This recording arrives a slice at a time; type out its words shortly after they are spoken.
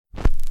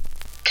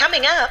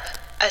Coming up,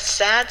 a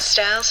Sad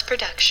Styles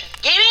production.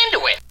 Get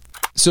into it.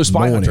 So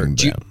Spy Hunter,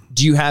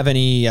 do you have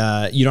any,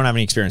 you don't have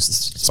any experience with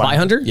Spy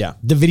Hunter? Yeah.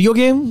 The video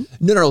game?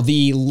 No,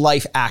 the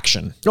life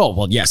action. Oh,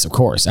 well, yes, of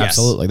course. Yes.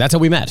 Absolutely. That's how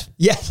we met.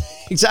 Yeah,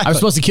 exactly. I was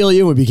supposed to kill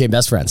you and we became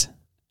best friends.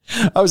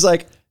 I was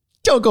like,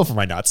 don't go for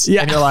my nuts.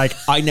 Yeah. And you're like,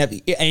 I never,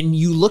 and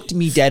you looked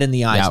me dead in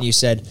the eyes and you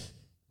said,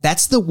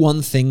 that's the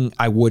one thing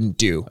I wouldn't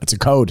do. That's a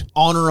code.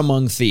 Honor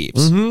Among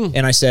Thieves. Mm-hmm.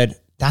 And I said,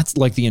 that's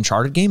like the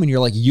Uncharted game. And you're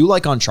like, you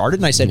like Uncharted?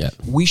 And I said,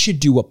 we should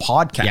do a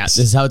podcast. Yeah, this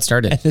is how it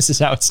started. And this is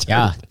how it started.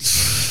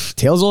 Yeah.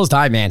 Tales all his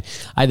time, man.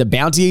 I had the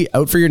bounty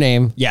out for your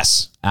name.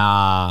 Yes.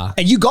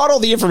 And you got all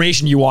the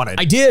information you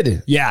wanted. I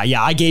did. Yeah.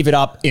 I gave it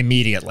up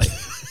immediately.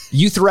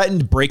 You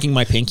threatened breaking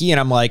my pinky, and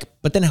I'm like,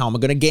 but then how am I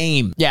going to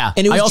game? Yeah.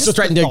 And I also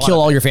threatened to kill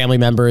all your family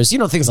members. You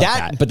know, things like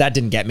that. But that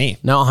didn't get me.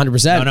 No,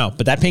 100%. No.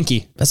 But that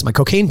pinky. That's my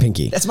cocaine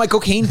pinky. That's my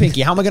cocaine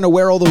pinky. How am I going to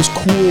wear all those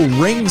cool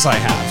rings I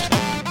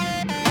have?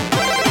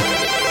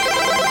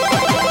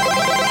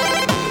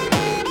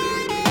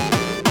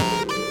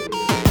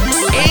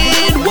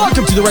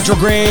 Welcome to the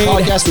Retrograde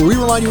Podcast where we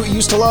remind you what you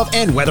used to love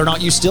and whether or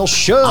not you still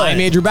should. I'm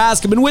Andrew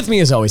Bascom, and with me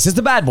as always is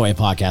the bad boy of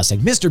podcasting,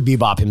 Mr.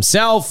 Bebop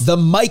himself. The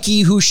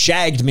Mikey who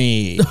shagged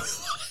me.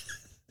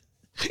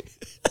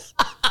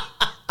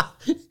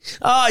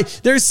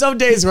 There's some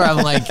days where I'm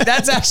like,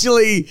 that's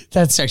actually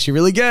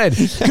really good.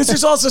 Because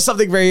there's also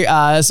something very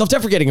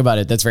self-deprecating about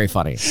it that's very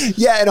funny.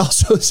 Yeah, and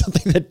also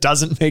something that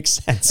doesn't make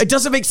sense. It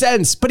doesn't make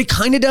sense, but it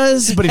kind of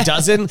does, but it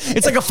doesn't.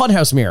 It's like a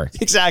funhouse mirror.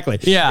 Exactly.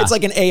 Yeah. It's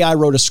like an AI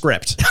wrote a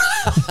script.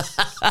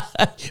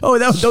 Oh,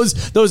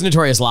 those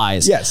notorious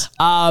lies. Yes.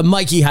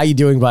 Mikey, how you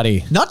doing,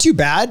 buddy? Not too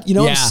bad. You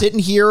know, I'm sitting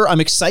here.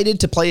 I'm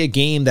excited to play a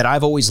game that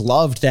I've always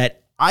loved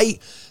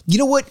you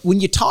know what? When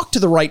you talk to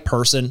the right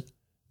person,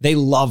 they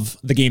love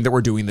the game that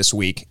we're doing this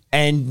week.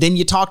 And then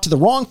you talk to the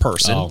wrong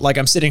person, like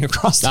I'm sitting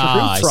across the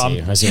room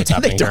from. I see what's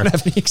happening. They don't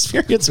have any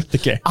experience with the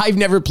game. I've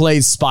never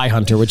played Spy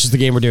Hunter, which is the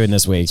game we're doing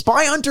this week.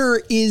 Spy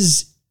Hunter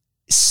is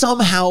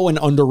somehow an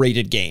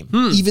underrated game,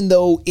 even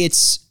though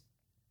it's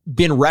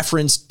been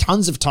referenced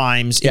tons of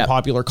times in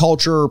popular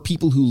culture.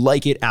 People who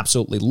like it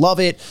absolutely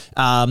love it.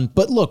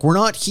 But look, we're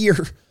not here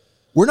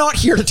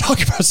to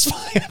talk about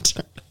Spy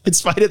Hunter. In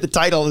spite of the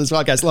title of this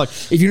podcast. Look,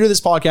 if you're new to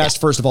this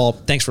podcast, first of all,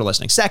 thanks for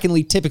listening.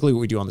 Secondly, typically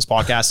what we do on this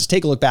podcast is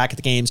take a look back at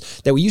the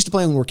games that we used to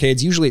play when we were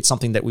kids. Usually it's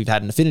something that we've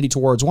had an affinity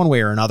towards one way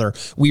or another.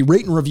 We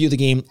rate and review the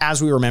game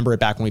as we remember it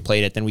back when we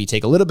played it. Then we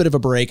take a little bit of a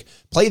break,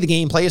 play the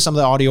game, play some of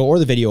the audio or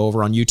the video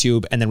over on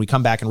YouTube, and then we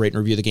come back and rate and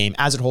review the game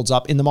as it holds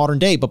up in the modern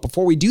day. But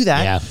before we do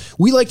that,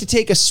 we like to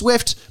take a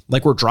swift,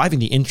 like we're driving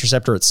the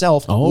Interceptor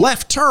itself,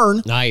 left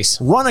turn,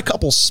 run a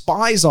couple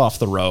spies off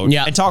the road,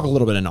 and talk a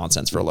little bit of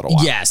nonsense for a little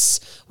while. Yes.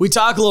 We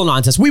talk a little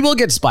nonsense. We will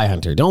get to Spy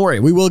Hunter. Don't worry.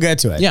 We will get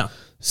to it. Yeah.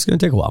 It's going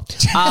to take a while.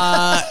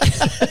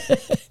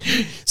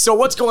 So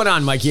what's going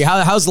on, Mikey?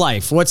 How's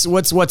life? What's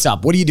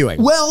up? What are you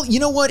doing? Well, you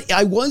know what?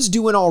 I was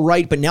doing all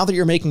right, but now that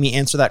you're making me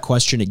answer that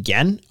question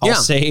again, I'll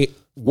say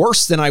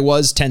worse than I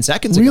was 10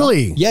 seconds ago.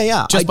 Really?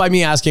 Yeah. Just by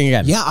me asking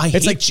again. Yeah.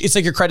 It's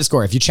like your credit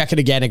score. If you check it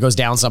again, it goes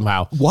down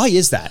somehow. Why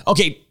is that?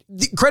 Okay.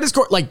 The credit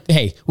score, like,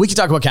 hey, we can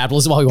talk about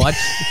capitalism all we want.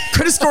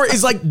 Credit score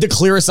is like the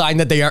clearest sign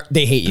that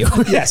they hate you.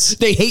 Yes.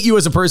 They hate you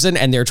as a person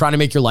and they're trying to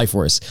make your life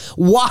worse.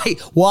 Why?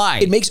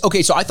 It makes,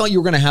 okay, so I thought you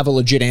were going to have a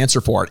legit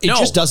answer for it. It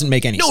just doesn't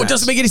make any sense. No, it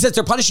doesn't make any sense.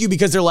 They're punishing you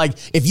because they're like,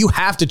 if you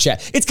have to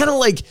check, it's kind of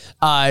like,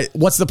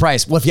 what's the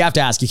price? Well, if you have to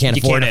ask, you can't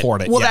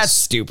afford it. Well, that's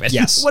stupid.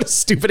 Yes. What a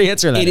stupid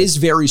answer that is. It is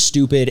very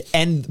stupid.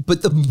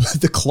 But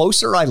the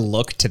closer I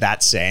look to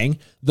that saying,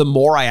 the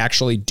more I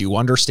actually do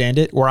understand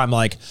it, where I'm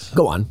like,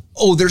 go on.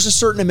 Oh, there's a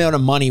certain amount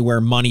of money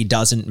where money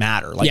doesn't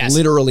matter. Like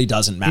literally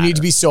doesn't matter. You need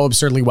to be so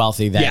absurdly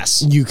wealthy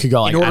that you could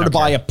go like, in order to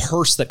buy a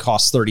purse that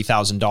costs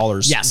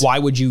 $30,000. Why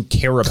would you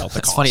care about the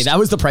cost? It's funny. That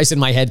was the price in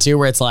my head too,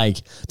 where it's like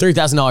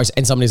 $30,000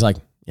 and somebody's like,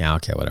 yeah,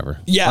 okay, whatever.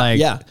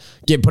 Yeah.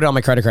 Put it on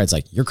my credit card. It's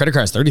like, your credit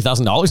card has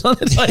 $30,000 on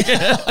it? Like,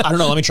 I don't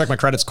know. Let me check my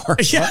credit score.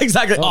 Yeah,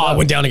 exactly. Oh, it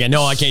went down again.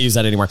 No, I can't use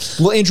that anymore.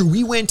 Well, Andrew,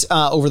 we went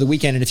over the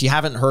weekend, and if you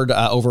haven't heard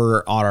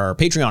over on our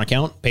Patreon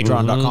account,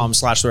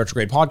 patreon.com/the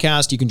Retrograde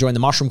Podcast, you can join the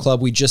Mushroom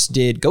Club. We just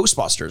did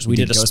Ghostbusters. We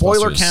did a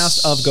spoiler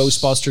cast of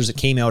Ghostbusters. It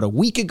came out a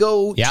week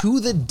ago to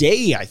the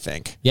day, I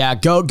think. Yeah,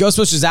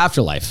 Ghostbusters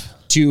Afterlife.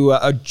 To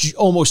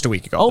almost a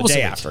week ago, the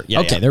day after. Yeah,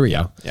 okay, there we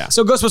go. Yeah.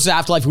 So Ghostbusters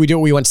Afterlife,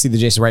 we went to see the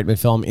Jason Reitman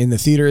film in the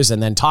theaters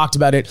and then talked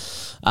about it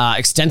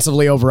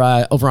extensively over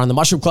on the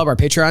Mushroom Club, our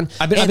Patreon.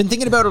 I've been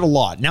thinking about it a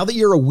lot. Now that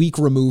you're a week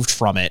removed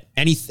from it,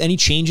 any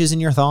changes in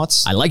your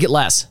thoughts? I like it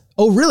less.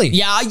 Oh, really?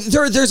 Yeah,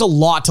 there's a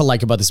lot to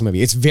like about this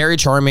movie. It's very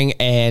charming,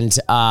 and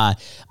I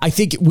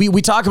think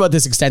we talk about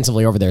this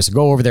extensively over there, so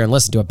go over there and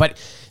listen to it. But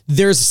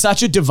there's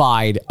such a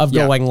divide of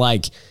going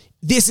like,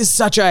 this is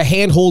such a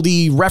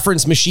handholdy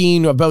reference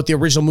machine about the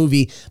original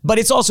movie, but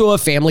it's also a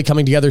family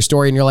coming together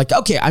story. And you're like,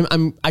 okay,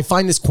 I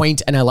find this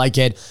quaint and I like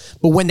it.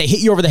 But when they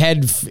hit you over the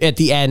head at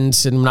the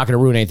end, and I'm not going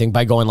to ruin anything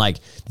by going like,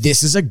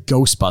 this is a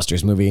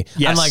Ghostbusters movie.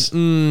 Yes.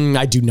 I'm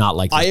like, I do not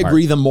like this I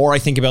agree. The more I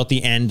think about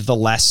the end, the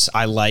less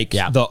I like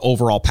the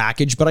overall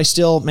package. But I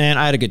still, man,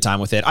 I had a good time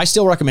with it. I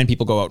still recommend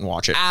people go out and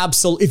watch it.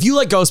 Absolutely. If you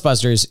like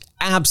Ghostbusters,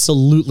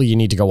 absolutely you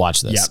need to go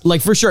watch this. Yeah.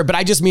 Like for sure. But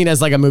I just mean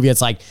as like a movie,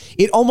 it's like,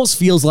 it almost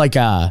feels like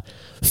a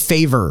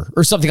Favor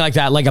or something like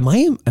that. Like, am I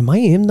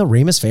in the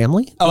Ramis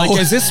family? Oh. Like,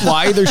 is this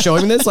why they're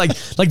showing this? Like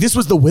this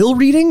was the will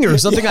reading or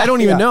something? I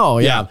don't even know.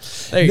 Yeah.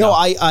 There you go.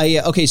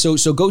 Okay. So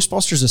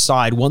Ghostbusters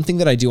aside, one thing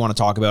that I do want to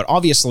talk about,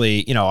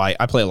 obviously,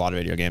 I play a lot of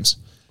video games.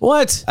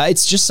 What?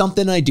 It's just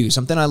something I do,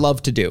 something I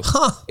love to do.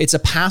 Huh. It's a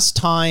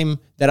pastime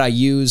that I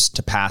use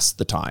to pass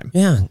the time.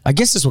 Yeah. I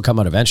guess this will come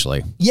out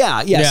eventually.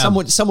 Yeah.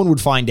 Someone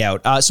would find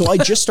out. So I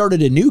just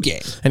started a new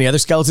game. Any other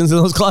skeletons in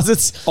those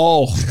closets?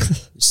 Oh,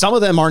 some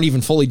of them aren't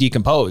even fully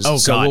decomposed. Oh,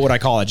 so God. what would I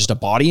call it? Just a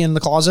body in the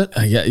closet?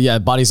 Yeah.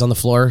 Bodies on the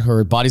floor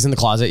or bodies in the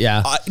closet.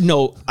 Yeah.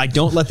 No, I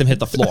don't let them hit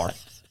the floor.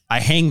 I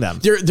hang them.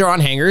 They're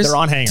on hangers. They're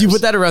on hangers. Do you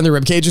put that around the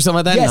ribcage or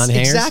something like that? Yes, on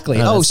hangers? exactly.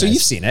 Oh, So nice.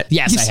 you've seen it.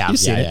 Yes, I have. You've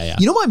seen it. Yeah.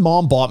 You know, my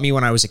mom bought me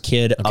when I was a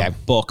kid a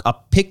book, a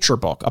picture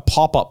book, a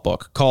pop-up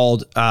book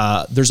called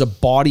 "There's a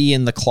Body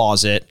in the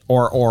Closet"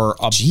 or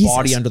a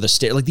body under the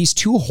stairs. Like these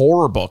two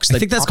horror books. I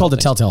think that's called A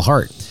Telltale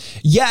Heart.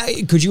 Yeah,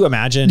 could you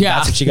imagine? Yeah.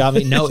 That's what she got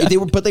me. No, they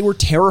were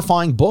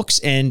terrifying books,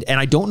 and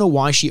I don't know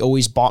why she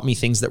always bought me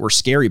things that were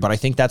scary, but I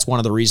think that's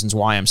one of the reasons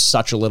why I'm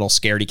such a little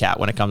scaredy cat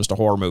when it comes to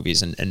horror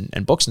movies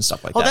and books and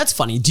stuff like that. Oh, that's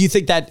funny. Do you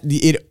think that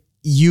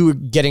you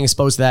getting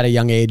exposed to that at a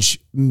young age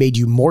made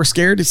you more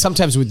scared?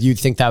 Sometimes would you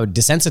think that would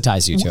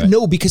desensitize you to it?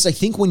 No, because I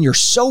think when you're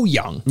so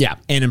young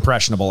and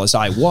impressionable as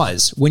I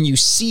was, when you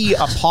see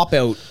a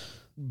pop-out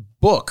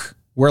book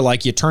where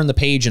like you turn the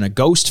page and a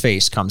ghost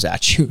face comes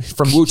at you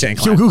from Wu-Tang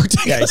Clan.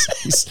 Yeah,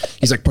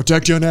 he's like,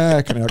 protect your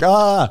neck. And you're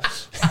like,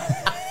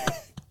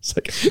 It's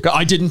like,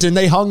 I didn't and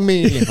they hung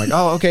me. And I'm like,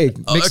 oh, okay,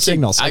 mixed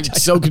signals. I'm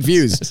so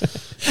confused.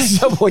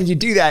 So when you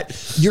do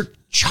that, your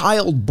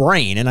child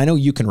brain, and I know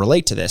you can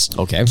relate to this,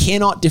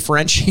 cannot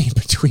differentiate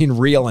between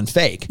real and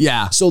fake.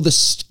 Yeah. So the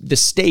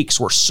stakes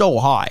were so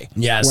high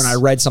when I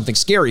read something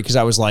scary because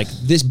I was like,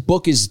 this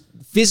book is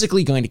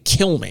physically going to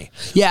kill me.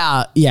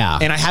 Yeah.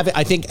 And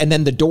I think, and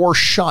then the door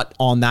shut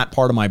on that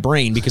part of my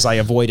brain because I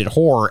avoided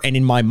horror. And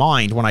in my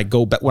mind, when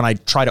I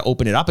try to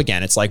open it up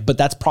again, it's like, but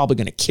that's probably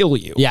going to kill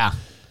you. Yeah.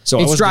 So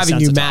it's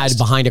driving you mad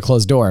behind a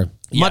closed door.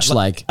 Much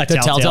like a the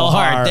Telltale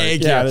Heart.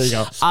 Thank you. Yeah, there you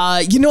go.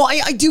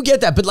 I do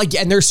get that, but like,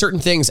 and there's certain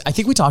things. I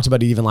think we talked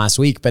about it even last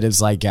week, but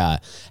it's like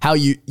how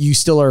you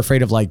still are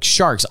afraid of like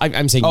sharks.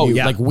 I'm saying we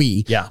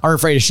are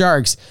afraid of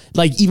sharks,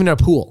 like even in a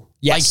pool.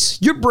 Yes.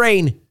 Like your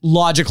brain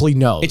logically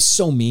knows. It's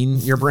so mean,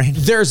 your brain.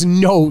 There's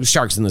no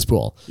sharks in this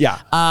pool.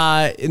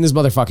 Yeah. In this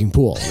motherfucking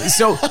pool.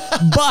 So,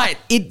 but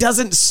it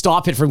doesn't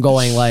stop it from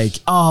going like,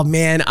 oh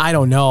man, I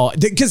don't know.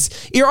 Because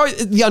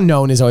the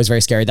unknown is always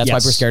very scary. That's why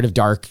we're scared of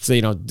dark. So,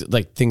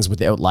 like things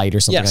without light or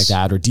something like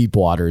that, or deep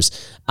waters.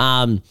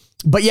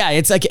 But yeah,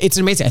 it's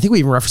amazing. I think we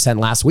even referenced that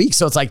last week.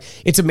 So it's like,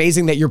 it's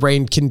amazing that your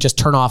brain can just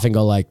turn off and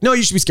go like, no,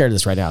 you should be scared of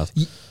this right now.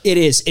 It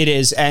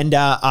is. And,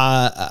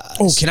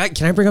 can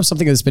I bring up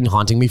something that's been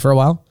haunting me for a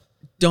while?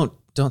 Don't.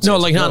 No,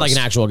 like not like an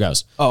actual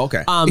ghost. Oh,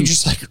 okay. You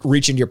just like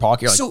reach into your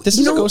pocket. You're like, this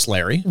is a ghost,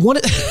 Larry.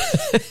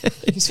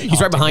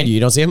 He's right behind you.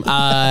 You don't see him.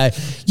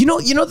 You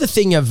know the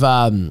thing of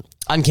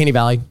Uncanny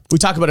Valley. We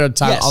talk about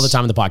it all the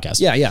time in the podcast.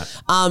 Yeah.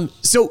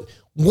 So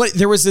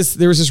there was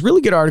this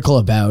really good article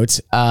about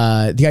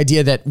the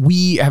idea that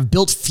we have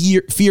built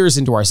fears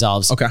into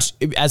ourselves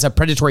as a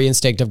predatory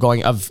instinct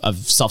of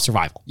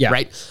self-survival. Yeah.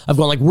 Right. Of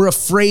going like, we're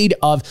afraid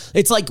of,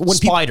 it's like when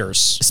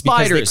spiders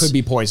because they could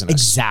be poisonous.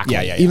 Exactly.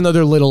 Yeah. Even though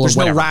they're little, there's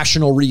or no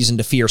rational reason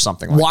to fear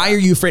something like Why that. are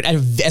you afraid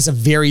as a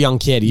very young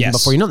kid, even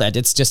before you know that?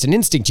 It's just an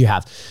instinct you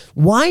have.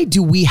 Why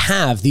do we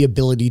have the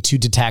ability to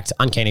detect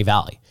Uncanny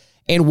Valley?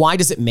 And why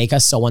does it make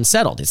us so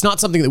unsettled? It's not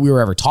something that we were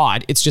ever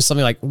taught. It's just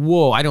something like,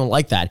 whoa, I don't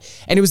like that.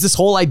 And it was this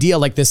whole idea,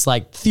 like this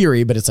like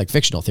theory, but it's like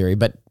fictional theory,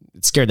 but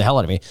it scared the hell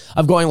out of me,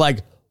 of going like,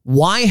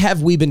 why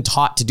have we been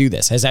taught to do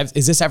this? Has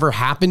this ever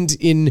happened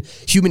in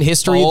human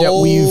history that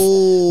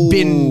we've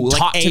been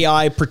taught like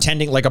AI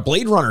pretending like a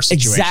Blade Runner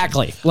situation?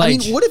 Exactly.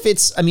 Like, what if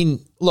it's,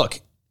 look,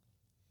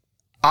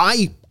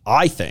 I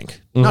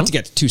think, not to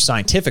get too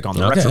scientific on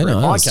the Retrospective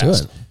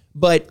podcast,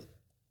 but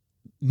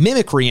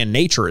mimicry in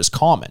nature is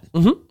common.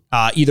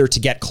 Either to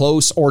get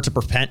close or to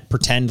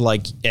pretend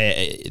like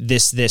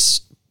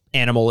this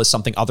animal is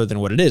something other than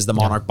what it is. The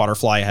monarch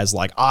butterfly has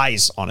like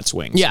eyes on its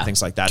wings and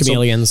things like that.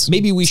 Chameleons. So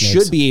maybe we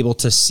should be able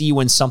to see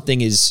when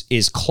something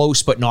is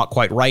close but not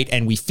quite right,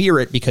 and we fear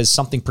it because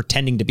something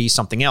pretending to be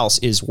something else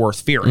is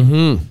worth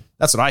fearing.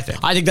 That's what I think.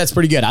 I think that's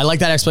pretty good. I like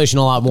that explanation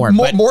a lot more.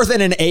 More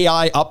than an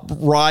AI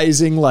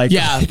uprising, like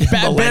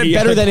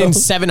better than in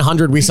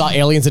 700 we saw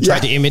aliens that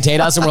tried to imitate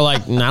us, and we're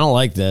like, I don't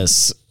like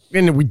this.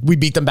 And we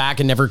beat them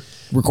back and never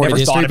recorded Never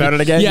history. thought about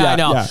it again? Yeah, Yeah, I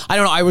know. yeah. I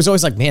don't know. I was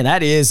always like, man,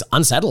 that is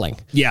unsettling.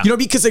 Yeah. You know,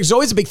 because there's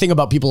always a big thing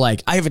about people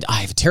like, I have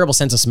a terrible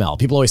sense of smell.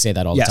 People always say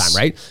that all the Yes. time,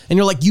 right? And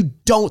you're like, you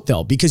don't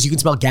though, because you can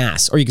smell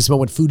gas, or you can smell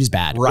when food is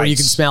bad, or Right. you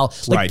can smell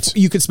like Right.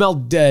 you can smell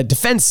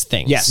defense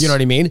things. Yes. You know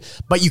what I mean?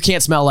 But you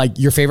can't smell like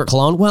your favorite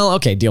cologne. Well,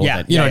 okay, deal with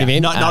it. You know what I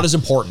mean? Not as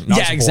important. Not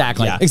as important.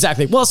 Exactly. Yeah.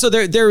 Exactly. Well, so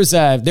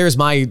there's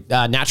my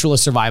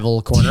naturalist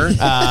survival corner.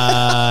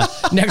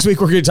 Next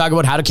week we're going to talk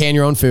about how to can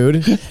your own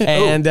food.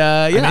 And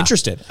I'm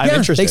interested. I'm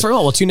interested. Thanks very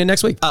much. We'll tune in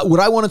next week. What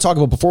I want to talk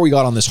about before we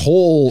got on this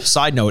whole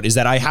side note is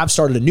that I have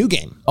started a new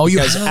game. Oh, you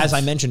because, have? as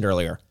I mentioned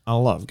earlier, I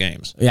love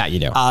games. Yeah, you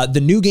do.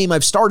 The new game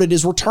I've started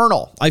is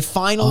Returnal. I've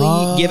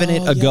finally given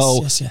it a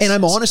go. yes, and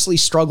I'm honestly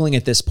struggling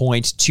at this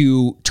point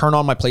to turn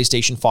on my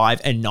PlayStation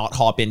 5 and not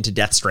hop into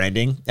Death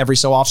Stranding every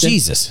so often.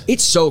 Jesus.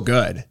 It's so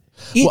good.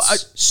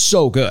 It's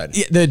so good.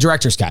 The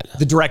director's cut.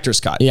 The director's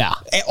cut. Yeah.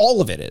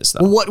 All of it is,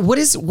 though. What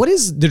is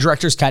the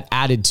director's cut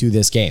added to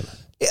this game?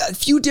 A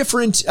few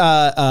different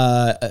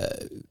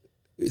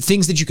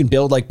things that you can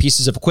build, like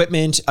pieces of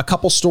equipment, a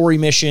couple story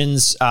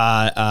missions,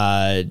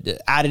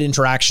 added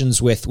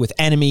interactions with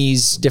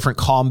enemies, different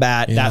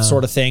combat, that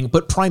sort of thing.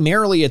 But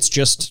primarily, it's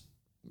just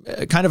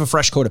kind of a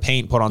fresh coat of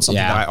paint put on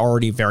something that I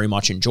already very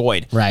much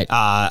enjoyed. Right.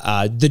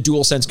 The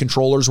DualSense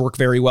controllers work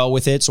very well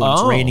with it. So when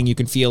it's raining, you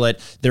can feel it.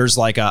 There's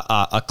like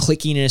a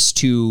clickiness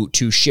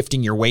to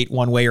shifting your weight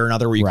one way or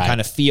another, where you can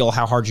kind of feel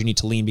how hard you need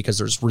to lean because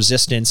there's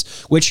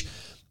resistance, which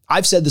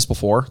I've said this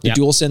before. The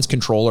DualSense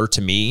controller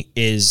to me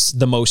is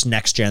the most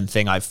next gen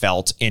thing I've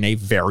felt in a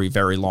very,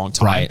 very long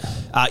time.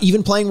 Right.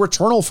 Even playing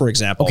Returnal, for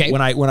example, Okay.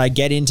 when I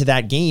get into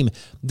that game,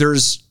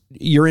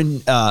 you're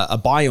in a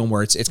biome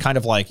where it's kind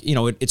of like,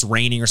 it's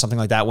raining or something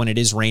like that when it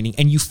is raining,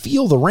 and you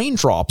feel the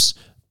raindrops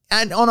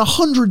and on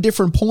 100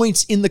 different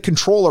points in the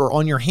controller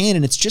on your hand.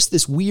 And it's just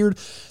this weird,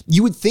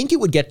 you would think it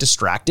would get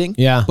distracting,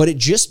 but it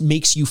just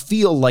makes you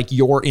feel like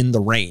you're in the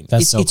rain.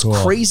 That's It's cool.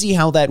 crazy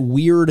how that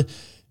weird,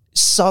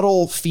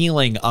 subtle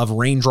feeling of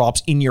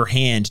raindrops in your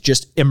hand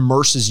just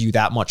immerses you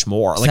that much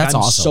more. Like, That's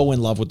I'm awesome. so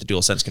in love with the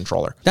DualSense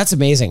controller. That's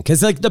amazing.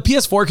 Because like the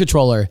PS4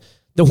 controller,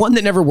 the one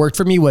that never worked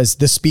for me was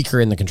the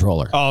speaker in the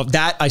controller. Oh,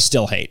 that I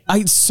still hate.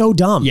 It's so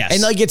dumb. Yes.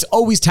 And like it's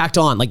always tacked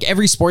on. Like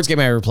every sports game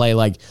I ever play,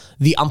 like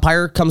the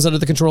umpire comes out of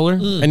the controller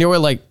and you're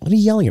like, what are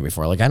you yelling at me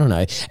for? Like, I don't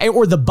know.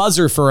 Or the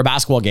buzzer for a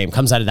basketball game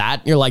comes out of that.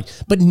 And you're like,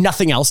 but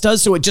nothing else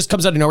does. So it just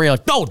comes out of nowhere. You're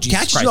like, oh, Jesus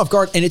Catches Christ. you off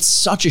guard, and it's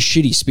such a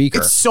shitty speaker.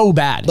 It's so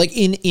bad. Like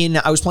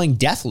I was playing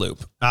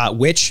Deathloop,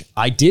 which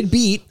I did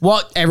beat.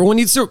 Well, everyone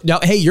needs to. No,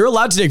 hey, you're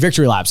allowed to take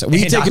victory laps.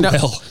 We And take I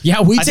enough. will. Yeah,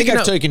 I think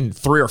I've taken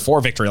 3 or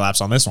 4 victory laps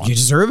on this one. You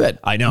deserve it.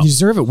 I know. You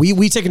deserve it.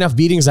 We take enough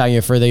beatings out of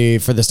you for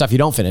the stuff you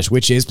don't finish,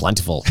 which is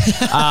plentiful.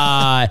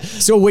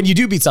 So when you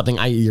do beat something,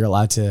 you're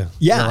allowed to.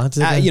 Yeah, you're allowed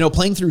to,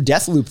 playing through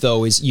Deathloop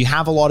though is you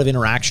have a lot of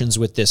interactions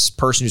with this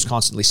person who's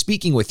constantly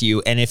speaking with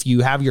you, and if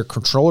you have your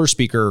controller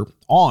speaker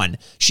on,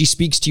 she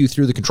speaks to you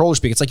through the controller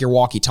speaker. It's like your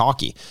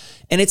walkie-talkie,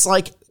 and it's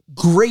like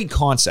great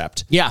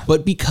concept. Yeah,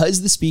 but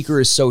because the speaker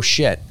is so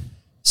shit,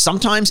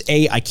 sometimes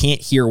I can't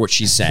hear what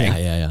she's saying.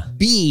 Yeah.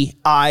 B,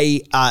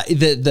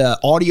 the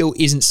audio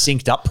isn't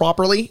synced up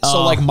properly.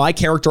 So like my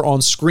character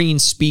on screen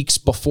speaks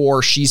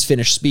before she's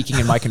finished speaking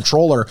in my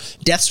controller.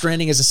 Death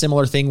Stranding is a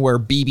similar thing where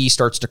BB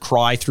starts to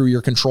cry through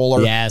your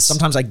controller. Yes.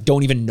 Sometimes I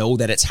don't even know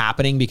that it's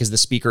happening because the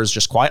speaker is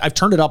just quiet. I've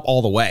turned it up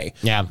all the way.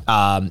 Yeah.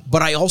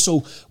 But I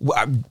also,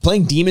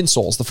 playing Demon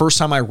Souls, the first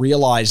time I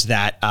realized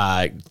that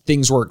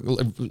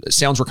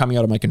sounds were coming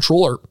out of my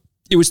controller,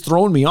 it was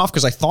throwing me off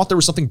because I thought there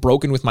was something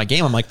broken with my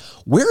game. I'm like,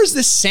 where is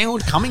this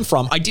sound coming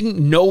from? I didn't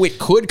know it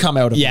could come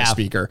out of my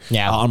speaker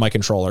on my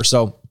controller.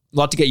 So a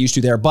lot to get used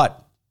to there. But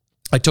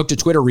I took to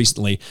Twitter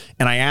recently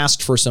and I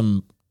asked for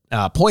some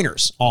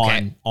pointers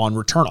on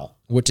Returnal,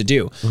 what to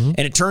do. And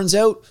it turns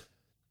out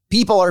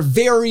people are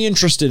very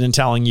interested in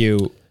telling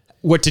you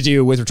what to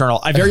do with Returnal.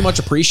 I very much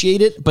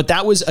appreciate it, but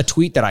that was a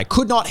tweet that I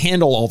could not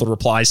handle all the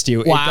replies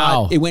to.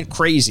 Wow. It went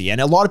crazy.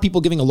 And a lot of people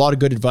giving a lot of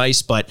good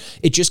advice, but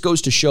it just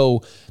goes to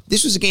show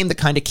this was a game that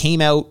kind of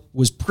came out,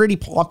 was pretty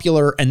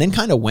popular, and then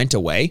kind of went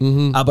away.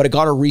 But it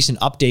got a recent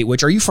update,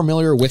 which, are you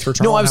familiar with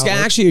Returnal? No, I was going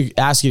to actually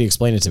ask you to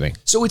explain it to me.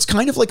 So it's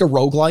kind of like a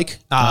roguelike,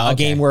 a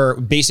game where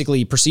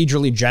basically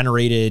procedurally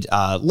generated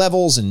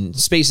levels and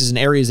spaces and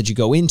areas that you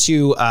go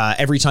into.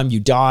 Every time you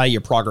die,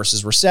 your progress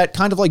is reset,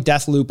 kind of like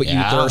Deathloop, but there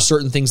are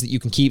certain things that you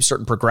can keep,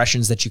 certain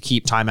progressions that you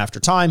keep time after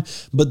time.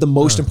 But the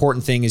most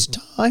important thing is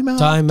time after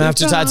time.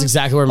 That's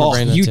exactly where my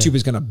brain is. YouTube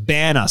is going to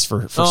ban us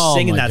for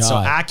singing that so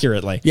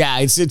accurately. Yeah,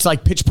 it's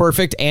like pitch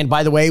perfect. And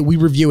by the way, we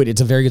review it.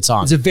 It's a very good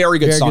song. It's a very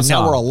good song.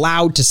 Now we're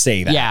allowed to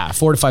say that. Yeah,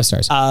 4 to 5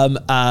 stars.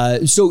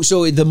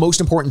 So the most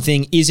important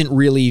thing isn't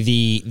really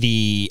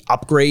the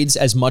upgrades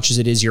as much as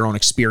it is your own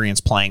experience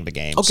playing the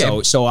game.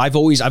 Okay. So I've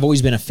always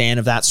been a fan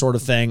of that sort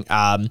of thing.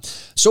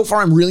 So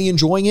far, I'm really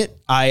enjoying it.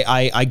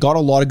 I got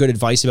a lot of good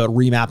advice about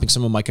remapping remapping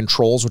some of my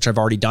controls, which I've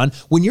already done.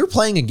 When you're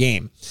playing a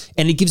game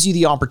and it gives you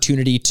the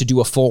opportunity to do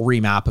a full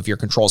remap of your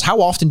controls,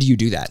 how often do you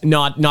do that?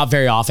 Not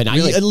very often.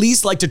 Really? I at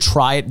least like to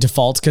try it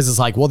default because it's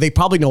like, well, they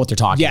probably know what they're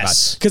talking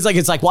about. Because like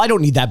it's like, well, I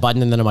don't need that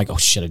button, and then I'm like, oh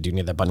shit, I do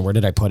need that button. Where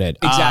did I put it?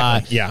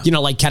 Exactly. Yeah. You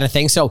know, like kind of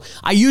thing. So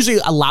I usually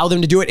allow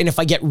them to do it, and if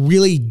I get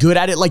really good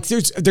at it, like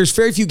there's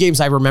very few games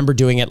I remember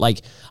doing it.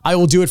 Like I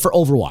will do it for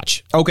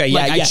Overwatch. Okay.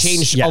 Yeah. Like, I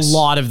changed a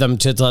lot of them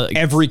to the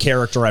every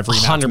character, every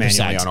 100%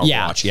 manually on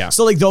Overwatch. Yeah.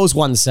 So like those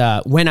ones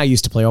when I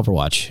used to play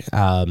Overwatch.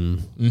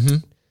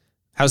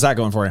 How's that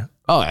going for you?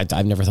 Oh,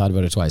 I've never thought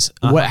about it twice.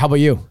 How about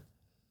you?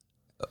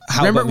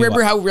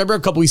 Remember a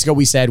couple weeks ago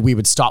we said we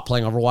would stop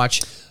playing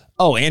Overwatch?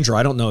 Oh, Andrew,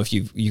 I don't know if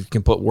you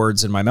can put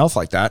words in my mouth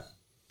like that.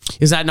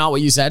 Is that not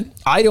what you said?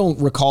 I don't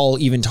recall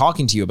even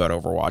talking to you about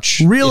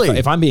Overwatch. Really?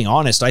 If I'm being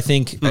honest, I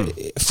think,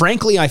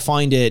 frankly, I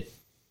find it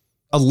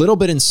a little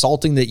bit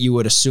insulting that you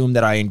would assume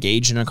that I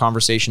engage in a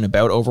conversation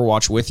about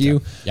Overwatch with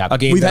you. Yeah. A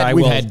game I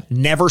will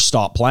never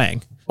stop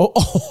playing. Oh.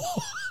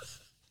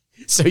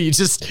 So we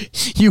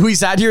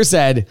sat here and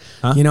said,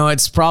 you know,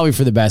 it's probably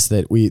for the best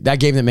that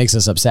game that makes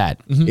us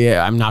upset.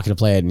 Yeah, I'm not going to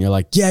play it. And you're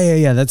like,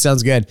 yeah, that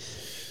sounds good.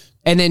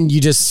 And then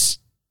you just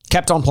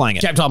kept on playing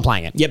it.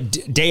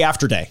 Yep. Day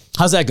after day.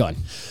 How's that going?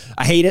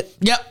 I hate it.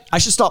 Yep. I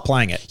should stop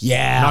playing it.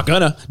 Yeah. Not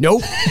gonna.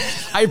 Nope.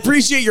 I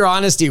appreciate your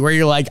honesty where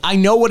you're like, I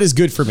know what is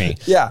good for me.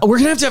 Yeah. We're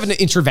going to have an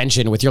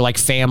intervention with your like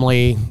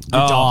family,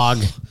 your dog.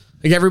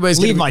 Like everybody's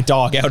leave my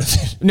dog out of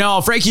it.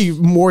 No, Frankie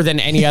more than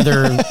any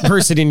other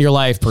person in your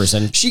life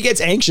She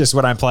gets anxious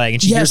when I'm playing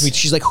and she hears me.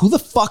 She's like, who the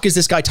fuck is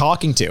this guy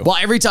talking to? Well,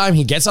 every time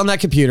he gets on that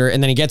computer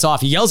and then he gets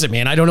off, he yells at me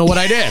and I don't know what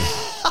I did.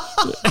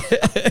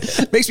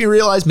 Makes me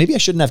realize maybe I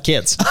shouldn't have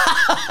kids.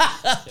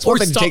 It's one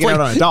thing to take it out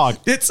on a dog.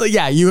 It's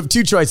you have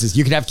two choices.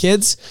 You can have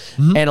kids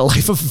and a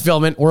life of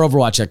fulfillment or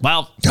Overwatch. Like,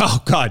 well,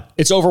 oh God,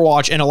 it's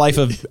Overwatch and a life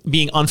of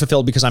being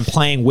unfulfilled because I'm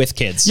playing with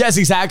kids. Yes,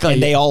 exactly.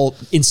 And they all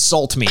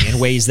insult me in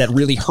ways that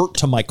really hurt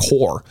to my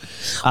core.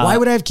 Why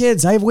would I have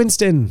kids? I have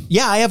Winston.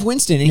 Yeah, I have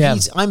Winston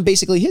and I'm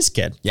basically his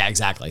kid. Yeah,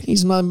 exactly.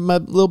 He's my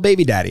little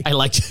baby daddy. I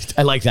like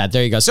that.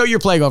 There you go. So you're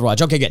playing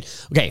Overwatch. Okay, good.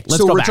 Okay,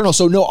 let's go back.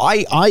 So no,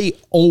 I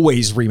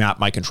always remap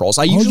my controls.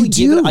 I usually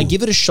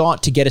give it a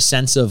shot to get a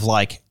sense of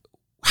like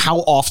how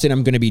often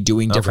I'm going to be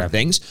doing different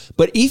things.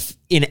 But if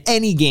in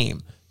any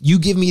game you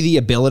give me the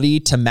ability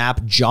to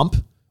map jump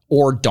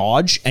or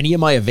dodge any of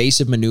my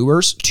evasive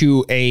maneuvers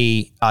to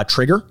a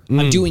trigger,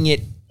 I'm doing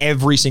it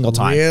every single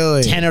time.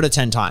 Really? 10 out of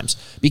 10 times.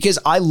 Because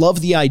I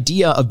love the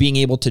idea of being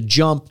able to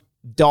jump,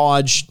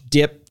 dodge,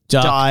 dip,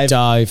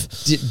 dive,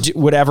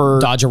 whatever.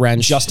 Dodge a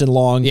wrench. Justin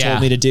Long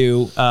told me to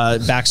do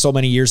back so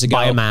many years ago.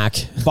 Buy a Mac.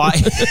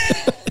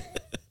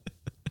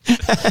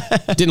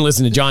 Didn't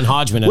listen to John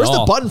Hodgman at all. Where's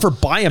the button for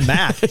buy a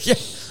Mac?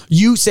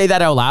 You say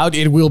that out loud,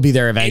 it will be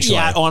there eventually.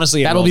 Yeah,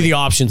 honestly, that'll be the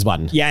options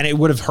button. Yeah, and it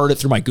would have heard it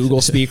through my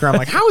Google speaker. I'm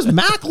like, how is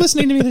Mac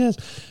listening to me this?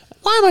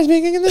 Why am I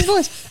speaking in this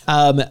voice?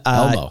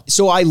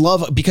 So I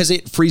love because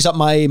it frees up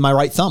my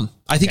right thumb.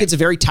 I think it's a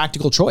very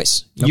tactical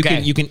choice. You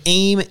can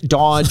aim,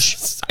 dodge.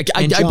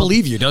 I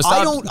believe you. No,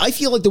 stop. I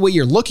feel like the way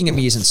you're looking at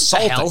me is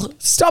insulting.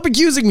 Stop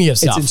accusing me of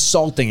stuff. It's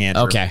insulting,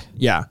 Andrew. Okay.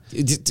 Yeah.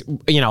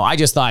 I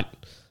just thought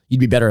you'd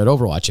be better at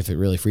Overwatch if it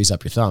really frees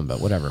up your thumb, but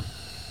whatever.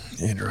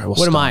 Andrew, I will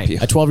What am I?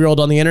 A 12-year-old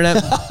on the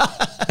internet?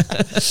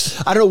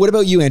 I don't know. What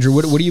about you, Andrew?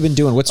 What have you been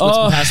doing? What's been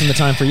passing the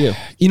time for you?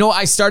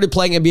 I started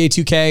playing NBA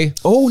 2K.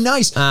 Oh,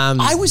 nice.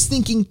 I was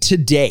thinking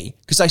today,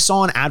 because I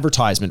saw an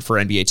advertisement for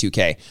NBA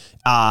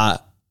 2K.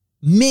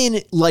 Man,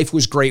 life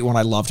was great when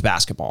I loved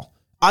basketball.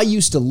 I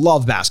used to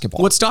love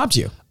basketball. What stopped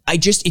you? It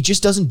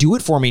just doesn't do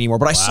it for me anymore.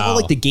 But I saw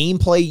like the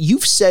gameplay.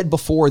 You've said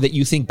before that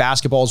you think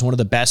basketball is one of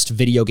the best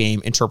video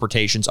game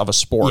interpretations of a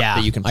sport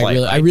that you can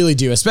play. I really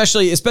do.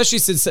 Especially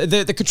since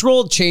the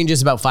control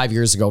changes about 5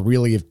 years ago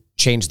really have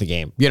changed the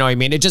game. You know what I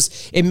mean?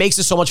 It makes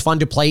it so much fun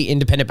to play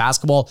independent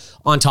basketball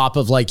on top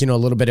of a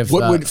little bit of...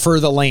 What would, for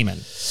the layman,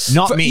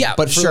 not me,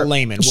 but for the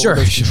layman, what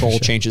those control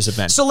changes have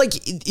been? So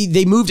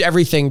they moved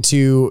everything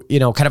to,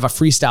 kind of a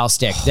freestyle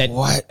stick.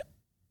 What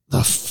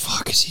the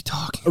fuck is he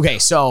talking Okay,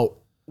 so...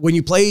 When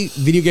you play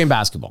video game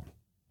basketball,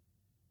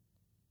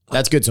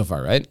 that's good so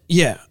far, right?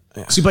 Yeah.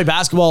 So you play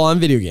basketball on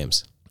video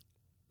games.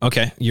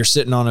 Okay, you're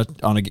sitting on a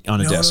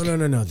desk.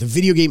 No. The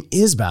video game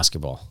is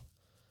basketball.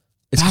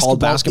 It's called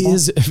basketball.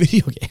 Is a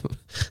video game.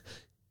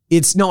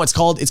 It's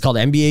called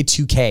NBA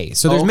 2K.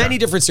 So there's many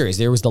different series.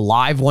 There was the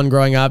live one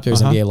growing up.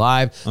 There's NBA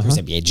Live. There's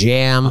NBA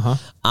Jam.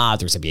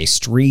 There's NBA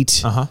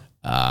Street.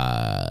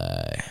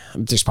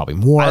 There's probably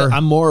more.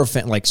 I'm more of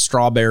like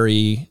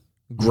strawberry,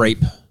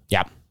 grape.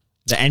 Yeah.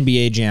 The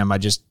NBA Jam, I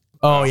just...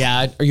 Oh,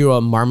 yeah. Are you a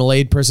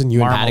marmalade person?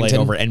 Marmalade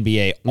over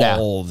NBA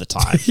all the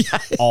time.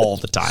 All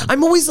the time.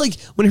 I'm always like,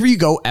 whenever you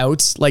go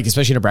out, like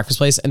especially in a breakfast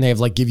place, and they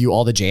have give you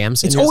all the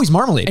jams. It's always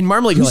marmalade. And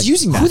marmalade, who's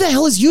using that? Who the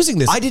hell is using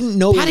this? I didn't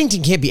know.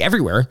 Paddington can't be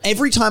everywhere.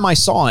 Every time I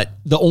saw it,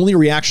 the only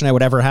reaction I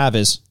would ever have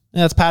is,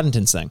 that's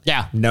Paddington's thing.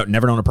 Yeah. No,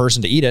 never known a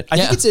person to eat it. I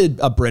think it's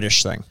a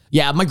British thing.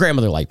 Yeah, my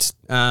grandmother liked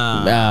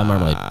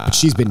marmalade, but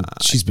she's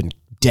been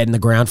dead in the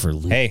ground for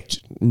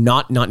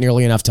not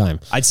nearly enough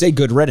time. I'd say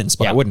good riddance,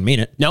 but I wouldn't mean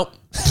it. Nope.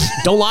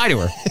 Don't lie to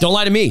her. Don't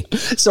lie to me.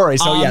 Sorry.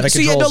 So the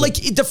controls. Like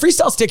the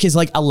freestyle stick has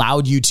like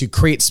allowed you to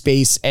create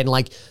space and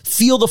like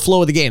feel the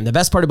flow of the game. The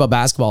best part about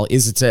basketball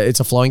is it's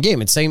a flowing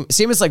game. It's same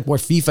as like where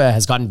FIFA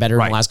has gotten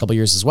better in the last couple of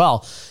years as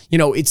well. You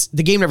know, it's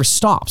the game never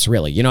stops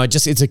really. You know,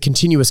 it's a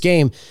continuous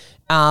game.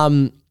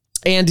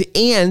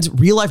 And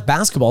real life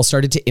basketball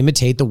started to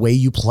imitate the way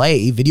you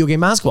play video game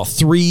basketball,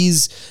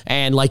 threes,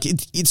 and like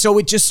so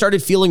it just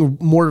started feeling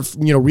more,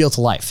 you know, real to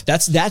life.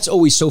 That's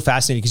always so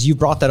fascinating because you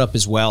brought that up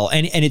as well,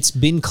 and it's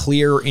been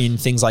clear in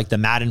things like the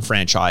Madden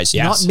franchise.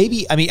 Yes.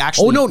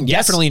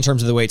 Definitely in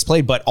terms of the way it's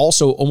played, but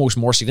also almost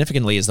more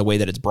significantly is the way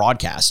that it's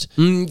broadcast.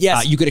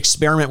 Yes, you could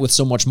experiment with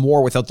so much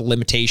more without the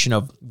limitation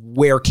of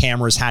where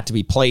cameras had to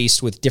be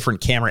placed with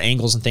different camera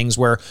angles and things.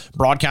 Where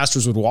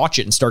broadcasters would watch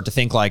it and start to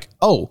think like,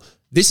 oh,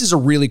 this is a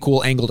really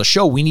cool angle to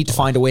show. We need to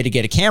find a way to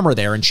get a camera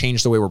there and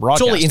change the way we're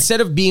broadcasting. Totally.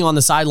 Instead of being on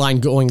the sideline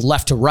going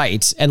left to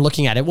right and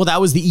looking at it, well, that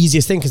was the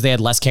easiest thing because they had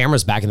less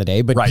cameras back in the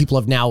day, but people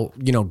have now,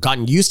 you know,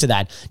 gotten used to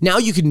that. Now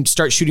you can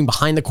start shooting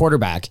behind the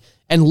quarterback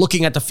and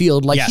looking at the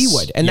field like he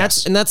would. And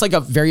that's like a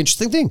very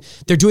interesting thing.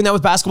 They're doing that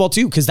with basketball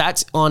too, because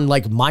that's on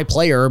like my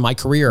player, my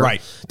career.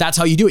 Right. That's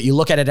how you do it. You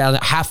look at it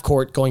at a half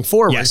court going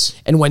forward,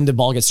 and when the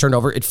ball gets turned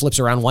over, it flips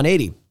around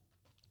 180.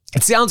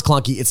 It sounds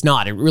clunky. It's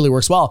not. It really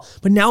works well.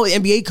 But now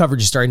NBA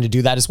coverage is starting to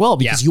do that as well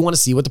because you want to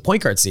see what the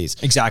point guard sees.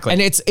 Exactly.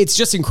 And it's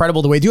just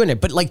incredible the way doing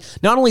it. But like,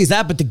 not only is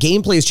that, but the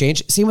gameplay has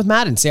changed. Same with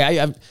Madden.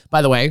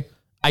 By the way,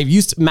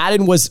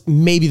 Madden was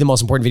maybe the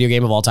most important video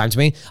game of all time to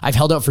me. I've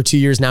held out for 2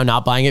 years now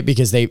not buying it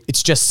because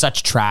it's just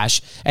such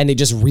trash and they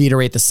just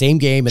reiterate the same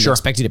game and they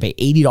expect you to pay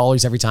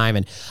 $80 every time.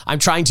 And I'm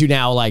trying to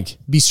now like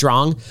be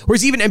strong.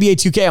 Whereas even NBA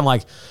 2K, I'm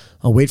like,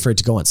 I'll wait for it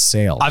to go on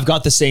sale. I've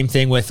got the same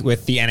thing with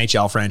the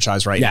NHL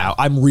franchise right now.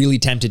 I'm really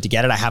tempted to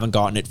get it. I haven't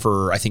gotten it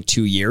for, I think,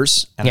 2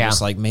 years. And I'm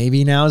just like,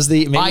 maybe this is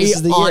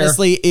the year.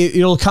 Honestly,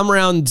 it'll come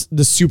around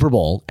the Super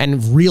Bowl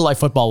and real life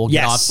football will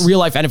get off. Real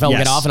life NFL will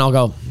get off and I'll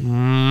go,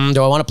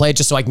 do I want to play it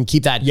just so I can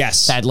keep that,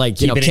 that like,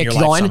 keep kick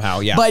going? Somehow,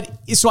 But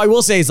so I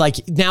will say is like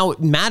now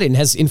Madden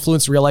has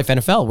influenced real life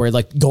NFL where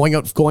like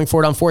going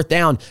for it on fourth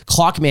down,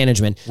 clock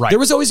management. Right. There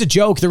was always a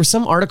joke. There was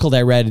some article that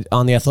I read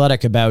on The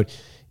Athletic about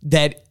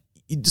that.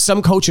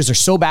 Some coaches are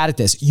so bad at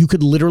this. You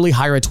could literally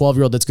hire a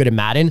 12-year-old that's good at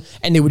Madden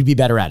and they would be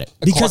better at it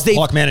because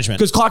clock management.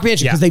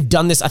 Because they've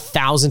done this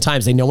 1,000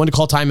 times. They know when to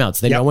call timeouts.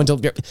 They know when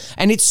to,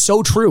 and it's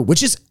so true,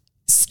 which is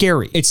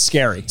scary. It's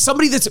scary.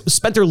 Somebody that's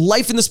spent their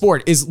life in the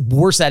sport is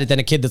worse at it than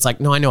a kid that's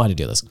like, no, I know how to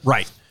do this.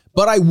 Right.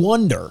 But I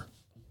wonder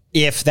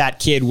if that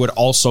kid would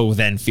also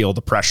then feel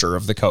the pressure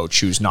of the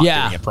coach who's not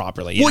doing it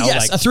properly. You know?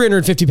 Yes, like, a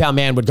 350-pound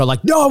man would go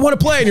like, no, I want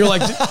to play. And you're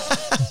like,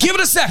 give it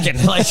a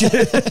second. Like,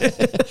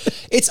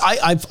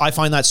 I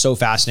find that so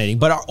fascinating.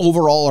 But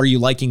overall, are you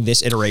liking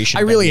this iteration?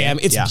 I really am.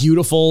 It's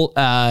beautiful.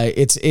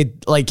 It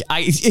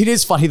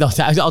is funny though.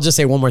 I'll just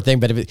say one more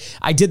thing. But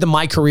I did the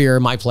My Career,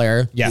 My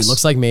Player. Yes. He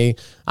looks like me.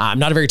 I'm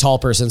not a very tall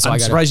person. So I'm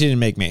surprised you didn't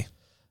make me.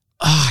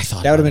 Oh, I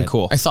thought that would have been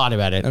cool. I thought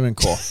about it. That would have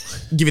been cool.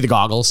 Give you the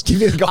goggles.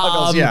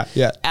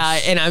 Yeah.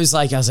 And I was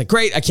like,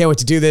 great. I can't wait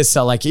to do this.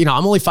 So like, you know,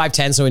 I'm only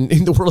 5'10". So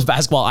in the world of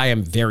basketball, I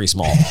am very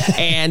small.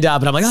 And,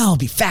 but I'm like, I'll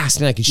be fast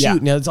and I can shoot.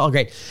 And it's all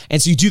great.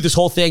 And so you do this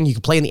whole thing. You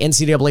can play in the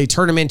NCAA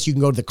tournament. You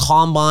can go to the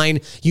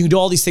combine. You can do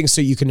all these things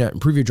so you can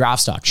improve your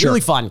draft stock. Sure.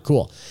 Really fun.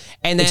 Cool.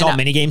 And then it's all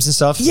mini games and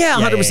stuff. Yeah,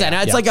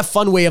 100%. It's like a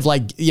fun way of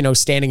like, you know,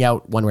 standing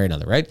out one way or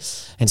another, right?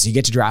 And so you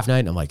get to draft night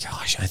and I'm like,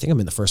 gosh, I think I'm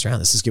in the first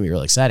round. This is going to be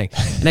really exciting.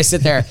 And I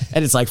sit there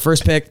and it's like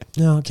first pick.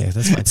 No, okay,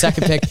 that's fine.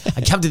 Second pick.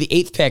 I come to the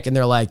 8th pick and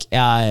they're like,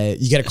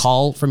 you get a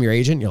call from your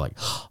agent. You're like,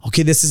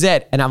 okay, this is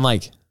it. And I'm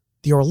like,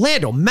 the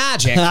Orlando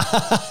Magic.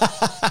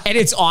 And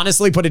it's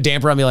honestly put a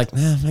damper on me like,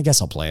 I guess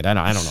I'll play it. I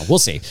don't know. We'll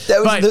see.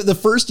 That was the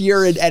first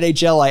year in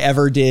NHL I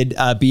ever did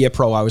be a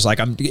pro. I was like,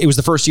 it was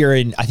the first year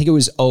in, I think it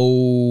was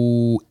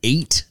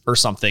 08 or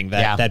something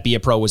that be a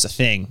pro was a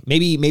thing.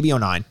 Maybe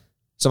 09.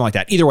 Something like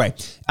that. Either way,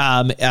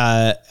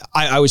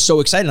 I was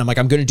so excited. I'm like,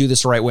 I'm going to do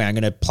this the right way. I'm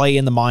going to play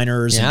in the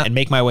minors and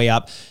make my way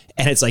up.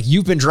 And it's like,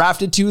 you've been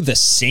drafted to the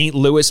St.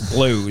 Louis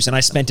Blues. And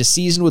I spent a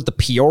season with the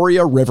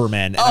Peoria Rivermen.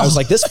 And I was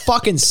like, this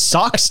fucking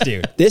sucks,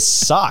 dude. This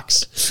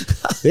sucks.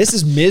 This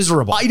is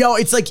miserable. I know.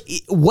 It's like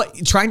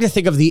trying to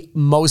think of the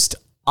most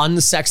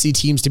unsexy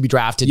teams to be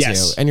drafted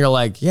to. And you're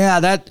like,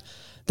 that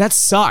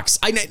sucks.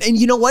 And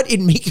you know what?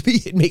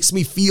 It makes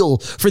me feel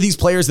for these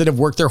players that have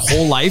worked their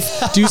whole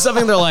life, do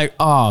something. They're like,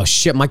 oh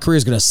shit, my career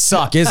is going to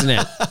suck, isn't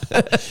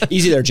it?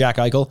 Easy there, Jack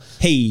Eichel.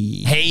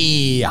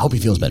 Hey, I hope he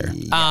feels better.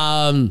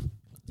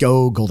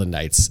 Go Golden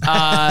Knights.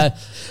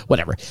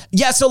 Whatever.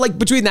 Yeah. So like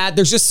between that,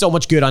 there's just so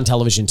much good on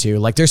television too.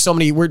 Like there's so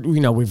many,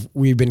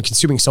 we've been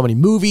consuming so many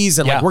movies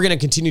and like we're going to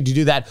continue to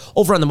do that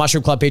over on the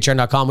Mushroom Club,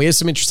 patreon.com. We have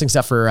some interesting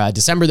stuff for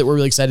December that we're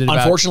really excited about.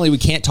 Unfortunately, we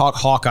can't talk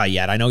Hawkeye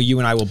yet. I know you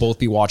and I will both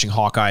be watching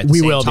Hawkeye at the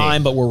same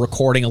time, but we're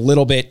recording a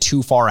little bit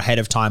too far ahead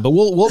of time. But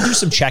we'll do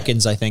some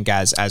check-ins, I think,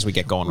 as we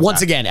get going with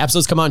Once again,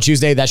 episodes come out on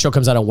Tuesday. That show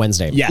comes out on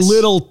Wednesday. Yes.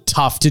 Little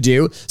tough to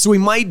do. So we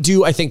might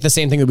do, I think, the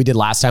same thing that we did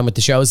last time with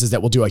the shows is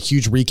that we'll do a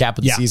huge recap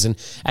of the season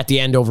at the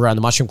end over on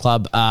the Mushroom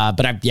Club.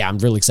 But I'm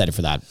really excited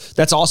for that.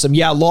 That's awesome.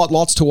 Yeah,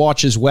 lots to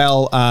watch as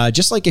well.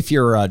 Just like if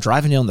you're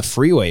driving down the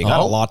freeway, you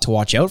got a lot to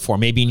watch out for.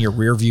 Maybe in your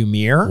rearview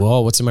mirror.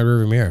 Whoa, what's in my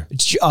rearview mirror?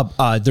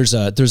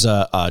 There's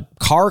a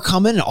car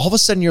coming, and all of a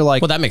sudden you're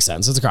like, well, that makes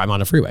sense. It's a car. I'm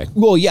on a freeway.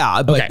 Well,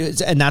 yeah,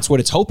 but and that's what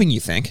it's hoping you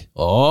think.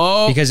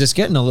 Oh, because it's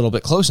getting a little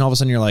bit close, and all of a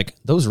sudden you're like,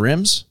 those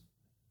rims.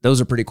 Those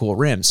are pretty cool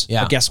rims.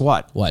 Yeah. But guess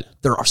what? What?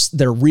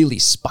 They're really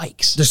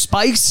spikes. They're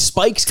spikes?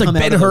 Spikes like come out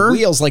Ben-Hur? of the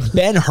wheels like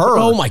Ben-Hur.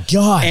 Oh my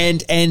God.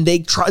 And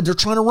they're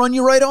trying to run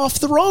you right off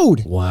the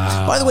road.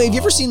 Wow. By the way, have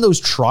you ever seen those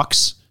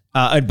trucks?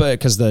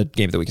 Because the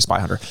game of the week is Spy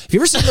Hunter. Have you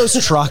ever seen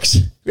those trucks?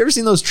 Have you ever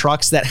seen those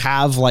trucks that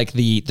have like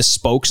the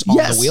spokes on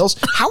the wheels?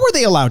 How are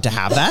they allowed to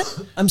have that?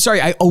 I'm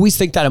sorry. I always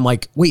think that. I'm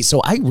like, wait,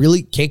 so I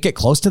really can't get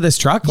close to this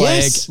truck?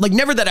 Yes. Like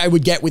never that I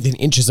would get within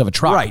inches of a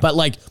truck. Right. But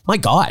like, my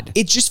God.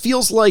 It just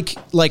feels like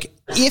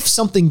if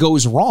something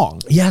goes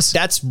wrong, yes,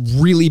 that's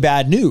really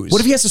bad news. What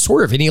if he has to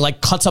swerve and he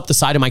like cuts up the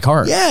side of my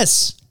car?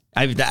 Yes.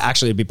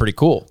 Actually, it'd be pretty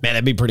cool. Man,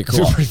 that'd be pretty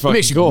cool.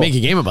 Pretty cool. Make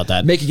a game about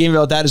that. Make a game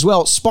about that as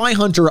well. Spy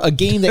Hunter, a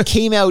game that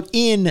came out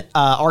in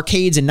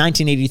arcades in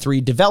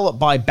 1983, developed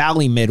by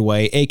Bally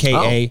Midway,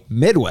 a.k.a.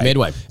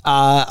 Midway.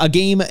 A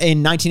game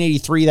in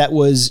 1983 that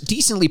was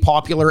decently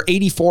popular.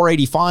 84,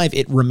 85,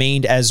 it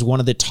remained as one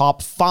of the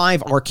top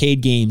 5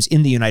 arcade games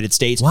in the United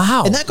States.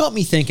 Wow. And that got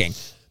me thinking.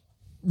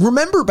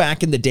 Remember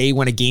back in the day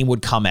when a game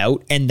would come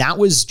out and that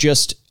was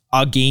just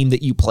a game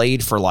that you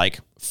played for like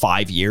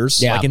 5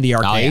 years, like in the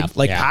arcade.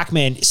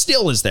 Pac-Man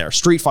still is there.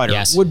 Street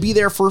Fighter would be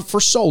there for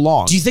so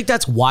long. Do you think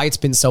that's why it's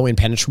been so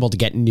impenetrable to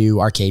get new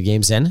arcade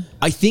games in?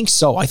 I think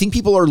so. I think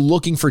people are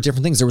looking for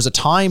different things. There was a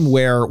time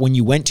where when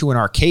you went to an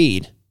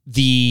arcade,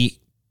 the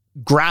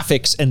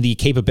graphics and the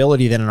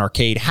capability that an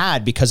arcade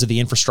had because of the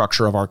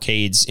infrastructure of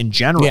arcades in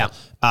general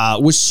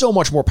was so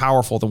much more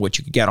powerful than what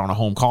you could get on a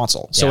home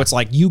console. So it's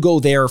like you go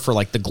there for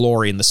like the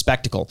glory and the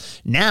spectacle.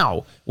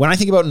 Now, when I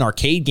think about an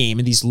arcade game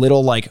and these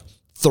little like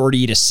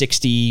 30 to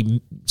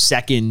 60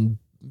 second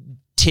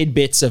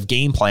tidbits of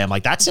gameplay, I'm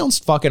like, that sounds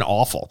fucking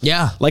awful.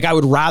 Yeah. Like I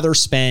would rather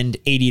spend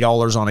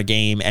 $80 on a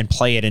game and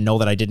play it and know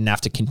that I didn't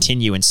have to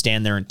continue and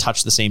stand there and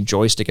touch the same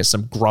joystick as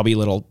some grubby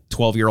little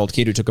 12-year-old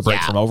kid who took a break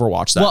from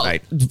Overwatch that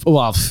night.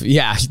 Well,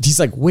 yeah. He's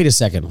like, wait a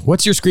second.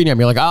 What's your screen name?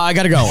 You're like, oh, I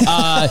gotta go.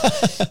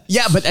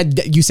 Yeah,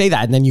 but you say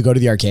that and then you go to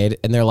the arcade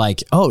and they're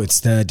like, oh,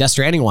 it's the Death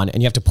Stranding one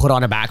and you have to put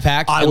on a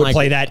backpack. I would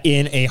play that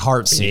in a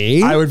heartbeat.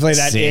 See? I would play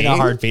that in a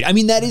heartbeat. I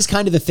mean, that is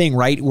kind of the thing,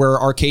 right? Where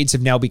arcades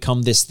have now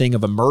become this thing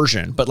of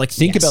immersion. But like,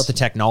 think about the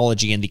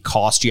technology and the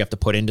cost you have to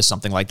put into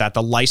something like that,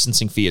 the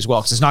licensing fee as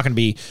well, because it's not going to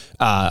be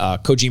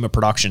Kojima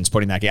Productions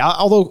putting that game.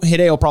 Although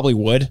Hideo probably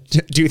would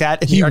do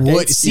that. He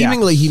would.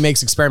 Seemingly, he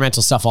makes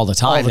experimental stuff all the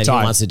time that he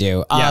wants to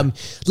do.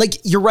 Like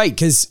you're right,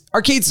 because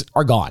arcades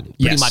are gone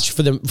pretty much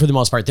for the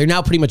most part. They're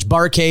now pretty much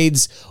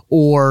barcades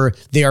or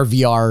they are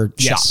VR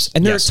shops,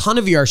 and there are a ton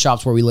of VR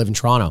shops where we live in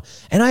Toronto,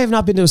 and I have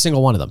not been to a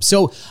single one of them.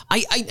 So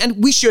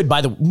and we should,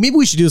 maybe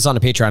we should do this on a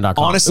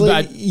Patreon.com.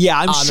 Honestly,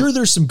 I'm sure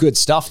there's some good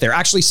stuff there.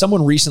 Actually,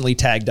 someone recently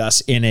tagged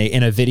us in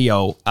a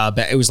video.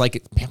 It was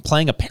like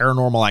playing a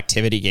Paranormal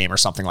Activity game or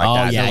something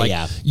like that. Yeah,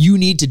 like, you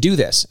need to do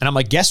this, and I'm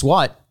like, guess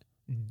what?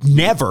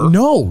 Never.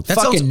 No, that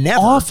fucking sounds never.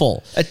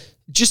 awful.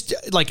 Just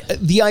like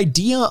the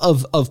idea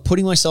of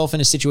putting myself in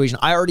a situation,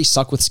 I already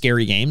suck with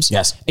scary games.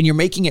 Yes. And you're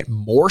making it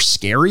more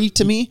scary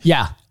to me.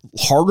 Yeah.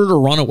 Harder to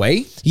run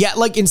away. Yeah,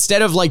 like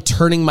instead of like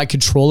turning my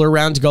controller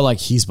around to go like,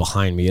 he's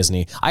behind me, isn't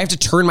he? I have to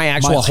turn my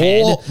actual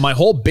head. My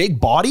whole big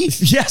body.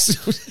 Yes.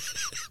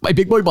 My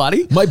big boy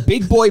body. My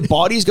big boy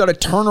body's got to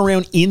turn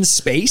around in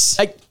space.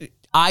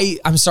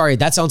 I'm sorry,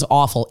 that sounds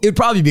awful. It would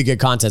probably be good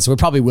content, so we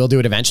probably will do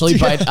it eventually.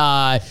 But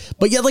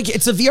yeah, like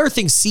it's a VR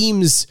thing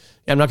seems.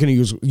 I'm not going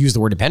to use the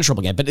word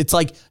impenetrable again, but it's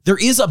like there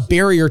is a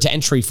barrier to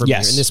entry for me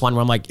in this one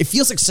where I'm like, it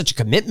feels like such a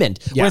commitment.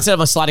 When instead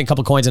of sliding a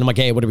couple coins and I'm like,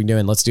 hey, what are we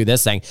doing? Let's do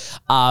this thing.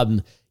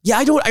 Yeah,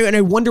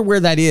 I wonder where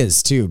that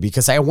is too,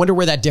 because I wonder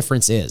where that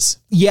difference is.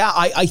 Yeah,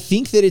 I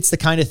think that it's the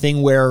kind of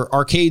thing where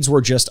arcades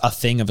were just a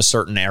thing of a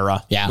certain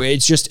era. Yeah.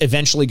 It's just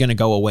eventually going to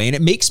go away. And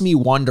it makes me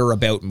wonder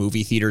about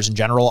movie theaters in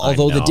general,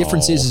 although the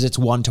difference is it's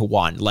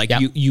 1-to-1. Like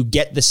you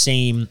get the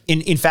same.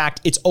 In fact,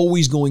 it's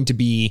always going to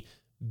be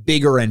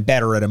bigger and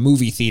better at a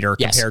movie theater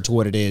compared to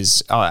what it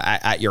is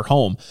at your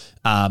home.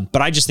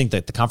 But I just think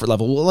that the comfort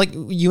level, like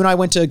you and I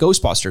went to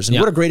Ghostbusters, and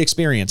what a great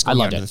experience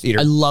going to the theater.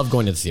 I love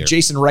going to the theater.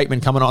 Jason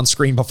Reitman coming on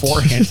screen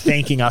beforehand,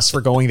 thanking us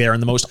for going there in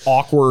the most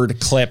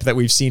awkward clip that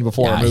we've seen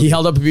before. He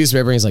held up a piece of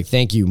paper and he's like,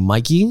 thank you,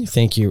 Mikey.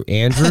 Thank you,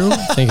 Andrew.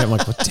 I'm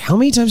like, how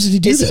many times did he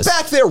do this? Is he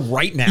back there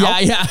right now?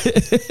 Yeah.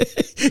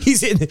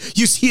 He's in,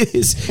 you see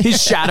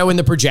his shadow in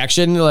the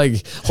projection,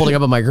 like holding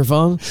up a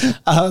microphone.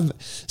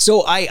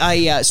 So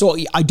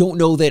I don't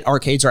know that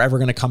arcades are ever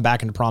going to come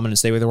back into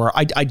prominence the way they were.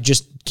 I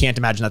just can't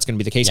imagine that's going to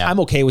be the case. I'm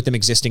okay with them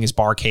existing as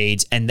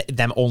barcades and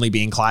them only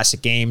being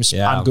classic games.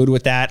 I'm good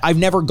with that. I've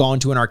never gone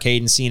to an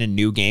arcade and seen a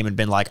new game and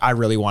been like, I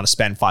really want to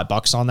spend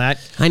 $5 on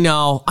that. I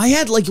know.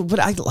 But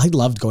I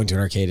loved going to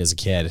an arcade as a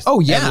kid. Oh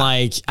yeah. And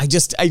like,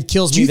 it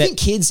kills me. Do you think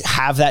kids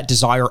have that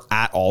desire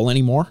at all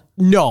anymore?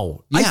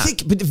 No, I Yeah.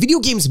 think, but video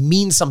games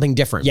mean something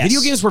different. Yes.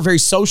 Video games were very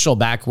social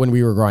back when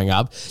we were growing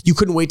up. You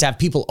couldn't wait to have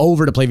people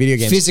over to play video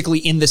games. Physically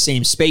in the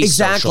same space.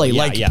 Exactly. social.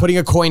 Like putting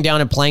a coin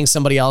down and playing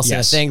somebody else in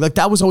a thing. Like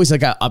that was always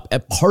like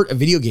a part of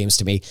video games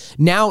to me.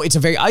 Now it's a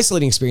very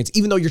isolating experience,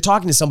 even though you're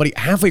talking to somebody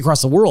halfway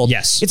across the world.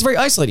 Yes. It's very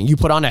isolating. You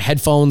put on a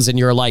headphones and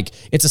you're like,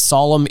 it's a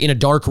solemn in a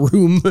dark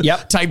room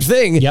type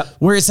thing. Yep.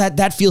 Whereas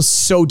that feels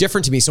so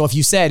different to me. So if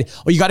you said,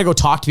 oh, you got to go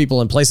talk to people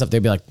and play stuff,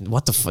 they'd be like,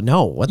 what the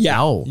no, what?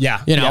 No.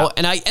 Yeah. You know,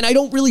 and I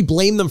don't really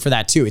blame them for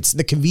that too. It's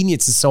the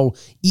convenience is so,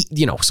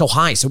 so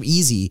high, so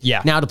easy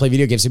now to play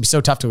video games. It'd be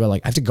so tough to go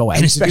like, I have to go out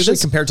and to do especially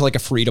this. compared to like a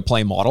free to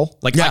play model.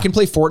 Like I can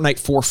play Fortnite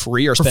for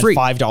free or spend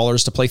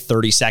 $5 to play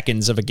 30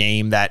 seconds of a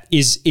game that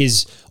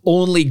is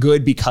only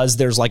good because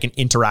there's like an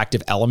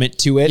interactive element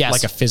to it,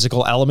 like a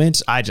physical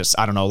element. I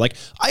don't know. Like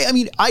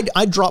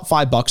I'd drop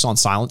 $5 on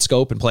Silent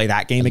Scope and play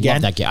that game again.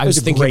 Love that game. I was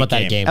thinking about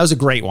that game. That was a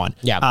great one.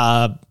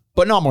 Yeah.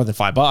 But not more than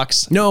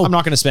 $5. No, I'm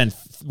not going to spend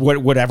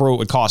whatever it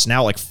would cost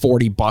now, like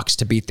 $40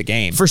 to beat the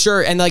game. For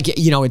sure. And like,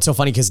 it's so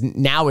funny because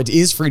now it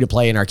is free to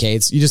play in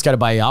arcades. You just got to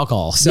buy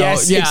alcohol. So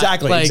yes,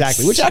 exactly.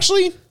 Which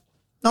actually,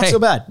 not so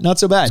bad. Not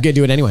so bad. It's good to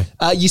do it anyway.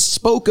 You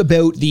spoke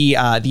about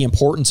the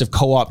importance of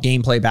co-op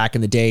gameplay back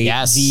in the day.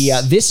 Yes.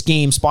 This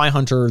game, Spy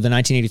Hunter, the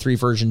 1983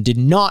 version, did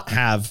not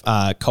have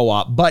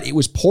co-op, but it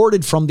was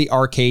ported from the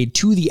arcade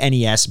to the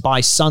NES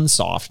by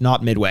Sunsoft,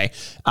 not Midway.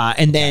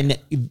 And then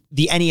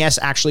the NES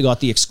actually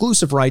got the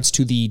exclusive rights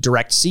to the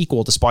direct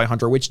sequel to Spy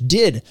Hunter, which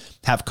did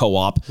have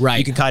co-op. Right.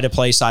 You can kind of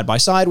play side by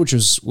side, which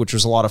was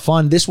a lot of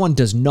fun. This one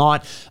does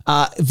not.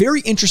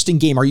 Very interesting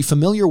game. Are you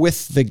familiar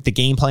with the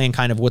gameplay and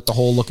kind of what the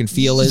whole look and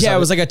feel is? Yeah, it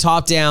was like a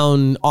top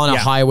down on a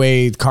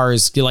highway,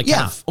 cars, like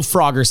kind of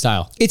Frogger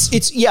style. It's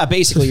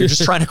basically you're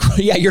just trying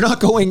to, you're not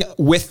going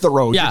with the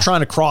road. Yeah. You're trying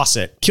to cross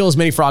it. Kill as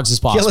many frogs as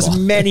possible. Kill as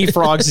many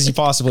frogs as you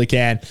possibly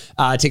can.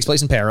 It takes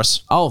place in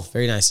Paris. Oh,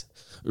 very nice.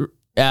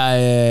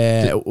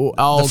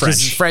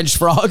 The French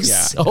frogs.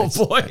 Yeah. Oh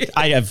boy.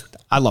 I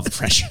love the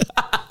French.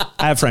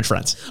 I have French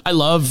friends. I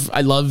love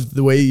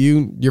the way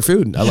your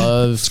food.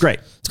 It's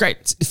great. It's great.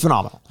 It's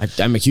phenomenal.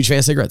 I'm a huge fan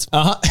of cigarettes.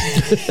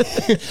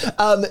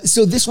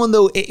 So this one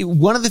though,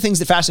 one of the things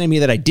that fascinated me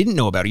that I didn't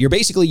know about it, you're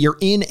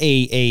in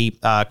a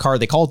car.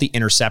 They call it the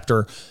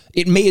Interceptor.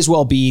 It may as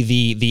well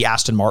be the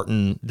Aston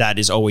Martin that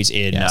is always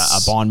in a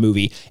Bond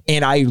movie.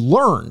 And I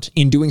learned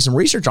in doing some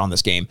research on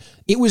this game,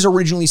 it was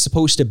originally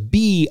supposed to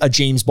be a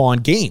James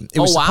Bond game. It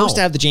was supposed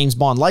to have the James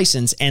Bond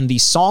license, and the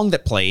song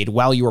that played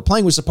while you were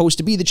playing was supposed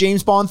to be the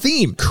James Bond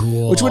theme.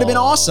 Cool. Which would have been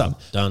awesome.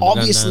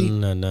 Obviously.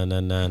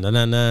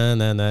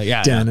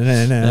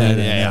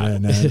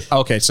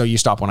 Okay, so you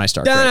stop when I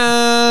start. There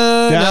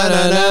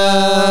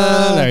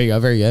you go.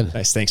 Very good.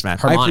 Nice. Thanks, man.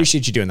 Harmonic. I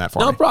appreciate you doing that for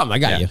me. No problem. I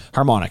got you.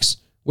 Harmonics.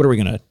 What are we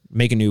going to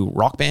make a new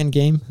rock band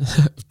game?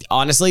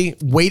 Honestly,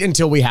 wait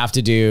until we have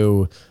to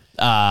do...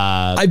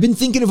 I've been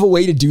thinking of a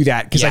way to do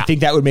that because I think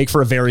that would make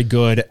for a very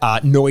good,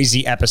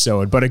 noisy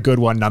episode, but a good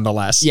one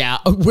nonetheless. Yeah,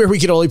 where we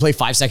could only play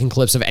 5-second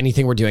clips of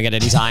anything we're doing at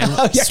any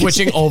time,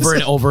 switching over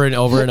and over and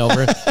over and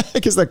over.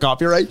 Because they're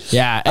copyright.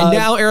 Yeah, and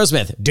now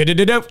Aerosmith,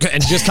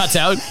 and just cuts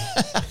out.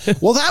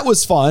 Well, that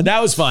was fun.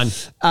 That was fun.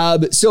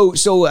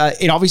 So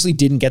it obviously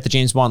didn't get the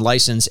James Bond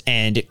license,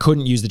 and it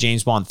couldn't use the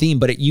James Bond theme,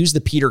 but it used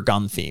the Peter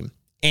Gunn theme.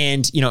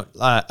 And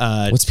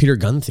what's Peter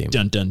Gunn theme?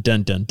 Dun dun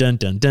dun dun dun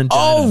dun dun.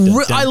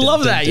 Oh, I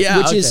love that. Yeah,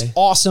 which is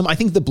awesome. I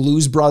think the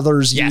Blues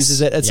Brothers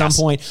uses it at some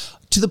point.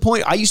 To the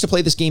point, I used to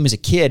play this game as a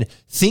kid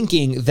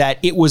thinking that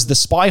it was the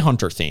Spy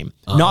Hunter theme,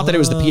 not that it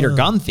was the Peter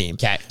Gunn theme.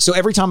 Okay. So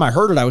every time I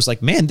heard it, I was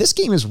like, man, this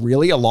game is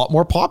really a lot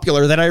more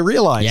popular than I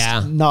realized.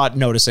 Yeah. Not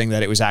noticing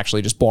that it was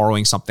actually just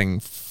borrowing something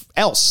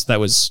else that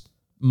was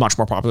much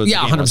more popular. Yeah,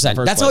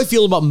 100%. That's how I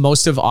feel about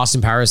most of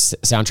Austin Powers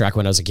soundtrack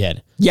when I was a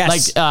kid.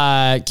 Yes.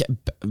 Like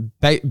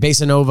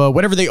Bossa Nova,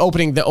 whatever the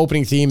opening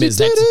theme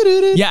is.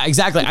 Yeah,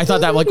 exactly. I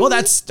thought that like, well,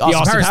 that's the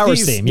Austin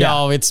Powers theme. Yeah.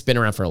 No, it's been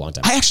around for a long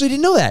time. I actually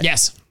didn't know that.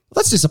 Yes. Well,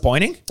 that's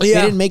disappointing. Yeah.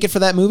 They didn't make it for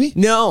that movie?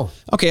 No.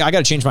 Okay, I got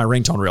to change my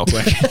ringtone real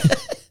quick.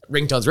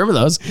 Ringtones, remember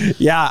those?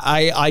 Yeah,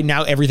 I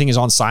now everything is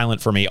on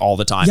silent for me all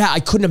the time. Yeah,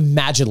 I couldn't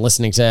imagine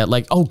listening to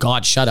like, oh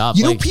God, shut up.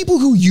 You know people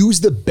who use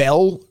the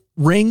bell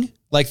ring?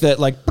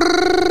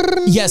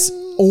 Yes.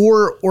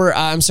 Or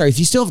I'm sorry, if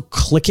you still have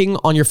clicking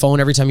on your phone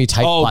every time you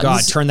type buttons.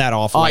 God, turn that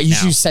off right now. You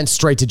should send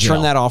straight to jail.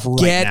 Turn that off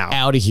right now. Get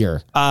out of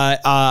here.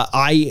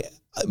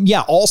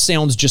 All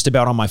sounds just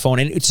about on my phone.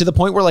 And it's to the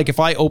point where like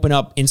if I open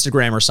up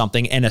Instagram or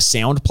something and a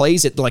sound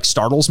plays, it like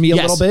startles me a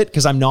little bit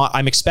because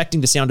I'm expecting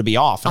the sound to be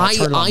off. And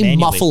I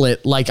muffle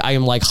it like I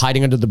am like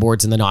hiding under the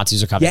boards and the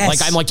Nazis are coming. Yes.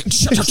 Like I'm like,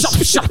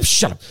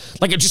 shut up.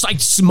 Like I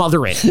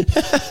smother it.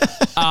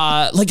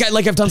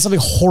 Like I've done something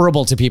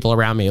horrible to people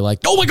around me. Like,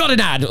 oh my God, an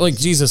ad. Like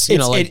Jesus,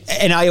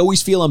 and I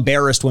always feel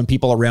embarrassed when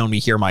people around me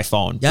hear my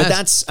phone. Yes.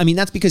 But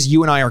that's because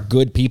you and I are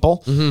good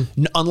people.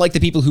 Mm-hmm. Unlike the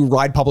people who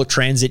ride public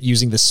transit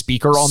using the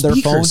speaker on their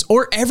speakers,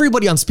 or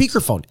everybody on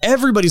speakerphone.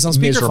 Everybody's on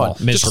speakerphone.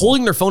 Just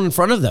holding their phone in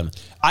front of them.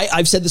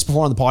 I've said this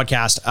before on the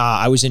podcast.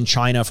 I was in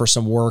China for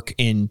some work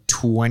in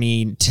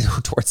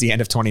towards the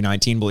end of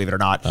 2019, believe it or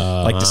not,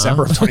 like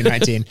December of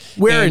 2019.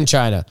 Where in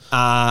China?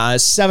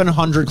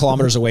 700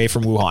 kilometers away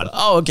from Wuhan.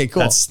 Oh, okay,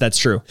 cool. That's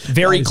true.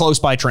 Very close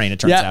by train, it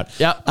turns out.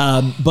 Yeah.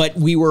 But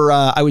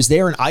I was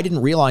there and I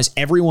didn't realize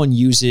everyone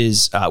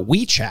uses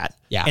WeChat.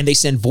 Yeah. And they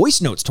send voice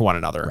notes to one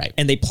another. Right.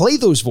 And they play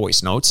those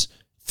voice notes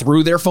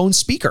through their phone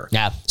speaker.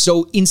 Yeah.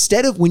 So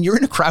instead of when you're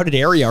in a crowded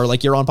area or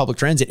like you're on public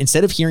transit,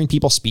 instead of hearing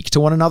people speak to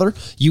one another,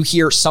 you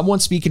hear someone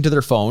speak into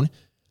their phone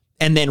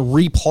and then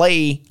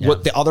replay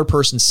what the other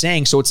person's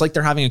saying. So it's like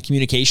they're having a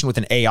communication with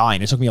an AI,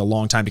 and it took me a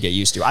long time to get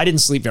used to. I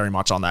didn't sleep very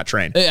much on that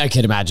train. I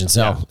can imagine.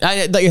 So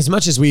like, as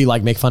much as we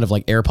like make fun of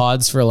like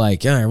AirPods for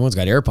like, everyone's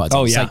got AirPods.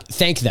 Oh, it's yeah. like,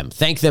 thank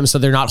them. So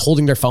they're not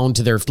holding their phone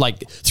to their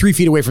like 3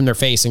 feet away from their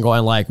face and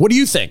going like, what do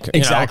you think?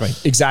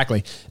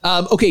 Exactly.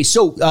 Okay.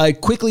 So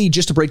quickly,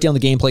 just to break down the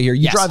gameplay here,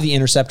 you drive the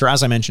Interceptor.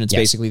 As I mentioned, it's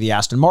basically the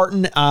Aston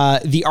Martin.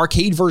 The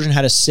arcade version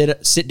had a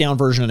sit down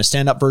version and a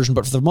stand up version,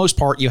 but for the most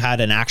part, you had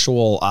an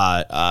actual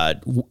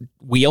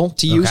wheel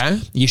to use.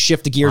 You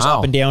shift the gears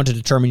up and down to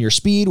determine your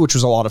speed, which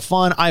was a lot of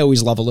fun. I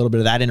always love a little bit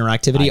of that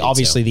interactivity.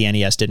 Obviously, the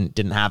NES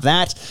didn't have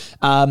that.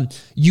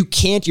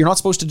 You're not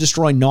supposed to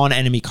destroy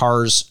non-enemy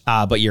cars,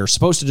 but you're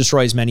supposed to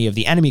destroy as many of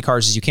the enemy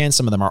cars as you can.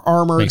 Some of them are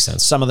armored. Makes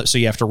sense. Some of them, so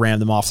you have to ram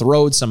them off the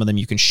road. Some of them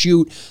you can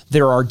shoot.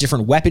 There are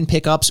different weapon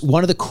pickups.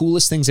 One of the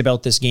coolest things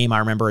about this game I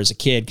remember as a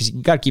kid, because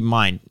you got to keep in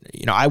mind,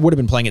 I would have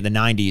been playing it in the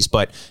 90s,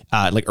 but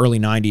like early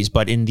 90s,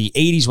 but in the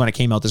 80s when it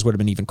came out, this would have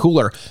been even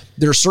cooler.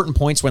 There are certain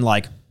points when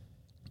like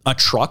a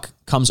truck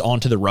comes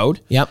onto the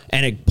road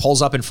and it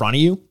pulls up in front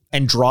of you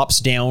and drops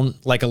down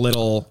like a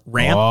little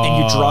ramp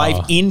and you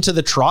drive into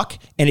the truck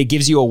and it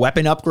gives you a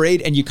weapon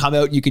upgrade and you come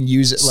out, you can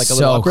use it like a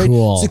little upgrade.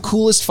 Cool. It's the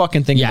coolest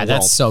fucking thing in the world.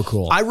 That's so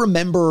cool. I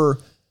remember,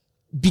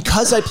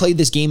 because I played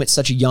this game at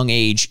such a young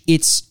age,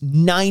 it's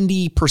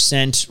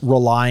 90%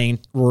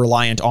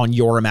 reliant on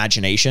your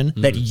imagination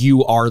that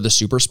you are the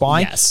super spy.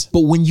 Yes.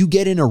 But when you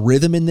get in a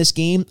rhythm in this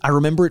game, I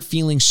remember it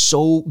feeling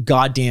so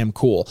goddamn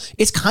cool.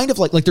 It's kind of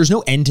like there's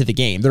no end to the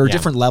game. There are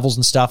different levels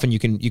and stuff and you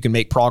can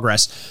make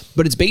progress,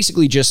 but it's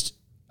basically just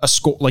a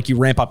score, like you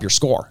ramp up your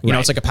score. You know,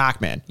 it's like a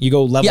Pac-Man. You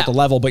go level to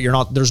level, but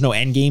there's no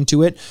end game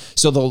to it.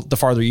 So the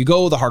farther you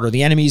go, the harder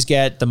the enemies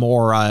get, the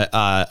more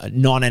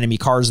non-enemy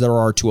cars there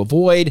are to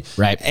avoid.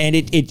 Right. And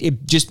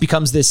it just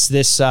becomes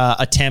this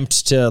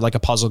attempt to, like a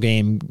puzzle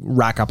game,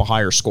 rack up a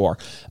higher score.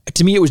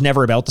 To me, it was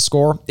never about the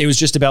score. It was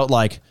just about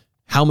like,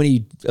 how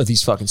many of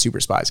these fucking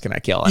super spies can I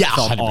kill? And it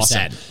felt 100%.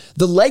 awesome.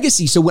 The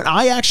legacy. So when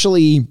I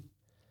actually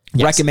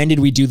recommended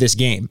we do this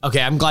game.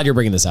 Okay, I'm glad you're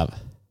bringing this up.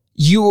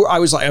 I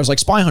was like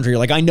Spy Hunter. You're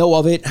like, I know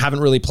of it, haven't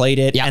really played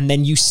it. And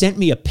then you sent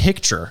me a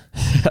picture.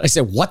 I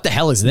said, what the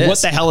hell is this? What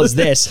the hell is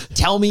this?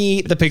 Tell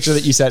me the picture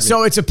that you sent me.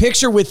 So it's a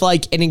picture with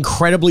like an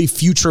incredibly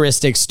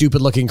futuristic,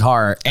 stupid looking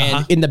car.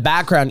 And in the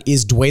background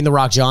is Dwayne The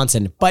Rock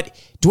Johnson. But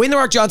Dwayne The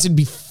Rock Johnson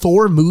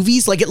before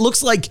movies, like it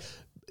looks like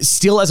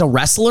still as a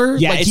wrestler.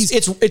 Yeah, like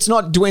it's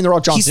not Dwayne The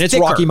Rock Johnson. It's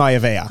Rocky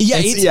Maivia. Yeah,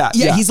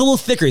 he's a little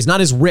thicker. He's not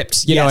as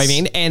ripped. You know what I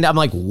mean? And I'm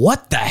like,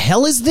 what the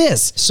hell is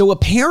this? So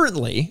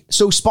apparently,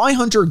 Spy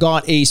Hunter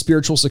got a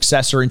spiritual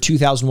successor in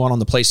 2001 on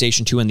the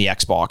PlayStation 2 and the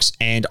Xbox.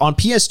 And on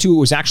PS2, it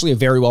was actually a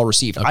very well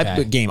received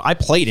game. I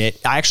played it.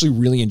 I actually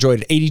really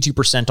enjoyed it.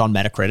 82% on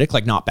Metacritic,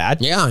 like not bad.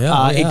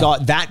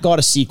 It got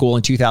a sequel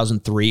in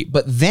 2003.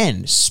 But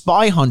then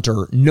Spy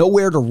Hunter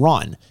Nowhere to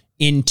Run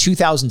in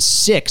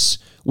 2006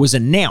 was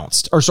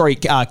announced,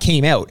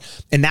 came out.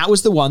 And that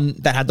was the one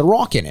that had The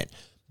Rock in it.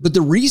 But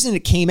the reason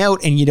it came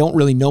out and you don't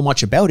really know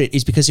much about it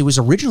is because it was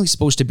originally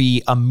supposed to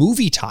be a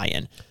movie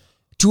tie-in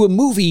to a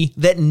movie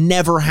that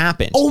never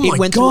happened. Oh my God. It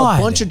went through a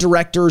bunch of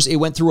directors. It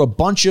went through a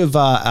bunch of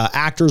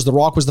actors. The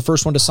Rock was the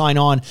first one to sign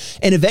on.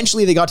 And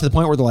eventually they got to the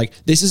point where they're like,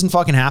 this isn't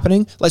fucking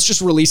happening. Let's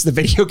just release the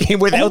video game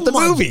without the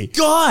movie.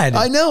 God.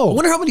 I know. I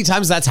wonder how many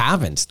times that's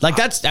happened. Like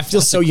that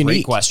feels so unique.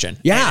 Great question.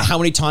 Yeah. And how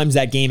many times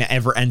that game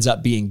ever ends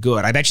up being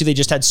good. I bet you they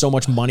just had so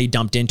much money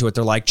dumped into it.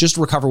 They're like, just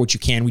recover what you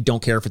can. We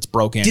don't care if it's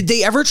broken. Did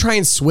they ever try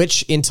and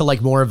switch into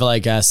like more of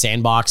like a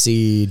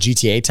sandboxy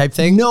GTA type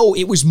thing? No,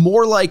 it was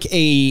more like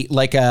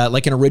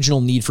an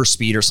original Need for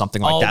Speed or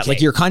something like that.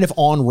 Like you're kind of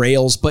on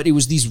rails, but it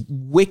was these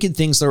wicked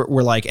things that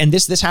were like, and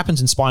this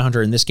happens in Spy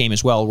Hunter in this game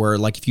as well, where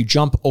like if you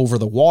jump over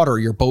the water,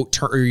 your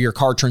your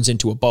car turns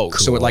into a boat. Cool.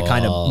 So it like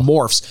kind of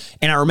morphs.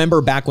 And I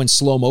remember back when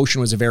slow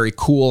motion was a very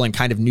cool and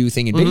kind of new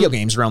thing in video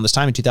games around this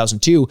time in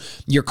 2002,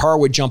 your car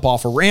would jump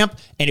off a ramp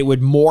and it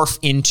would morph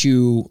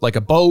into like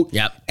a boat.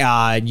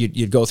 Yep.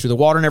 You'd go through the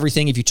water and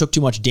everything. If you took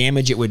too much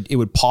damage, it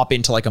would pop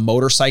into like a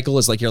motorcycle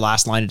as like your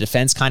last line of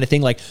defense kind of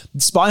thing. Like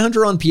Spy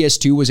Hunter on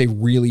PS2 was a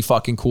really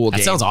fucking cool game.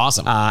 That sounds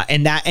awesome.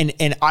 And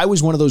I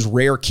was one of those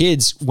rare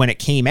kids when it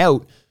came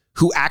out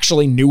who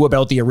actually knew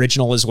about the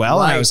original as well.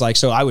 Right. And I was like,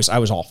 so I was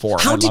all for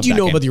it. How did you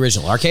know about the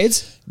original?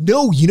 Arcades?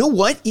 No, you know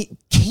what? It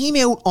came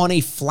out on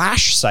a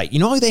Flash site. You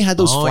know how they had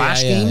those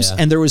Flash games?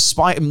 And there was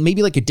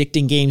maybe like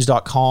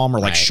addictinggames.com or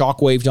like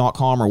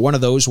shockwave.com or one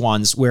of those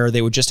ones where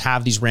they would just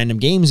have these random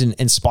games,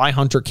 and Spy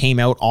Hunter came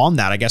out on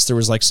that. I guess there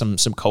was like some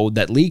code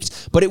that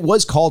leaked, but it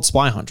was called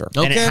Spy Hunter.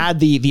 Okay. And it had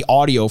the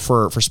audio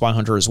for Spy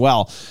Hunter as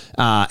well.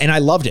 And I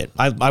loved it.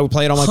 I would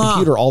play it on my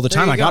computer all the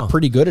time. I got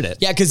pretty good at it.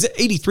 Yeah, because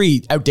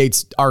 83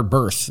 outdates our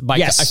birth by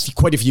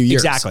quite a few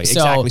years. Exactly.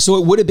 So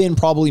it would have been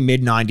probably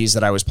mid-90s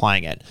that I was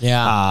playing it.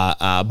 Yeah.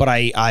 But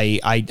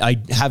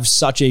I have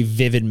such a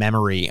vivid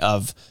memory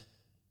of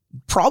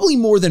probably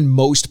more than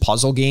most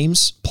puzzle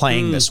games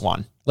playing this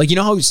one. Like, you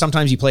know how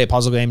sometimes you play a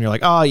puzzle game and you're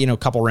like, oh, you know, a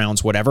couple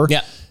rounds, whatever.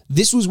 Yeah.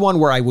 This was one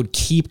where I would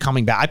keep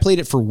coming back. I played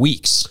it for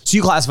weeks. So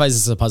you classify this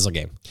as a puzzle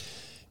game?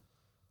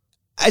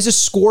 As a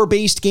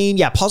score-based game,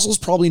 yeah, puzzle's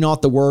probably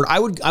not the word. I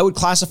would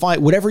classify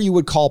it whatever you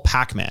would call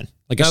Pac-Man.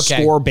 Like a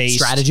score-based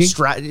strategy.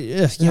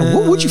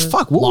 What would you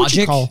fuck? What logic?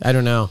 Would you call? I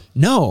don't know.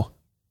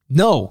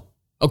 No.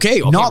 Okay,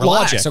 not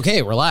relax. logic.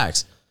 Okay,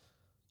 relax.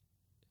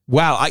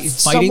 Wow,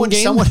 Fighting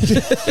game?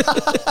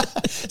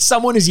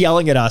 Someone is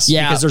yelling at us.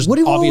 Yeah, because there's what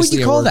obviously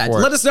would you call that?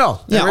 Let us know.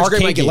 Yeah,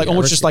 arcade game, like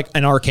almost just like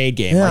an arcade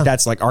game. Like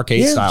that's like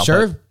arcade style.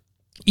 Sure. But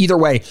either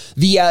way,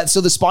 so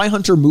the Spy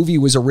Hunter movie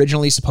was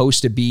originally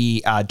supposed to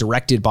be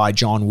directed by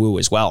John Woo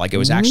as well. Like it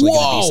was actually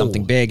going to be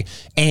something big.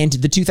 And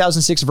the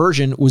 2006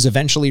 version was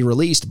eventually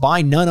released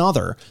by none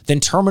other than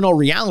Terminal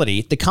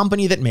Reality, the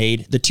company that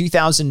made the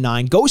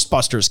 2009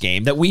 Ghostbusters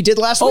game that we did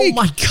last week.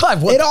 Oh my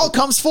God. It all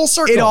comes full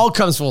circle. It all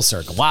comes full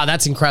circle. Wow,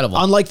 that's incredible.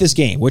 Unlike this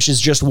game, which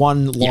is just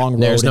one long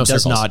road and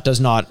does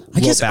not. I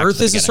guess Earth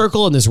is a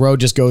circle and this road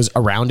just goes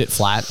around it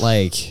flat.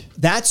 Like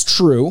that's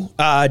true,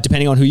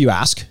 depending on who you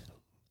ask.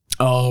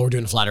 Oh, we're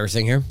doing a flat Earth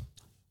thing here.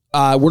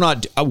 We're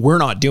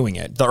not doing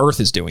it. The Earth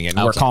is doing it.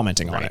 And we're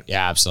commenting on it.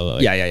 Yeah,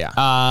 absolutely.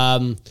 Yeah.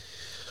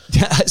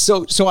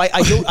 So I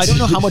don't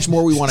know how much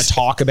more we want to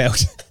talk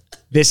about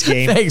this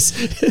game. Thanks.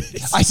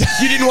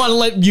 You didn't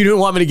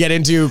want me to get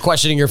into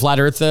questioning your flat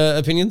Earth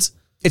opinions?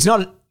 It's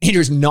not.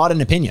 Andrew's not an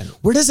opinion.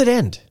 Where does it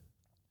end?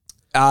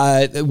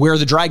 Where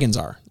the dragons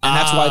are, and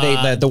that's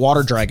why the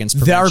water dragons.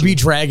 There be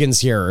dragons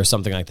here, or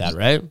something like that,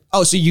 right?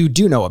 Oh, so you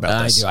do know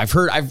about this? I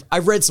do.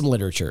 I've read some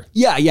literature.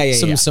 Yeah.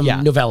 Some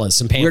novellas,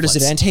 some pamphlets. Where does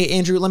it end? Hey,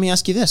 Andrew, let me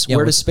ask you this: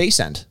 where does space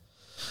end?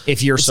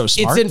 If you're so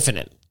smart, it's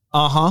infinite.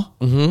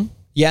 Mm-hmm.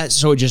 Yeah,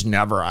 so it just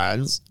never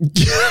ends.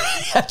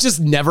 It just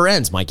never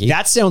ends, Mikey.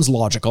 That sounds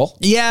logical.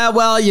 Yeah,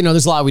 well,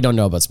 there's a lot we don't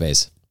know about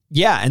space.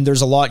 Yeah, and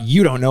there's a lot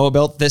you don't know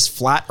about this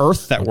flat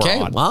Earth that we're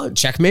on. Well,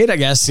 checkmate, I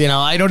guess.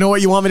 I don't know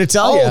what you want me to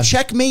tell you. Oh,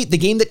 checkmate, the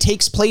game that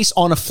takes place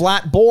on a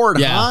flat board,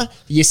 huh?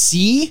 You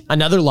see?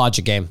 Another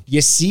logic game.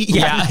 You see?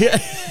 Yeah.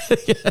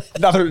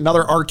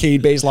 another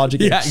arcade-based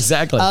logic game. Yeah,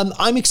 exactly.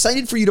 I'm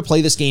excited for you to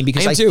play this game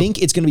because I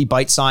think it's going to be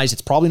bite-sized.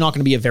 It's probably not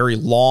going to be a very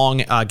long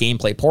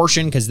gameplay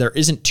portion because there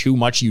isn't too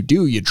much you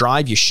do. You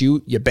drive, you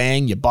shoot, you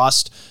bang, you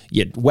bust,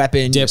 you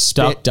weapon, dip, you spit,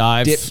 duck,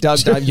 dive. Dip, duck,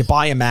 dive, you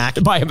buy a Mac.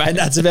 And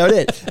that's about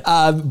it.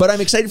 But I'm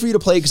excited for you to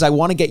play because I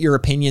want to get your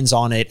opinions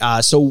on it.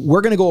 So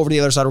we're going to go over to the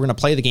other side. We're going to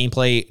play the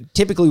gameplay.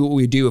 Typically what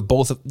we do if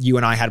both you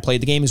and I had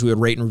played the game is we would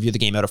rate and review the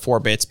game out of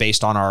 4 bits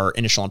based on our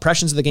initial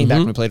impressions of the game back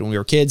when we played it when we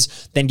were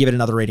kids, then give it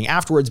another rating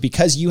afterwards.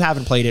 Because you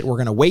haven't played it, we're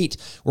going to wait.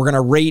 We're going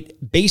to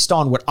rate based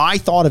on what I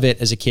thought of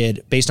it as a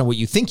kid, based on what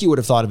you think you would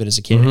have thought of it as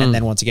a kid, and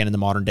then once again in the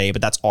modern day,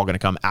 but that's all going to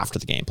come after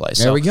the gameplay.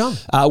 There we go.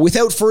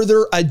 Without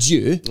further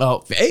ado.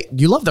 Oh, hey,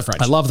 you love the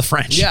French. I love the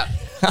French. Yeah.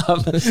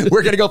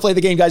 We're going to go play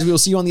the game, guys. We will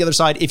see you on the other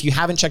side. If you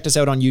haven't checked us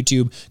out on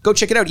YouTube, go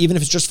check it out, even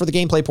if it's just for the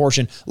gameplay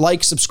portion.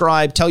 Like,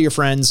 subscribe, tell your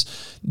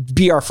friends,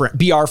 be our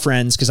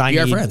friends, because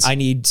I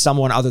need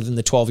someone other than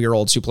the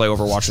 12-year-olds who play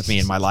Overwatch with me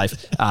in my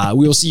life.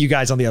 We will see you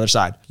guys on the other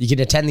side. You can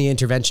attend the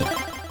intervention.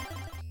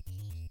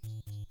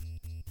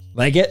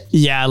 Like it?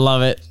 Yeah, I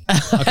love it.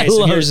 Okay,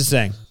 so here's the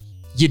thing.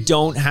 You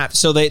don't have...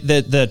 So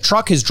the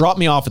truck has dropped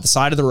me off at the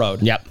side of the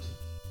road. Yep.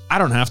 I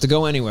don't have to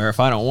go anywhere if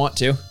I don't want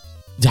to.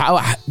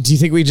 How, do you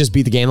think we just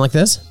beat the game like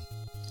this?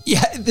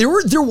 Yeah, there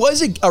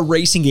was a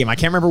racing game. I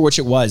can't remember which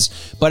it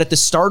was, but at the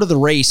start of the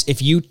race,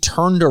 if you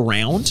turned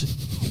around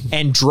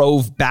and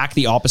drove back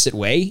the opposite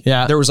way,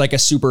 there was like a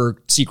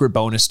super secret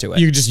bonus to it.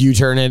 You could just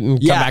U-turn it and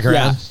come back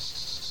around. Yeah.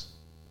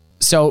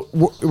 So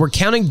we're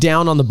counting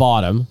down on the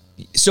bottom.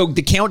 So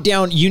the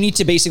countdown, you need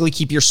to basically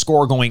keep your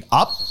score going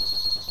up.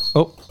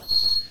 Oh.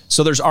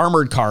 So there's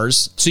armored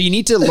cars. So you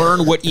need to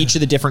learn what each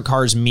of the different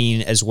cars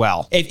mean as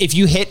well. If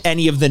you hit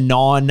any of the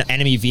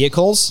non-enemy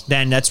vehicles,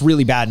 then that's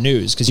really bad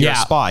news because you're a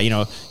spy.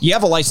 You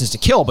have a license to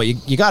kill, but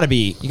you gotta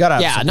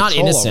have some not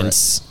control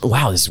innocence.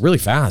 Wow, this is really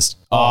fast.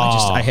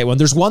 I hate one.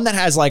 There's one that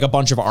has like a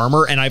bunch of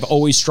armor, and I've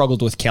always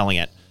struggled with killing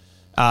it.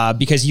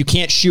 Because you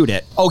can't shoot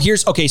it. Oh,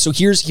 here's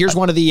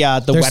one of the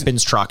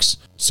weapons trucks.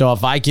 So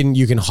if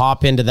you can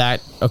hop into that.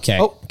 Okay.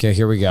 Oh. Okay,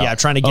 here we go. Yeah,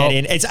 trying to get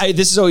in.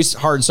 This is always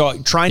hard.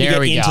 So trying to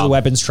get into the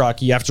weapons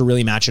truck, you have to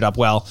really match it up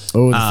well.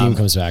 Oh, the theme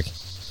comes back.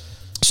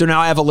 So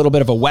now I have a little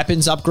bit of a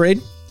weapons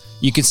upgrade.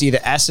 You can see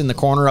the S in the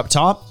corner up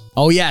top.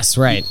 Oh, yes,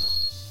 right.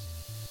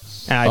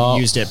 And I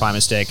used it by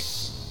mistake.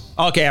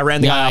 Okay, I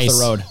ran the guy off the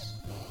road.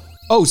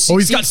 Oh, see,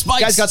 he's got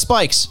spikes. Guy's got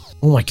spikes.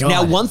 Oh my God.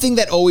 Now, one thing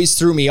that always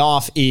threw me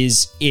off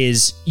is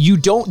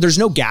there's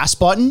no gas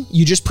button.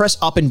 You just press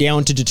up and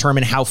down to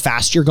determine how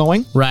fast you're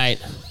going.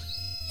 Right.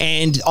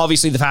 And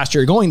obviously, the faster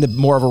you're going, the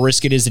more of a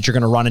risk it is that you're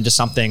going to run into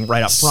something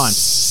right up front.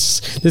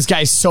 This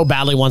guy so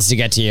badly wants to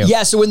get to you.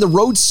 Yeah, so when the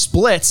road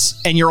splits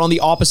and you're on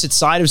the opposite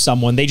side of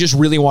someone, they just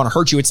really want to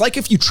hurt you. It's like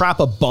if you trap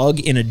a bug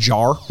in a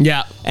jar.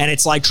 Yeah. And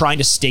it's like trying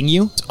to sting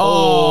you.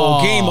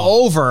 Oh, game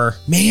over.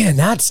 Man,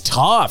 that's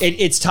tough.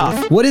 It's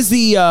tough. What is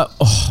the...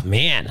 oh,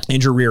 man.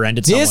 Andrew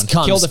rear-ended someone.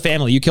 Killed a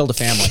family. You killed a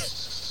family.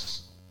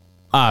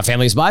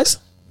 Family Spies?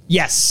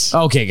 Yes.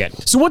 Okay, good.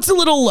 So what's the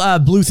little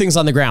blue things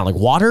on the ground? Like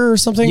water or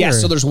something? Yes,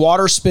 so there's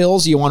water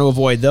spills. You want to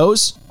avoid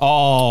those.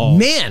 Oh,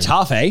 man.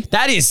 Tough, eh?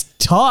 That is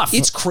tough.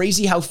 It's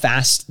crazy how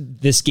fast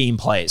this game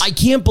plays. I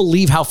can't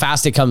believe how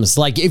fast it comes.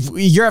 Like, if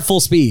you're at full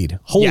speed.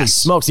 Holy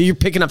smokes. So you're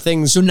picking up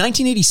things. So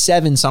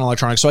 1987, Sun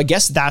Electronics. So I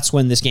guess that's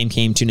when this game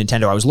came to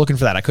Nintendo. I was looking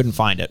for that. I couldn't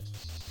find it.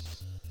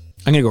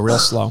 I'm going to go real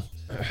slow.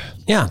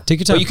 Yeah, take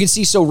your time. But you can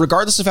see, so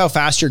regardless of how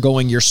fast you're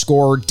going, your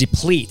score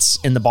depletes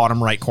in the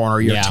bottom right corner.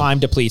 Your time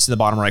depletes in the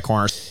bottom right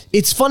corner.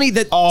 It's funny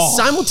that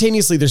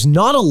simultaneously, there's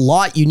not a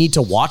lot you need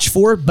to watch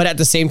for, but at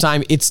the same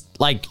time, it's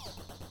like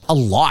a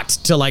lot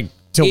to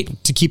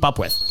keep up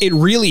with. It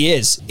really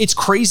is. It's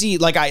crazy.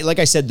 Like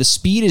I said, the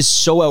speed is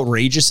so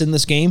outrageous in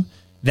this game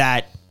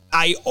that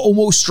I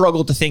almost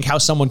struggle to think how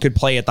someone could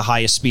play at the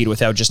highest speed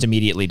without just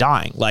immediately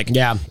dying. Like,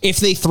 if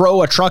they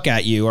throw a truck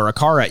at you or a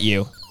car at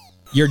you,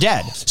 you're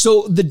dead.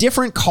 So the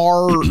different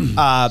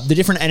the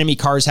different enemy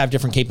cars have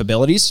different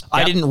capabilities. Yep.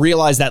 I didn't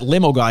realize that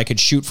limo guy could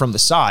shoot from the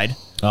side.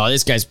 Oh,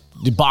 this guy's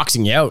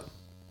boxing you out.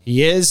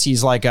 He is.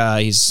 He's like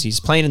he's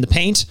playing in the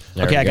paint.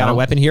 There okay, I got a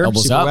weapon here.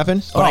 Elbows super up.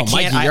 weapon. Oh, I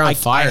can't. Mikey, you're on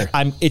fire.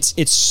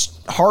 It's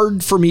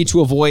hard for me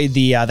to avoid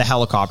the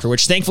helicopter,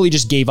 which thankfully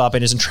just gave up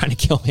and isn't trying to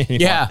kill me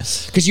anymore. Yeah,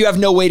 because you have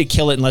no way to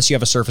kill it unless you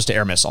have a surface to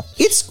air missile.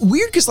 It's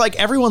weird because like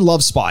everyone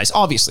loves spies.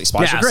 Obviously,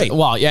 spies are great. So,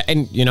 well, yeah,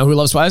 and you know who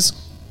loves spies?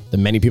 The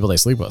many people they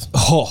sleep with.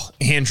 Oh,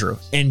 Andrew.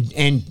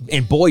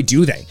 And boy,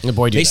 do they.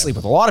 They sleep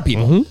with a lot of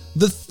people.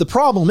 Mm-hmm. The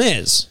problem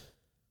is,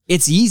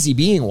 it's easy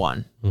being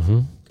one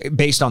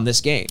based on this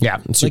game. Yeah.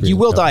 Like you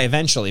will die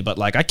eventually, but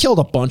like I killed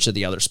a bunch of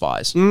the other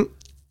spies. I'm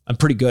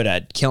pretty good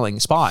at killing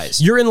spies.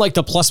 You're in like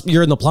the plus,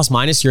 you're in the plus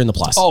minus, you're in the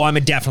plus. Oh, I'm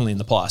definitely in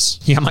the plus.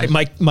 Yeah,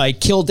 my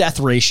kill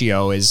death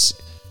ratio is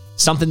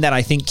something that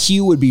I think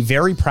Q would be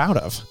very proud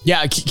of.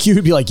 Yeah, Q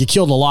would be like, you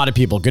killed a lot of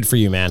people. Good for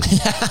you, man.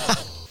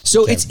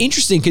 So it's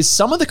interesting because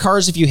some of the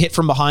cars, if you hit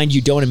from behind,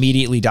 you don't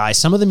immediately die.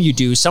 Some of them you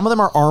do. Some of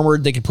them are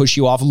armored. They can push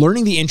you off.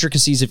 Learning the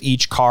intricacies of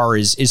each car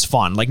is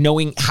fun. Like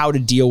knowing how to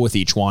deal with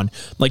each one.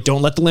 Like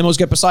don't let the limos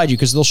get beside you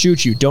because they'll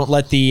shoot you. Don't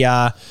let the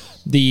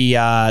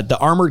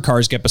armored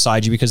cars get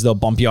beside you because they'll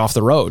bump you off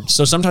the road.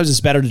 So sometimes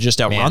it's better to just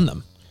outrun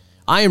them.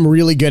 I am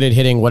really good at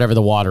hitting whatever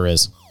the water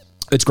is.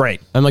 It's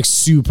great. I'm like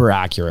super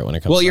accurate when it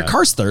comes to Well, your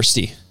car's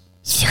thirsty.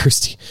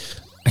 Thirsty.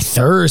 I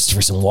thirst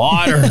for some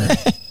water.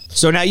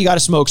 So now you got a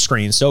smoke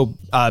screen. So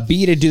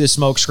B to do the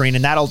smoke screen,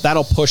 and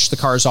that'll push the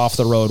cars off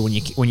the road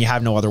when you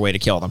have no other way to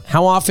kill them.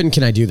 How often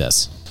can I do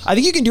this? I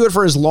think you can do it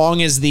for as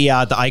long as the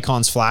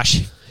icons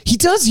flash. He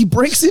does. He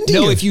breaks into you.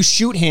 No, if you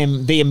shoot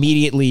him, they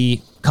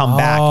immediately come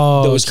back.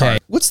 Those cars.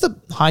 What's the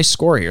high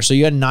score here? So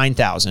you had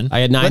 9,000. I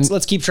had 9.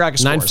 Let's keep track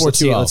of scores.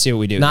 9,420. Let's see what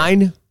we do.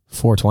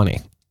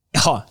 9,420.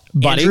 Oh,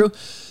 buddy. Andrew,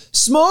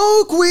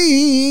 smoke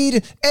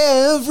weed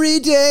every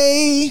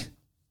day.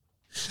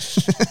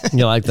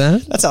 You like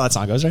that? That's how that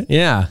song goes, right?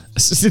 Yeah.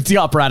 It's the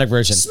operatic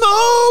version.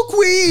 Smoke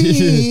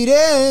weed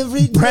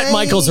every day. Brett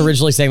Michaels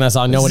originally sang that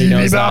song. Nobody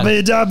knows that.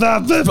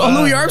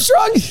 Louis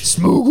Armstrong?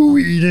 Smoke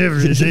weed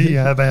every day.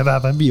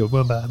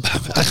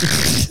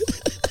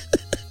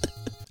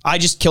 I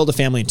just killed a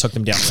family and took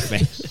them down with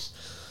me.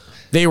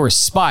 They were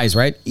spies,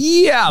 right?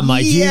 Yeah,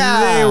 Mikey.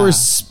 Yeah. They were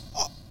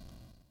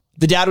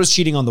The dad was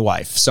cheating on the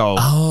wife, so...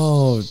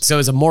 Oh, so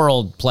it's a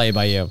moral play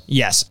by you.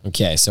 Yes.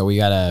 Okay, so we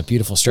got a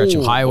beautiful stretch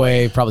of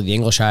highway, probably the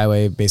English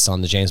highway, based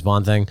on the James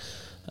Bond thing.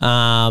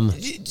 Maybe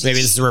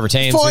this is the River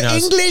Thames. For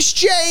English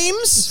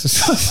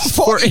James!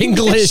 For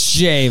English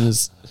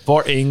James.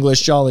 For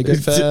English jolly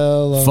good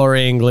fellow. For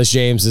English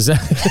James. Is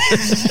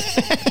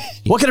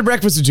What kind of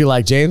breakfast would you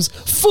like, James?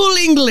 Full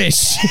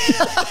English.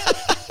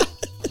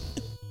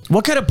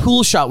 What kind of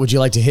pool shot would you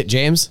like to hit,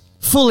 James?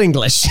 Full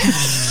English.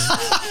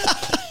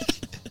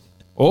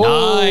 Oh.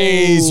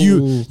 Nice.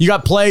 You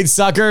got played,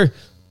 sucker.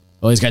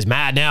 Oh, this guy's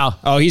mad now.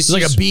 Oh, he's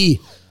like a bee.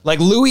 Like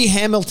Louis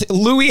Hamilton.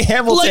 Like Louis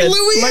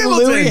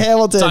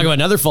Hamilton. Talk about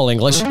another full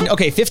English.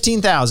 Okay,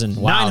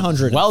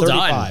 15,935. Well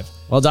done.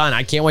 Well done.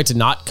 I can't wait to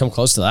not come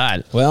close to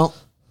that. Well,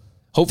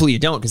 hopefully you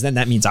don't, because then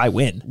that means I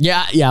win.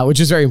 Yeah,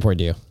 which is very important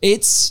to you.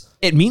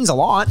 It means a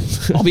lot.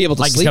 I'll be able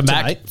to sleep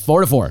tonight.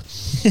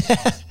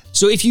 4-4.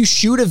 So if you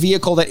shoot a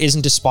vehicle that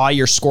isn't a spy,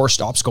 your score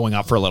stops going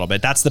up for a little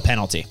bit. That's the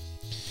penalty.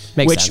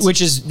 Makes sense.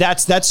 Which is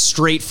that's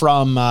straight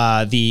from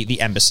the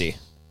embassy.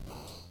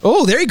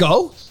 Oh, there you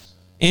go.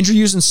 Andrew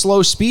using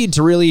slow speed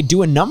to really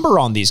do a number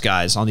on these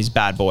guys, on these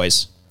bad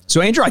boys.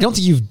 So, Andrew, I don't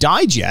think you've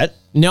died yet.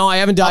 No, I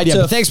haven't died yet,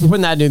 but thanks for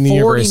putting that in the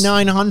universe.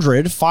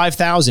 4,900,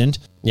 5,000.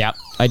 Yeah,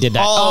 I did that.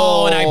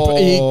 And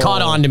he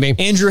caught on to me.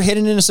 Andrew hit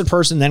an innocent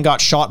person, then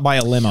got shot by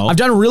a limo. I've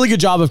done a really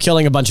good job of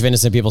killing a bunch of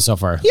innocent people so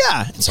far.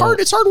 Yeah, it's hard.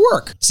 It's hard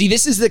work. See,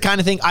 this is the kind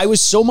of thing. I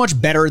was so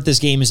much better at this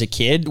game as a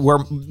kid where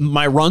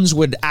my runs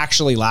would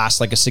actually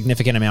last like a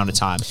significant amount of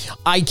time.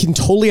 I can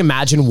totally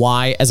imagine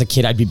why, as a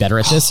kid, I'd be better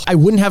at this. I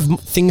wouldn't have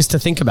things to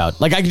think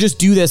about. Like, I could just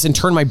do this and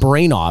turn my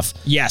brain off.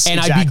 Yes, and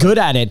exactly. I'd be good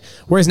at it.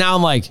 Whereas now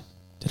I'm like,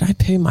 did I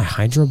pay my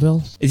hydro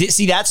bill?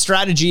 See, that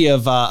strategy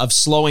of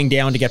slowing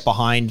down to get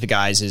behind the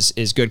guys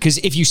is good, because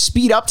if you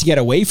speed up to get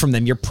away from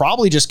them, you're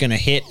probably just going to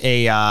hit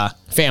a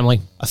family,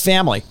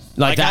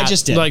 like that. I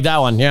just did, like that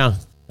one. Yeah,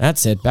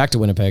 that's it. Back to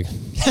Winnipeg.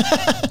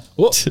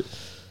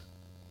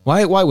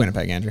 Why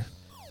Winnipeg, Andrew?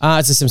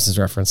 It's a Simpsons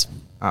reference.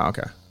 Oh,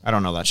 okay. I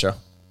don't know that show.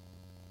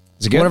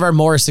 Is it good? One of our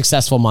more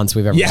successful months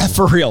we've ever. Yeah, done.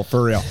 for real.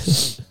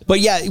 But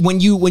yeah, when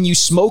you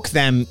smoke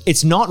them,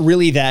 it's not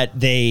really that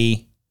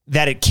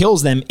it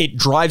kills them, it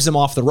drives them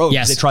off the road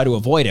because they try to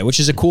avoid it, which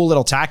is a cool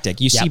little tactic.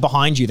 You see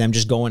behind you them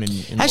just going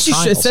in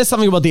Actually, it says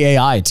something about the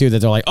AI too, that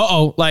they're like,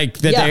 like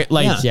that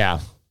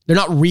they're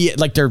not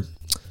they're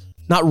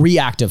not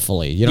reactive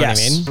fully. You know what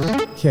I mean?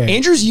 Okay.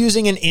 Andrew's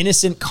using an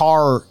innocent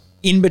car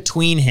in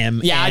between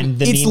him and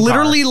the it's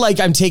literally like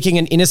I'm taking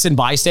an innocent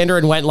bystander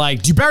and went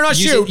like, you better not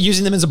shoot.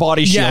 Using them as a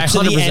body shield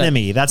to the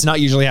enemy. That's not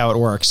usually how it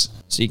works.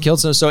 So you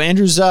killed some. So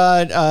Andrew's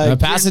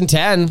passing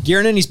 10.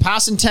 Gearing in, he's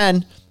passing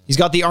 10. He's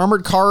got the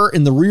armored car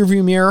in the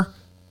rearview mirror.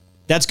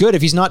 That's good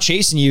if he's not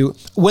chasing you.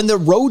 When the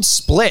road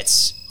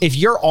splits, if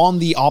you're on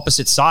the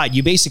opposite side,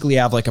 you basically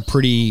have like a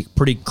pretty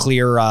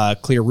clear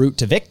route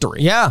to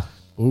victory. Yeah.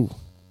 Ooh.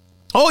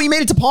 Oh, you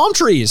made it to palm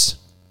trees.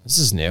 This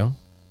is new.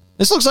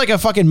 This looks like a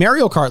fucking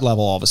Mario Kart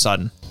level all of a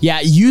sudden. Yeah,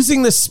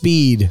 using the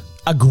speed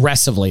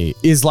aggressively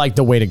is like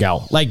the way to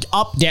go. Like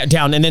up,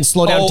 down, and then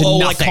slow down to nothing.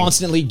 Like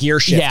constantly gear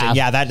shifting.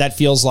 Yeah, that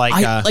feels like...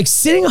 like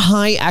sitting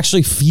high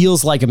actually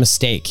feels like a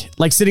mistake.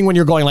 Like sitting when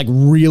you're going like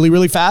really,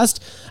 really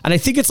fast. And I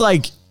think it's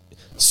like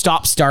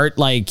stop, start,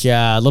 like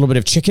a little bit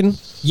of chicken.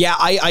 Yeah,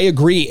 I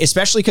agree.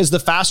 Especially because the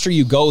faster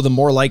you go, the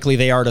more likely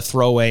they are to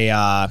throw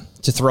a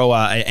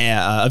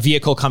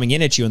vehicle coming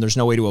in at you, and there's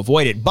no way to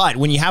avoid it. But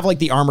when you have like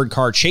the armored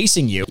car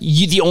chasing you,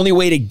 the only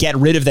way to get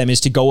rid of them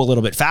is to go a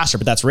little bit faster,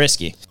 but that's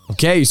risky.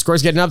 Okay, your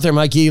score's getting up there,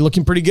 Mikey.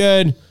 Looking pretty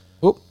good.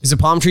 Oh, is it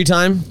palm tree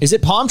time? Is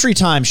it palm tree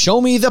time?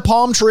 Show me the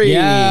palm tree.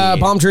 Yeah,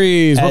 palm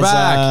trees. We're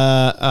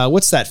back.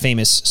 What's that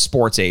famous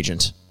sports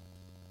agent?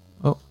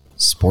 Oh,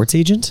 sports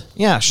agent?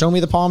 Yeah, show me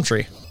the palm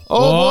tree.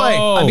 Oh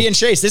boy, I'm being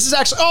chased. This is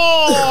actually,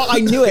 I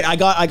knew it. I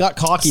got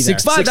cocky there.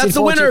 6-5, that's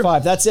the winner. 6-4,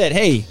 2-5. That's it.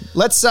 Hey,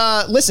 let's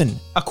listen.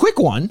 A quick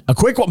one. But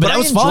that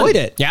was fun. I enjoyed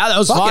it. Yeah, that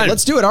was fun.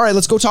 Let's do it. All right,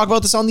 let's go talk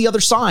about this on the other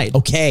side.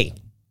 Okay.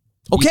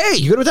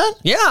 You good with that?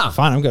 Yeah.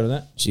 Fine, I'm good with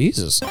that.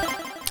 Jesus.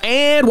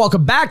 And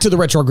welcome back to the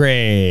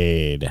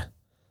Retrograde.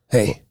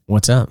 Hey.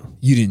 What's up?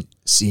 You didn't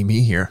see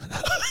me here.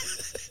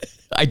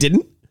 I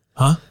didn't?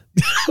 Huh?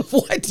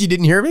 What? You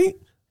didn't hear me?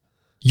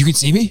 You can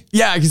see me?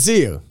 Yeah, I can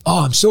see you.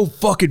 Oh, I'm so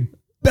fucking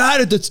bad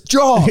at this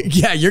job.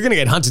 Yeah, you're going to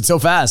get hunted so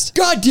fast.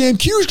 Goddamn,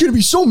 Q's going to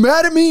be so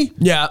mad at me.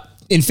 Yeah.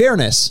 In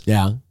fairness.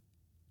 Yeah.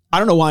 I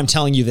don't know why I'm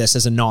telling you this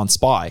as a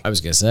non-spy. I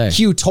was going to say.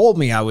 Q told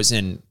me I was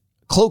in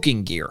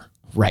cloaking gear.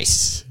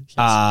 Right.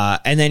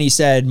 And then he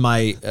said,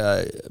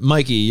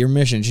 Mikey, your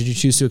mission, should you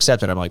choose to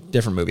accept it? I'm like,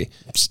 different movie.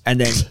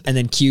 And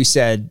then Q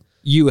said,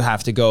 you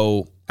have to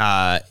go,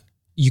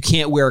 you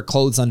can't wear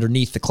clothes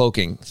underneath the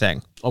cloaking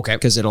thing. Okay.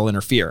 Because it'll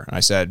interfere. And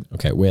I said,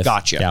 okay, with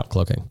gotcha. Yeah,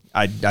 cloaking.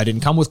 I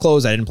didn't come with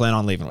clothes. I didn't plan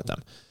on leaving with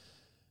them.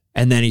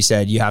 And then he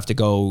said, you have to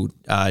go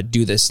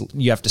do this.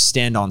 You have to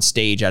stand on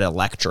stage at a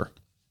lecture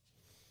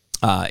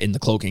in the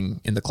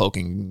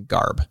cloaking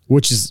garb.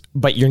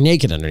 But you're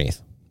naked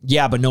underneath.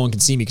 Yeah, but no one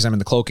can see me because I'm in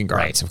the cloaking garb.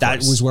 Right, that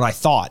was what I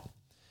thought.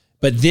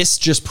 But this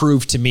just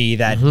proved to me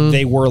that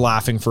they were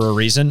laughing for a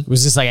reason.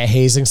 Was this like a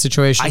hazing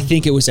situation? I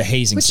think it was a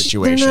hazing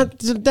situation.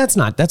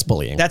 That's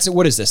bullying.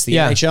 What is this, the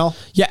NHL?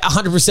 Yeah,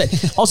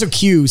 100%. Also,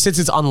 Q, since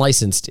it's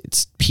unlicensed,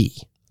 it's P.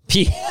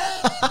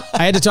 I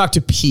had to talk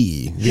to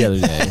P the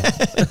other day.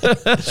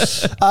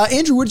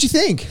 Andrew, what did you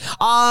think?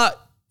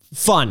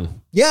 Fun.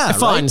 Yeah,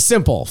 fun, right?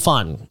 simple,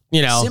 fun.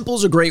 You know,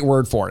 simple's a great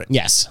word for it.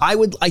 Yes, I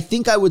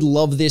think I would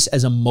love this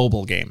as a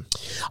mobile game.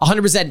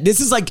 100%. This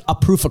is like a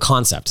proof of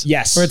concept.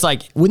 Yes, where it's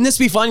like, wouldn't this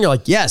be fun? You're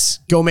like, yes,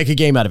 go make a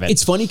game out of it.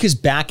 It's funny because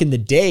back in the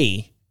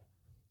day,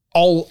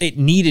 all it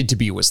needed to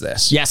be was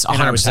this. Yes, 100%.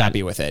 And I was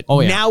happy with it.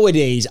 Oh, yeah.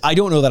 Nowadays, I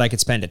don't know that I could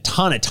spend a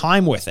ton of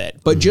time with it,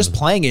 but just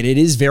playing it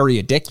is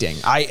very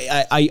addicting.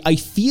 I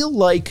feel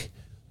like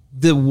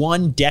the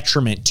one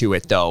detriment to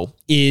it though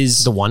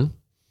is the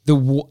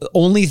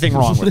only thing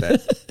wrong with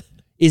it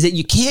is that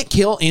you can't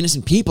kill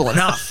innocent people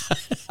enough.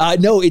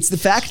 No, it's the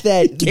fact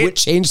that... You can't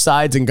change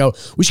sides and go,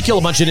 we should kill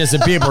a bunch of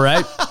innocent people,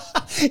 right?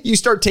 You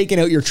start taking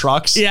out your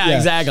trucks. Yeah,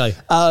 exactly.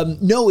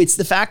 No, it's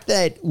the fact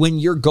that when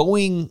you're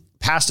going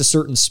past a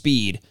certain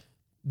speed,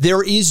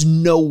 there is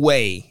no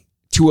way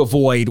to to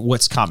avoid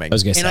what's coming.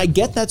 And I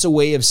get that's a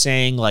way of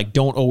saying like,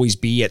 don't always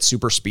be at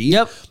super speed.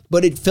 Yep.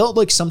 But it felt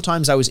like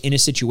sometimes I was in a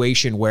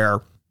situation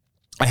where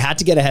I had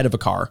to get ahead of a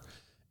car.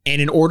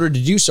 And in order to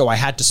do so, I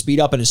had to speed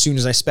up. And as soon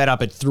as I sped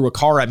up, it threw a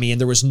car at me and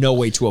there was no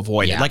way to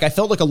avoid it. Like I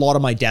felt like a lot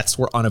of my deaths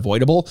were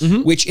unavoidable,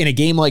 which in a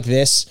game like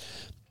this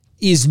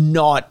is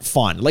not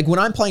fun. Like when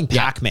I'm playing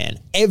Pac-Man,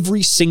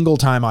 every single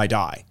time I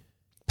die,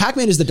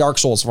 Pac-Man is the Dark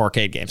Souls of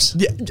arcade games.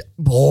 Yeah.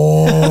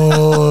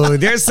 Oh,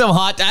 there's some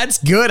hot. That's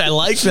good. I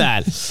like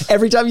that.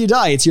 Every time you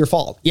die, it's your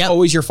fault. Yeah,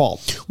 always your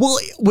fault. Well,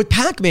 with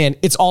Pac-Man,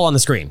 it's all on the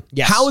screen.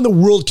 Yes. How in the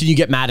world can you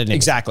get mad at it?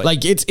 Exactly.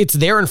 Like it's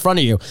there in front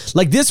of you.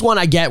 Like this one,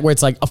 I get where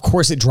it's like, of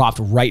course, it dropped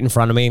right in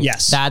front of me.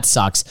 Yes, that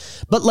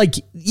sucks. But like,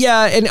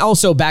 yeah, and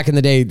also back in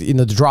the day,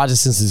 the draw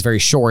distance is very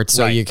short,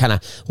 so you kind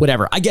of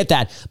whatever. I get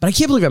that, but I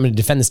can't believe I'm going to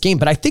defend this game.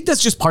 But I think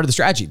that's just part of the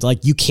strategy. Like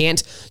you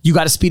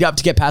got to speed up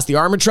to get past the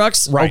armored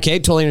trucks. Right. Okay,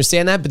 totally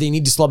understand that, but then you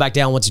need to slow back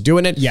down once you're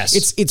doing it.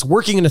 Yes. It's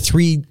working in a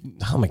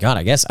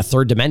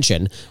third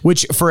dimension,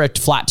 which for a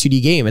flat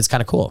 2D game, it's kind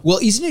of cool. Well,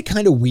 isn't it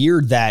kind of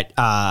weird that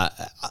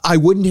I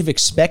wouldn't have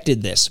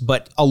expected this,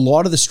 but a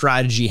lot of the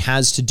strategy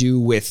has to do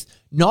with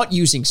not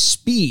using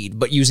speed,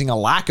 but using a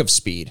lack of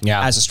speed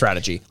as a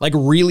strategy. Like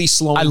really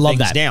slowing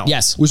things down.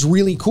 Yes. Was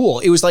really cool.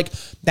 It was like,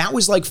 that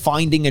was like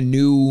finding a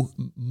new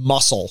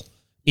muscle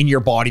in your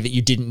body that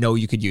you didn't know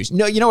you could use.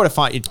 No, you know what I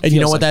find? And you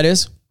know what that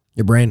is?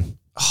 Your brain.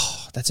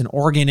 Oh, that's an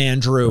organ,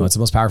 Andrew. Oh, it's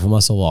the most powerful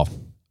muscle of all.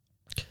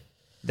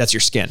 That's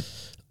your skin.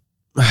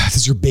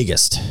 That's your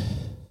biggest.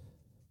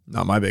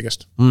 Not my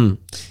biggest. Do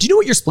you know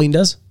what your spleen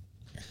does?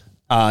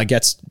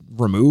 Gets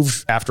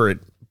removed after it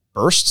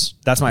bursts.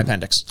 That's my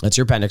appendix. That's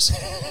your appendix.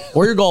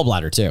 Or your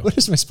gallbladder too. What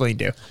does my spleen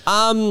do?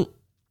 I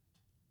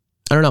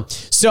don't know.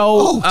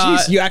 So,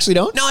 you actually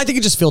don't? No, I think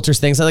it just filters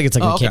things. I think it's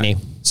like a kidney.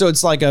 So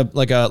it's like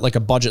a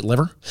budget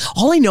liver.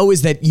 All I know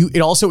is that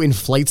it also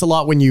inflates a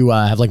lot when you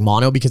have like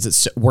mono because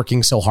it's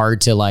working so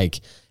hard to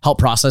like help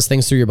process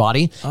things through your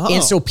body.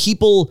 And so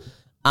people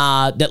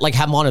that like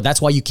have mono,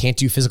 that's why you can't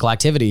do physical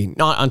activity.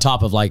 Not on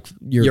top of like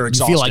you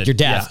feel like you're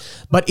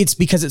deaf, but it's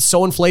because it's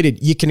so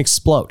inflated you can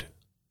explode.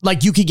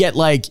 Like you could get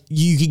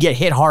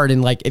hit hard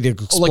and like it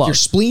explode. Like your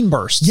spleen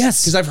bursts.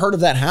 Yes. Because I've heard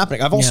of that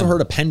happening. I've also heard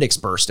appendix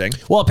bursting.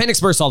 Well, appendix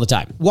bursts all the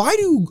time. Why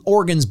do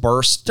organs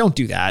burst? Don't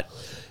do that.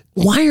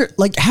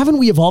 Haven't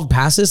we evolved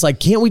past this?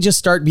 Like, can't we just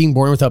start being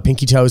born without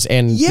pinky toes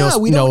and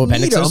no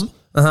appendixes?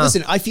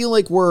 Listen, I feel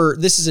like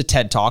this is a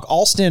TED Talk.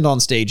 I'll stand on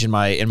stage in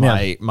my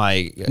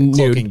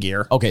cloaking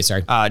gear. Okay,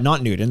 sorry.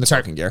 Not nude, in the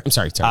cloaking gear. I'm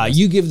sorry.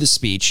 You give the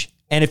speech.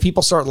 And if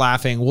people start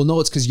laughing, well,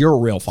 no, it's because you're a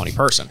real funny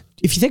person.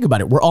 If you think about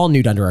it, we're all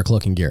nude under our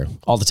cloaking gear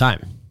all the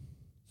time.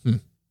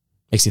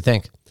 Makes you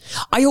think.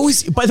 I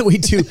always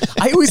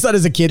thought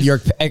as a kid,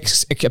 your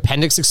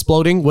appendix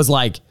exploding was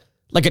like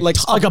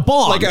a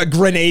bomb. Like a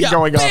grenade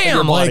going off in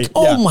your body. Like,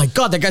 oh my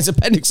God, that guy's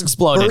appendix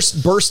exploded.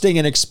 Bursting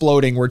and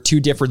exploding were two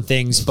different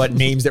things, but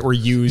names that were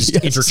used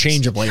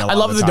interchangeably a lot I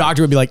love of the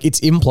doctor would be like, it's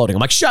imploding. I'm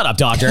like, shut up,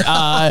 doctor.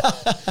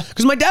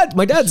 Because my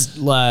dad's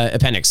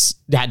appendix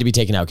had to be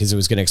taken out because it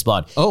was going to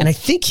explode. Oh. And I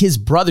think his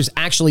brother's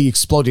actually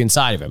exploded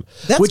inside of him.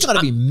 That's got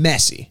to be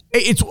messy.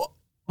 It's...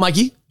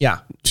 Mikey? Yeah.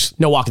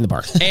 No walk in the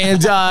park.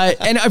 And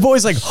I've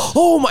always like,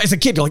 as a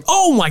kid, you're like,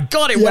 oh my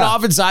God, it went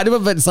off inside of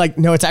him. But it's like,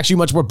 no, it's actually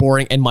much more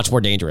boring and much more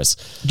dangerous.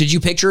 Did you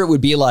picture it would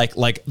be like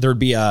there'd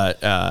be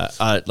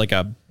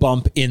a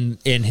bump in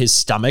his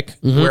stomach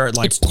where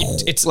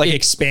it's like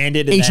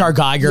expanded. And H.R.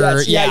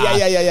 Geiger. Yes.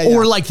 Yeah.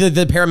 Or like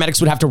the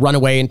paramedics would have to run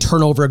away and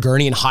turn over a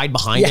gurney and hide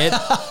behind it.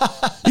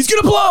 He's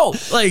going to blow.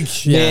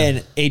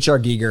 Man, H.R.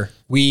 Geiger.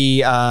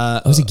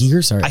 Was it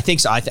Geiger? Sorry. I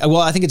think so. I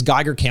think it's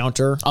Geiger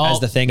counter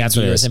as the thing. That's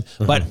what it is. Him.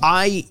 But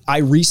I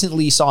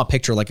recently saw a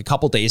picture like a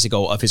couple days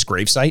ago of his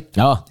gravesite.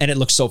 Oh. And it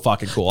looks so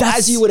fucking cool.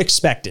 As you would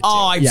expect it to.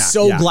 Oh, I'm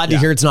so glad to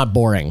hear it's not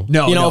boring.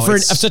 No, for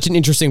such an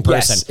interesting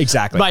person. Yes,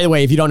 exactly. By the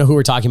way, if you don't know who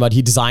we're talking about,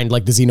 he designed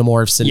like the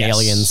xenomorphs and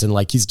aliens and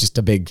like he's just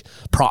a big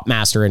prop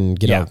master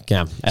and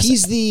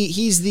He's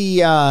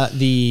the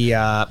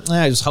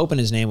I was hoping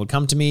his name would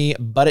come to me,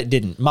 but it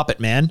didn't. Muppet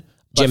Man.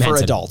 Jim for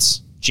Henson.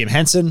 Adults. Jim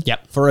Henson.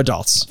 Yep. For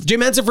adults. Jim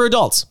Henson for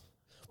adults.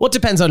 Well, it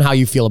depends on how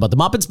you feel about the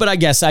Muppets, but I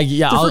guess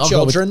I'll for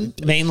children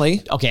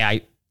mainly.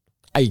 Okay,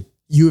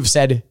 you have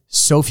said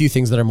so few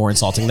things that are more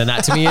insulting than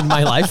that to me in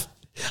my life.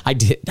 I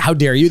did. How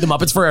dare you? The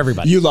Muppets for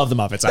everybody. You love the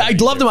Muppets. I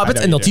love the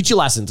Muppets, and they'll teach you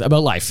lessons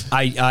about life.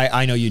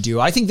 I know you do.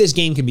 I think this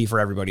game can be for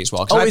everybody as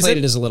well. Because I played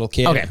it as a little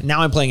kid. Okay.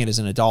 Now I'm playing it as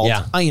an adult.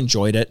 Yeah. I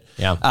enjoyed it.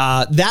 Yeah.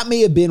 That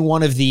may have been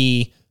one of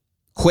the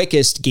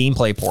quickest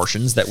gameplay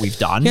portions that we've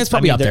done. Yeah, it's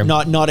probably up there.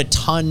 Not a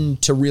ton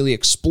to really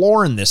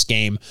explore in this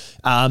game.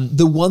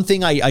 The one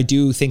thing I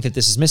do think that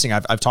this is missing,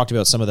 I've talked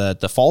about some of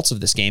the faults of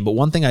this game, but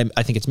one thing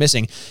I think it's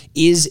missing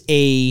is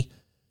a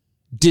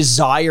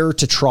desire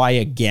to try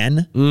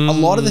again. A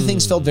lot of the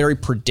things felt very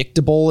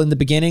predictable in the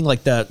beginning.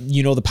 Like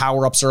the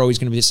power-ups are always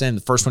going to be the same.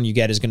 The first one you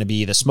get is going to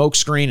be the smoke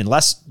screen,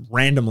 unless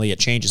randomly it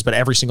changes, but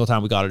every single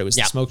time we got it was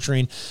the smoke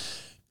screen.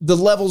 the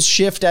levels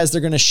shift as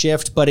they're going to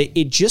shift, but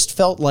it just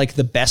felt like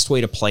the best way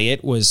to play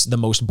it was the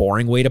most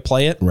boring way to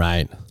play it.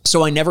 Right.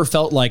 So I never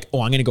felt like,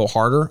 oh, I'm going to go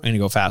harder, I'm going to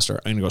go faster,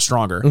 I'm going to go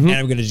stronger, and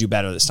I'm going to do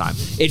better this time.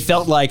 It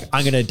felt like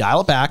I'm going to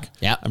dial it back.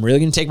 Yeah. I'm really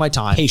going to take my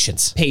time.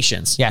 Patience.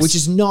 Yes. Which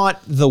is not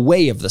the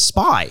way of the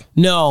Spy.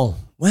 No.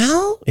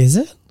 Well, is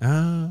it?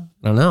 I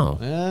don't know.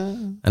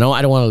 I don't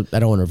want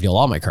to reveal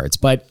all my cards,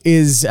 but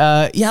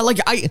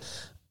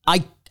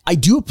I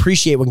do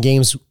appreciate when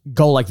games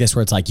go like this,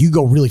 where it's like you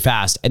go really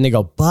fast and they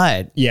go,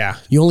 but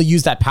you only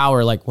use that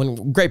power. Like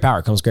when great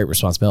power comes great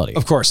responsibility.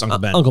 Of course,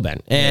 Uncle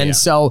Ben. And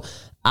so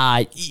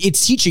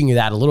it's teaching you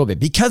that a little bit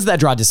because of that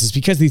draw distance,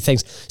 because of these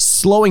things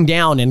slowing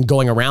down and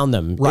going around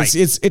them. Right.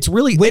 It's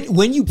really,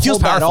 when you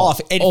pulled that off,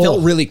 it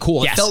felt really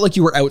cool. Yes. It felt like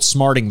you were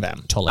outsmarting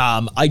them. Totally.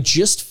 I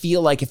just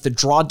feel like if the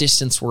draw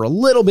distance were a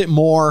little bit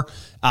more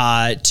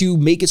to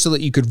make it so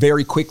that you could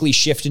very quickly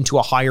shift into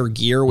a higher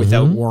gear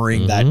without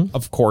worrying that,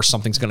 of course,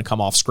 something's going to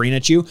come off screen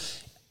at you.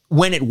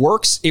 When it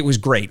works, it was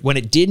great. When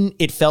it didn't,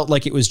 it felt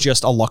like it was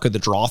just a luck of the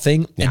draw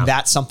thing. Yeah. And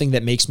that's something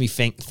that makes me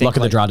think luck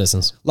of the draw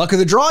distance. Luck of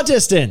the draw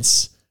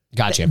distance.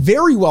 Gotcha.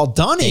 Very well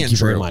done, Andrew. Thank you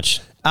very much.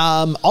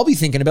 I'll be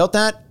thinking about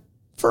that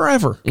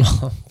forever.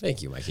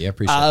 Thank you, Mikey. I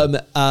appreciate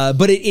it.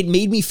 But it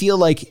made me feel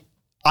like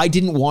I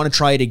didn't want to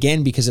try it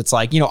again because it's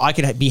like, I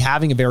could be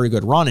having a very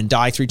good run and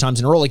die 3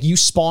 times in a row. Like you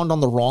spawned on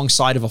the wrong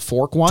side of a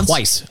fork once.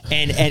 Twice.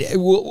 And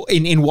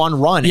in one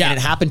run. Yeah. And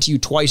it happened to you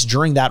twice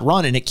during that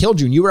run and it killed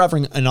you and you were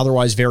having an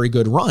otherwise very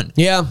good run.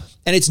 Yeah.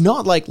 And it's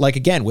not like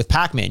again, with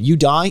Pac-Man, you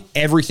die,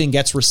 everything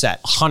gets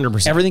reset.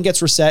 100%. Everything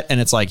gets reset and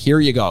it's like, here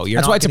you go.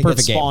 That's why it's a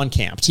perfect game. Spawn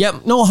camped.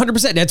 Yep. No,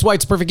 100%. That's why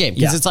it's a perfect game.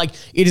 Because it's like,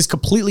 it is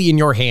completely in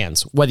your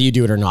hands, whether you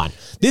do it or not.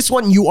 This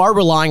one, you are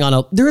relying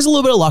on there is a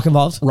little bit of luck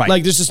involved. Right.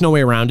 Like there's just no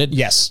way around it.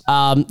 Yes.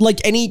 Like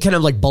any kind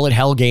of like bullet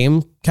hell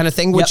game kind of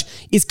thing, which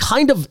is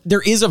kind of,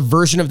 there is a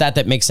version of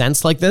that makes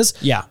sense like this.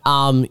 Yeah.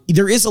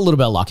 There is a little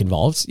bit of luck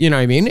involved, you know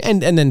what I mean?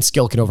 And then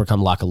skill can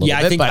overcome luck a little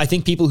bit. I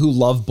think people who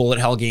love bullet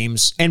hell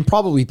games and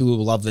probably people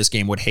who love this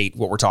game would hate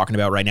what we're talking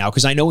about right now.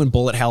 Because I know in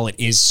bullet hell, it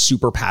is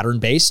super pattern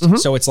based.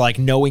 So it's like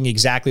knowing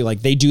exactly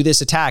like they do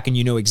this attack and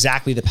you know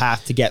exactly the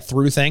path to get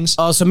through things.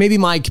 Oh, so maybe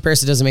my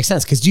comparison doesn't make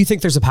sense. Because do you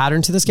think there's a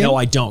pattern to this game? No,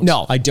 I don't.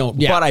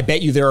 Yeah. But I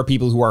bet you there are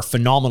people who are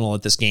phenomenal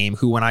at this game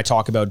who, when I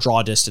talk about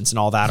draw distance and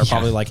all that, are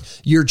probably like,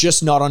 you're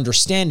just not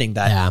understanding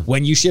that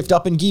when you shift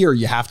up in gear,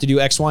 you have to do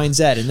X, Y, and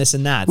Z and this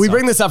and that. We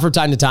bring this up from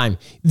time to time.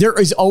 There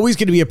is always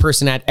going to be a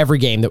person at every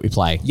game that we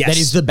play that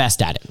is the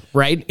best at it,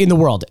 right? In the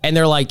world. And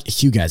they're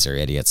like, you guys are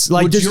idiots.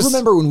 Like, do you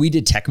remember when we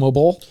did Tecmo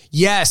Bowl?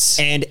 Yes.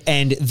 And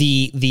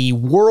the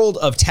world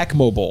of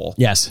Tecmo Bowl,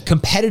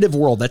 competitive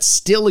world that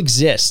still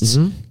exists,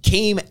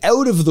 came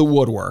out of the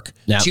woodwork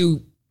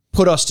to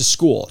put us to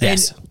school.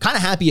 Yes. And kind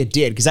of happy it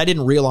did because I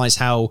didn't realize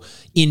how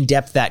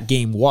in-depth that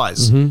game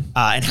was and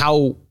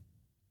how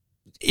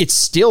it's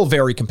still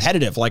very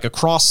competitive. Like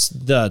across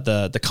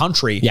the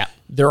country,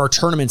 there are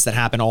tournaments that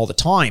happen all the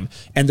time,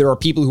 and there are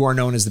people who are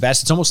known as the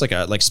best. It's almost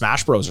like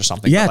Smash Bros or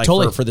something. Yeah, like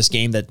totally. For this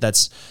game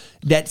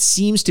that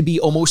seems to be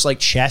almost like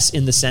chess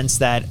in the sense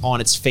that on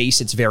its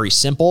face it's very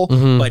simple,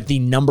 but the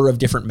number of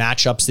different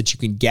matchups that you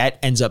can get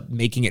ends up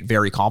making it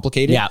very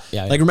complicated.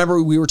 Yeah. Like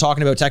remember we were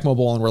talking about Tecmo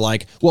Bowl and we're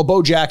like, well,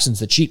 Bo Jackson's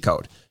the cheat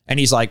code. And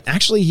he's like,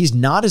 actually, he's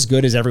not as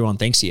good as everyone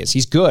thinks he is.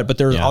 He's good, but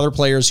there's other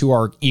players who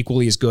are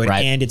equally as good,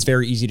 and it's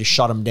very easy to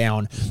shut him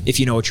down if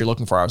you know what you're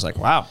looking for. I was like,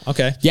 wow,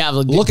 okay. Yeah.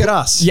 Look at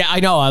us. Yeah, I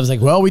know. I was like,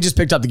 well, we just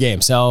picked up the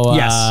game. So,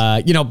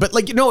 but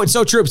like, it's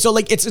so true. So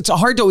like, it's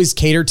hard to always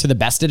cater to the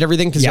best at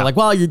everything because you're like,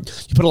 well, you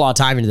put a lot of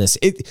time into this.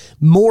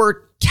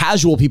 More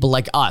casual people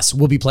like us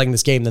will be playing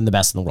this game than the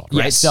best in the world,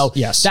 right? So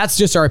that's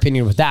just our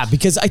opinion with that,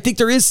 because I think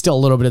there is still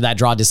a little bit of that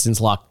draw distance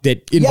luck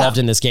that involved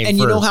in this game. And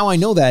you know how I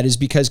know that is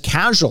because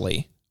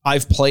casually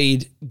I've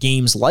played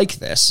games like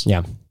this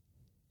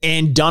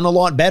and done a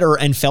lot better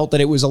and felt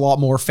that it was a lot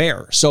more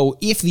fair. So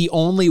if the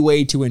only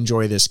way to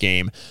enjoy this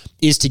game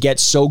is to get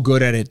so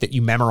good at it that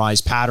you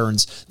memorize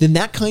patterns, then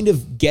that kind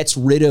of gets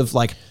rid of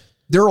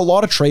there are a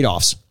lot of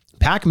trade-offs.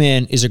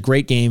 Pac-Man is a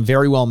great game,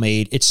 very well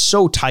made. It's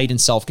so tight and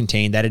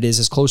self-contained that it is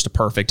as close to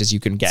perfect as you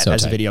can get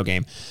as a video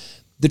game.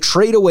 The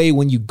trade away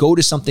when you go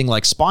to something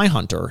like Spy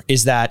Hunter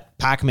is that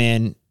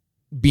Pac-Man,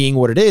 being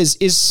what it is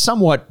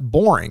somewhat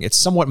boring. It's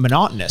somewhat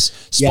monotonous.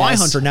 Spy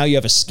Hunter, now you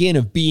have a skin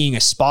of being a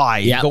spy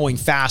and going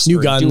faster,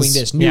 new guns, and doing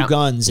this, new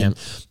guns and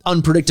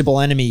unpredictable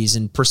enemies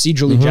and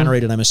procedurally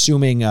generated, I'm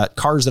assuming,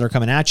 cars that are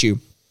coming at you,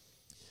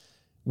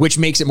 which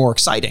makes it more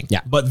exciting.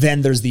 Yeah. But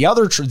then there's the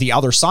other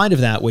side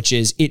of that, which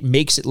is it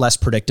makes it less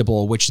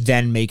predictable, which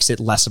then makes it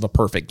less of a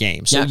perfect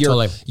game. So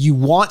you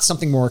want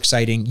something more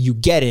exciting, you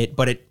get it,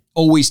 but it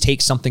always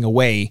takes something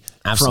away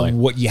from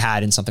what you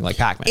had in something like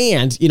Pac-Man.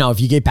 And, if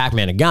you gave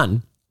Pac-Man a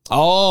gun.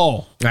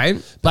 Oh, right?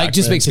 Like,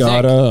 just makes you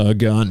think. Got a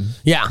gun.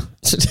 Yeah.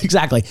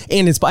 Exactly.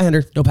 And in Spy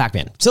Hunter, no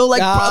Pac-Man. So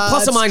like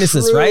plus and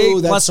minuses,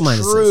 right? Plus and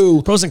minuses.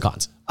 True. Pros and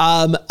cons.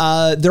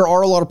 There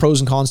are a lot of pros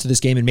and cons to this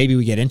game, and maybe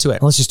we get into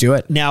it. Let's just do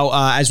it. Now,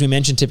 as we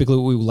mentioned, typically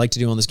what we would like to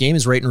do on this game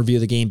is rate and review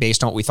the game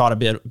based on what we thought a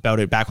bit about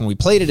it back when we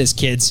played it as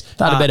kids.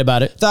 Thought a bit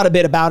about it.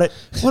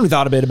 When we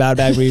thought a bit about it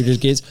back when we were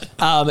just kids.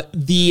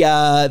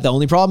 The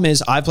only problem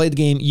is I played the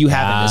game, you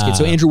haven't as kids.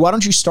 So Andrew, why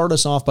don't you start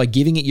us off by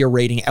giving it your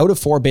rating out of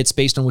 4 bits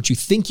based on what you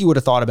think you would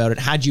have thought about it,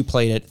 had you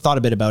played it, thought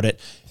a bit about it,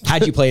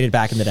 had you played it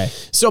back in the day?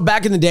 So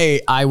back in the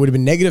day, I would have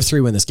been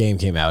 -3 when this game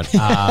came out.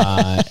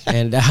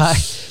 And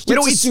let's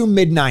assume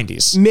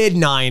mid-90s.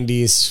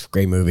 Mid-90s.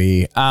 Great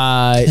movie.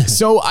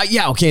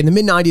 Okay. In the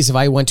mid-90s, if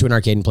I went to an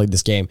arcade and played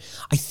this game,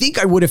 I think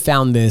I would have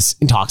found this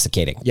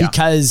intoxicating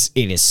because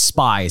it is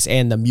spies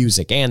and the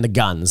music and the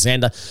guns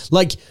and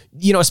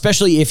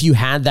especially if you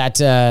had that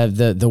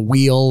the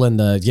wheel and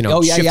the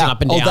shifting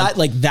up and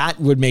down.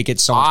 That would make it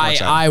so much more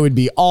exciting. I would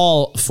be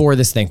all for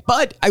this thing.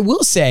 But I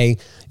will say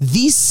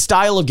these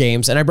style of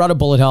games, and I brought up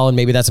Bullet Hell, and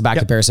maybe that's a bad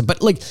comparison,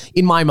 but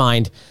in my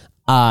mind,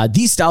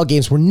 these style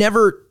games were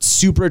never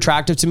super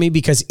attractive to me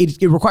because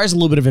it requires a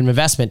little bit of an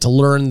investment to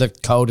learn the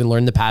code and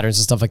learn the patterns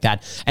and stuff like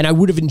that. And I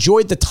would have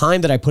enjoyed the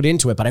time that I put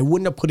into it, but I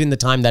wouldn't have put in the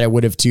time that I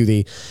would have to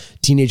the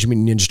Teenage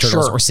Mutant Ninja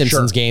Turtles or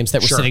Simpsons games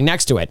that were sitting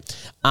next to it.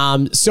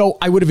 So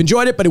I would have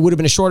enjoyed it, but it would have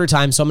been a shorter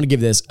time. So I'm going to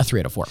give this a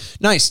 3 out of 4.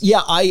 Nice.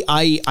 Yeah,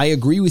 I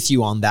agree with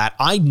you on that.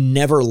 I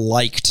never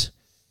liked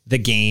the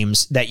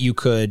games that you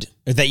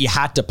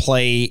had to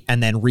play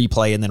and then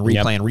replay and then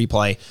replay and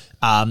replay.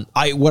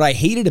 What I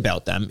hated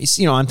about them is,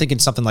 I'm thinking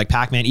something like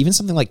Pac-Man, even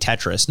something like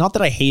Tetris. Not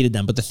that I hated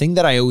them, but the thing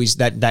that I always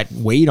that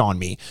weighed on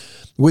me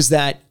was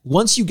that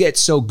once you get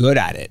so good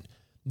at it,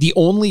 the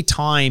only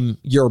time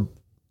you're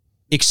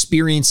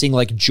experiencing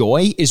like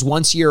joy is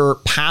once you're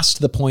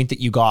past the point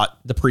that you got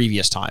the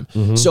previous time.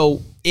 Mm-hmm.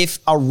 So if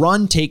a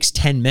run takes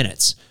 10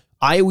 minutes,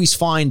 I always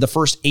find the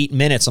first 8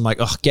 minutes, I'm like,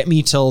 get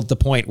me till the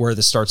point where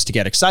this starts to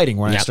get exciting,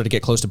 when I start to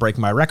get close to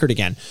breaking my record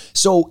again.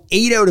 So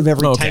 8 out of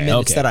every 10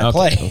 minutes that I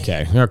play.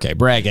 Okay,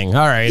 bragging.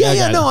 All right.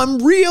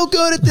 I'm real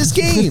good at this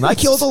game. I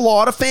killed a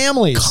lot of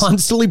families.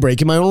 Constantly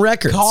breaking my own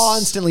records.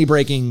 Constantly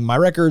breaking my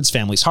records,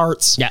 families'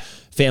 hearts. Yeah.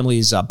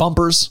 Families'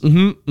 bumpers.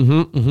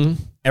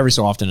 Every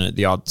so often,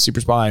 the odd super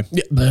spy.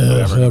 Yeah.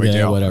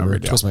 Whatever.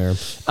 Twist my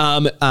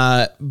arm.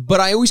 But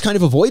I always kind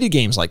of avoided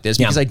games like this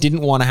because I didn't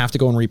want to have to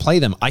go and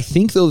replay them. I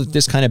think, though, that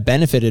this kind of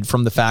benefited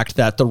from the fact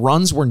that the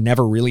runs were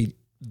never really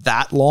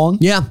that long.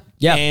 Yeah.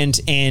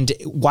 And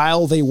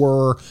while they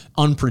were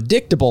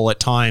unpredictable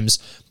at times,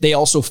 they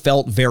also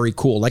felt very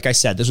cool. Like I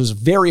said, this was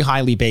very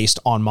highly based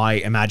on my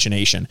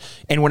imagination.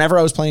 And whenever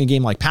I was playing a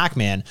game like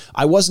Pac-Man,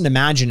 I wasn't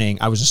imagining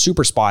I was a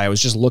super spy. I was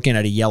just looking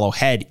at a yellow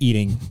head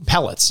eating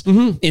pellets.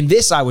 Mm-hmm. In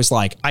this, I was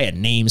like, I had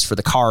names for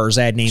the cars.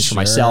 I had names for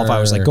myself. I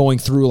was like going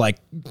through like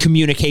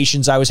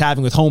communications I was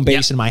having with home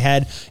base in my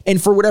head. And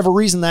for whatever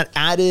reason, that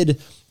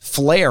added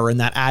flair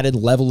and that added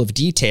level of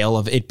detail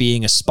of it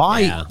being a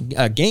spy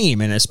game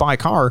and a spy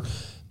car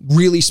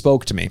really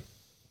spoke to me.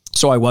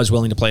 So I was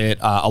willing to play it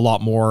a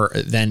lot more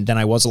than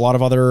I was a lot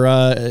of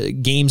other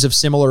games of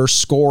similar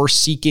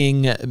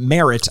score-seeking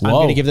merit. Whoa. I'm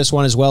going to give this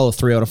one as well a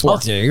 3 out of 4. Oh,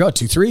 there you go.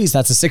 2 3s.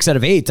 That's a 6 out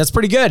of 8. That's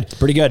pretty good.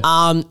 Pretty good.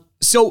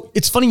 So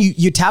it's funny,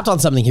 you tapped on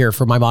something here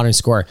for my modern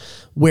score,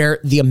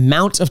 where the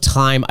amount of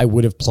time I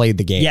would have played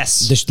the game.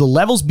 Yes. The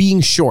levels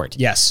being short.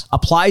 Yes.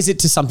 Applies it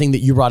to something that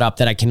you brought up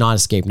that I cannot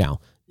escape now.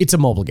 It's a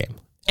mobile game.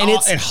 And it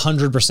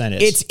 100%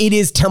 is. It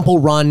is Temple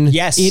Run.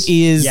 Yes. It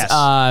is, yes.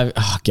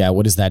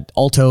 What is that?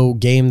 Alto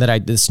game the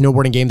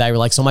snowboarding game that I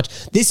like so much.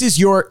 This is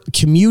your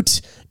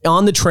commute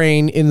on the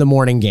train in the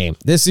morning game.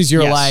 This is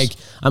your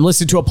I'm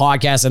listening to a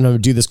podcast and I'm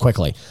going to do this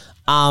quickly.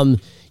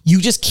 You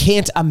just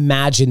can't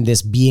imagine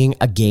this being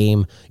a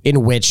game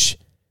in which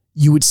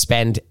you would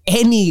spend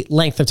any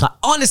length of time.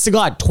 Honest to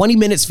God, 20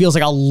 minutes feels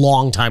like a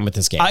long time with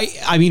this game.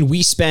 I mean,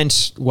 we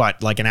spent,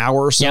 like an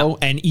hour or so?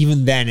 Yeah. And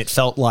even then it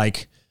felt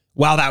like,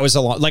 wow, that was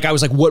a lot. Like, I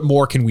was like, what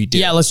more can we do?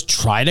 Yeah, let's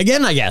try it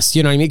again, I guess.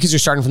 You know what I mean? Because you're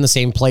starting from the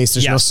same place.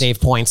 There's no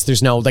save points.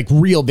 There's no like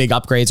real big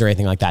upgrades or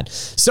anything like that.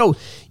 So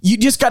you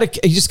just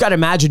gotta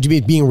imagine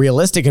to being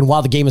realistic. And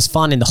while the game is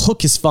fun and the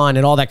hook is fun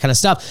and all that kind of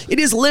stuff, it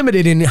is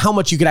limited in how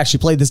much you could actually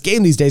play this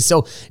game these days.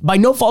 So by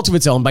no fault of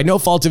its own, by no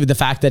fault of the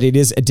fact that it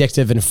is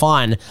addictive and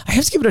fun, I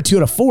have to give it a 2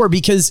 out of 4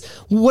 because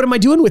what am I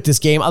doing with this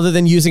game other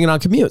than using it on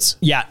commutes?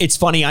 Yeah, it's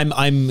funny.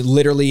 I'm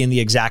literally in the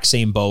exact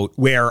same boat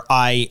where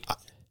I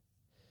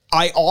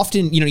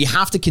often, you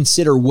have to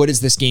consider what is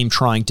this game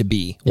trying to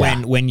be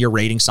when you're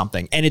rating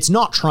something. And it's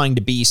not trying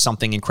to be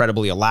something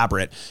incredibly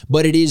elaborate,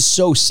 but it is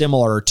so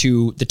similar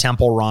to the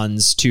Temple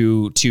Runs,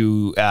 to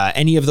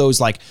any of those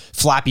like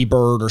Flappy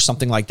Bird or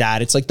something like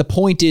that. It's like the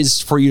point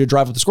is for you to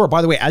drive up the score.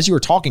 By the way, as you were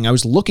talking, I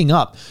was looking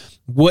up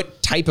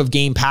what type of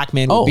game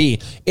Pac-Man would be.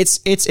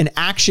 It's an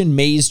action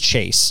maze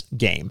chase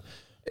game.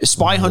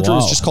 Spy Hunter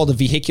is just called a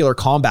vehicular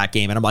combat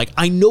game. And I'm like,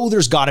 I know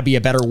there's got to be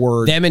a better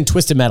word. Them and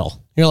Twisted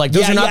Metal. You're like,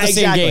 those are not the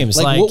same games.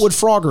 Like, what would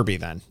Frogger be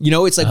then? You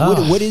know, it's like,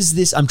 what is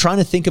this? I'm trying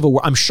to think of a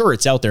word. I'm sure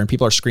it's out there and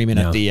people are screaming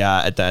at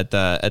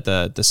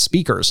the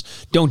speakers.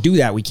 Don't do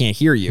that. We can't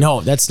hear you.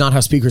 No, that's not how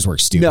speakers work,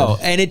 stupid. No.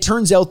 And it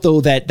turns out though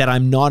that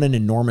I'm not an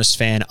enormous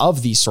fan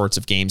of these sorts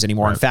of games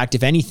anymore. Right. In fact,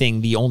 if anything,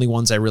 the only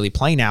ones I really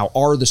play now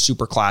are the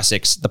super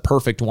classics, the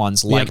perfect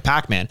ones like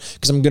Pac-Man,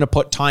 because I'm going to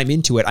put time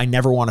into it. I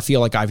never want to feel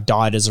like I've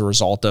died as a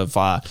result of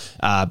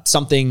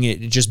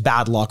something, just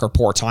bad luck or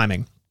poor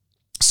timing.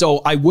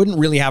 So I wouldn't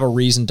really have a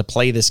reason to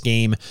play this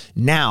game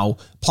now.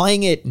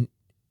 Playing it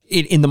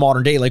in the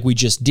modern day, like we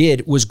just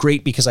did, was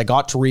great because I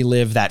got to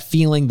relive that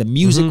feeling. The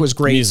music was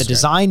great. The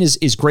design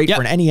is great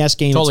for an NES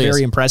game. Totally it's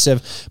very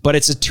impressive, but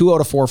it's a 2 out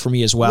of 4 for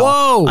me as well.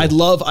 Whoa. I'd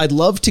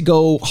love to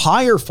go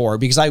higher for it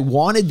because I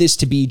wanted this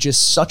to be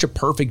just such a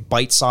perfect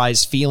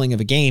bite-sized feeling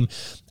of a game.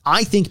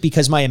 I think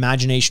because my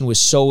imagination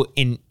was so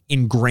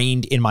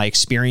ingrained in my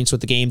experience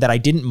with the game that I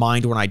didn't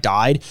mind when I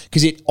died,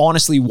 because it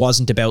honestly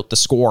wasn't about the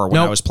score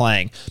when I was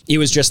playing. It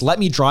was just, let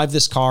me drive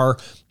this car,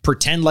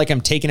 pretend like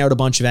I'm taking out a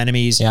bunch of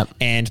enemies,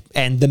 and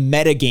the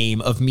meta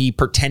game of me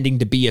pretending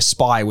to be a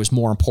spy was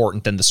more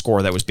important than the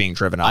score that was being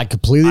driven up. I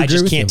completely agree. I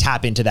just can't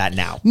tap into that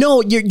now.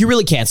 No, you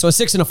really can't. So a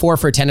 6 and a 4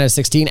 for a 10 out of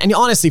 16. And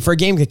honestly, for a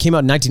game that came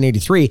out in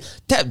 1983,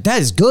 that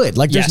is good.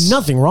 Like, there's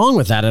nothing wrong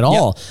with that at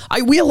all.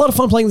 We had a lot of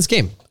fun playing this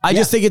game. I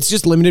just think it's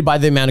just limited by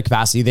the amount of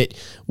capacity that,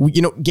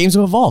 games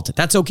have evolved.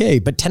 That's okay.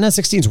 But 10 out of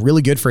 16 is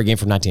really good for a game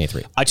from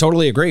 1983. I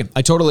totally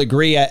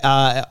agree.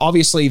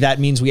 Obviously, that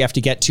means we have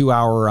to get to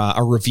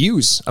our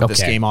reviews of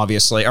this game,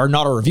 obviously. Or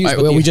not our reviews.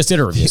 But we just did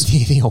a review.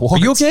 The awards. Are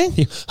you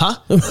okay? Huh?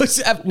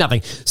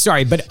 Nothing.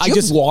 Sorry, but I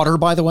just... water,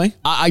 by the way?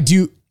 I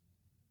do.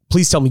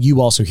 Please tell me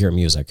you also hear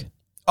music.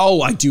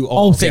 Oh, I do.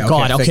 Oh, thank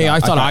God. Okay, I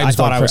thought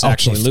I was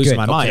actually losing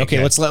my mind.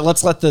 Okay, let's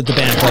let the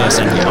band play us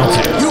in here.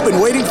 Okay. You've been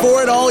waiting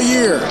for it all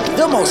year.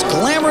 The most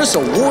glamorous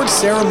award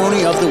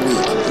ceremony of the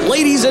week.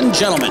 Ladies and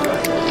gentlemen,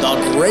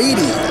 the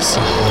Grady's.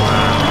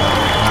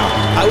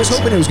 I was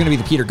hoping it was going to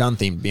be the Peter Gunn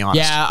theme, to be honest.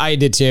 Yeah, I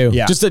did too.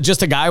 Yeah.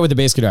 Just a guy with a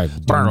bass guitar. You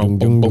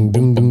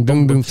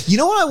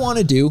know what I want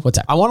to do? What's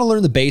that? I want to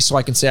learn the bass so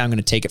I can say I'm going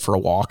to take it for a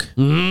walk.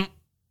 Mm-hmm.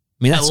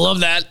 I mean, I love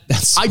that.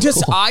 That's so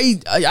cool.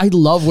 I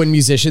love when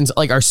musicians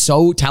are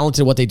so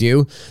talented at what they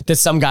do that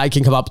some guy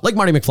can come up like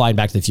Marty McFly in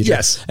Back to the Future,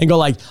 and go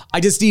like, I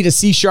just need a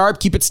C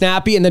sharp, keep it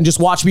snappy, and then just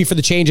watch me for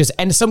the changes.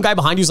 And some guy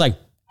behind you is like,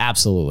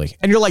 absolutely.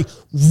 And you're like,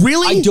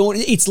 really?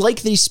 It's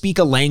like they speak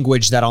a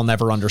language that I'll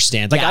never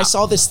understand. Like I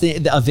saw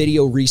a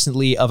video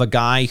recently of a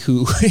guy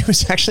who, it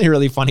was actually a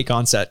really funny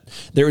concept.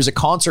 There was a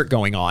concert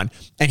going on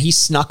and he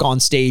snuck on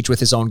stage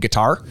with his own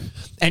guitar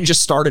and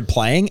just started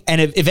playing.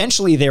 And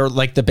eventually they were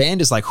like, the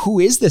band is like, who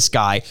is this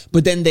guy?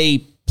 But then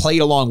they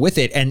played along with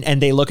it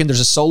and they look and there's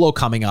a solo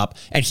coming up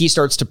and he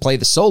starts to play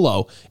the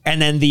solo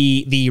and then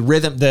the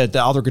rhythm, the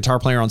other guitar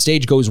player on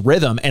stage goes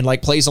rhythm and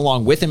like plays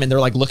along with him and they're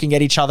like looking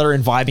at each other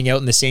and vibing out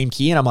in the same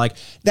key. And I'm like,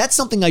 that's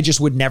something I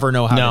just would never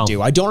know how to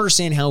do. I don't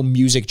understand how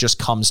music just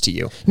comes to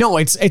you. No,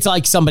 it's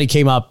like somebody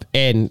came up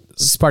and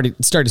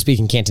started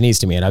speaking Cantonese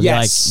to me and I'd be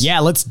like,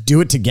 yeah, let's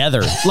do it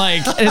together.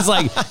 Like, and it's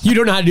like, you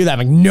don't know how to do that.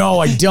 I'm like, no,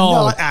 I don't.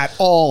 Not at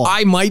all.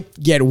 I might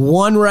get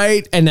one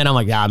right and then I'm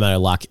like, I'm out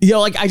of luck.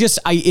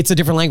 It's a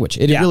different language.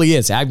 It really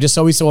is. I'm just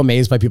always so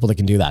amazed by people that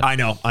can do that. I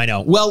know.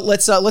 Well,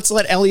 let's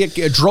let Elliot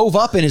drove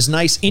up in his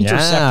nice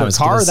Interceptor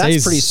car.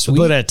 That's pretty sweet.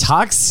 Little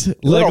tux.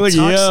 Little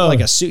tux, like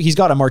a suit. He's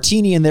got a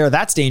martini in there.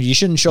 That's dangerous. You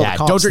shouldn't show the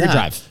cops. Don't drink and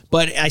drive.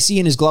 But I see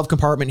in his glove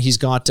compartment, he's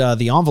got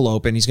the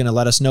envelope and he's going to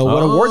let us know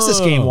what awards this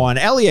game won.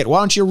 Elliot, why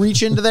don't you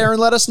reach into there and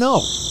let us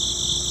know?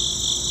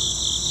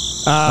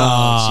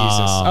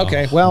 Oh, Jesus.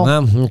 Okay, well.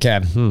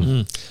 Okay.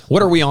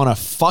 What are we on, a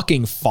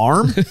fucking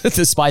farm?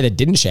 The spy that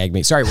didn't shag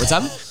me. Sorry, what's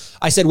up?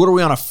 I said, what are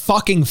we on, a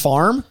fucking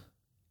farm?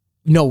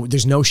 No,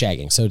 there's no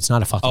shagging, so it's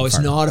not a fucking farm. Oh, it's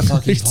not a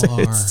fucking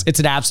farm. It's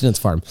an abstinence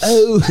farm.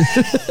 Oh.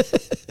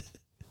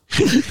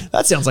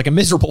 That sounds like a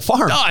miserable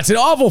farm. No, it's an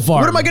awful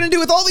farm. What am I going to do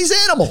with all these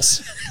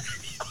animals?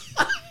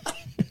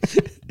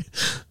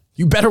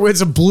 You better win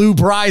some blue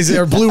prize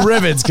or blue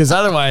ribbons, because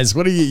otherwise,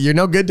 you're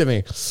no good to me.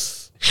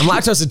 I'm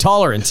lactose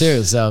intolerant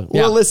too, so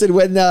yeah. Well, listen,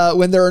 when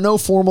there are no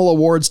formal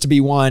awards to be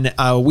won,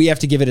 we have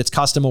to give it its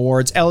custom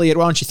awards. Elliot,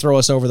 why don't you throw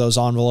us over those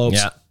envelopes?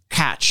 Yeah.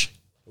 Catch.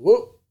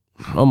 Whoa.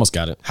 Almost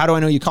got it. How do I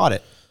know you caught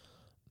it?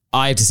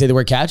 I have to say the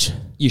word catch?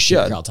 You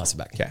should. Here, I'll toss it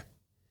back. Okay.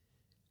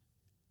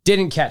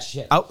 Didn't catch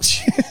shit. Oh.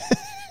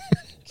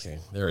 Okay,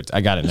 there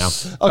I got it now.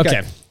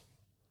 Okay.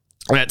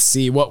 Let's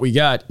see what we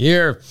got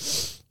here.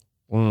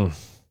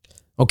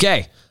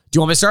 Okay. Do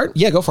you want me to start?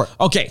 Yeah, go for it.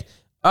 Okay.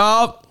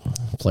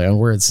 Play on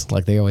words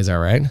like they always are,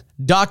 right?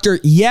 Doctor,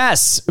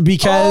 yes,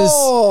 because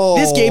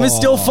this game is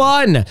still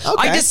fun.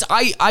 Okay.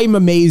 I'm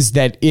amazed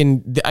that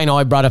I know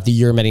I brought up the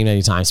year many,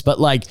 many times, but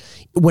like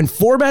when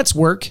formats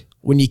work,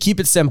 when you keep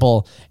it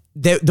simple,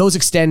 those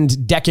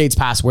extend decades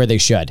past where they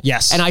should.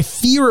 Yes. And I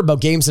fear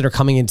about games that are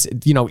coming into,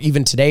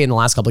 even today in the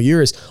last couple of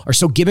years are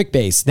so gimmick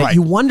based that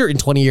you wonder in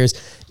 20 years,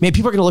 man,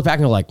 people are going to look back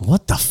and go like,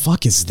 what the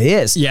fuck is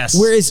this? Yes.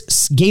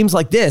 Whereas games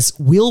like this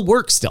will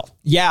work still.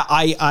 Yeah.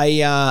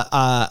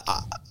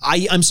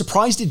 I'm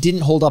surprised it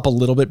didn't hold up a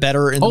little bit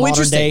better in the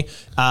modern day.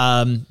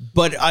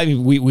 But I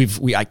mean, we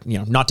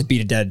not to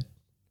beat a dead.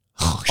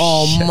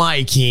 Oh,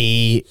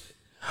 Mikey.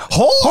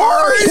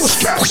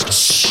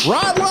 Horse!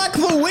 Ride like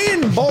the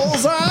wind,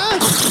 bullseye.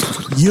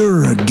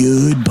 You're a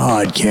good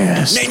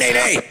podcast.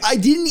 Nay. I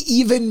didn't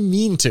even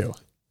mean to.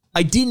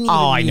 I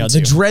know.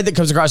 The dread that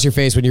comes across your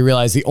face when you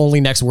realize the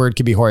only next word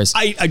could be horse.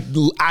 I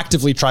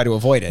actively try to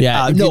avoid it.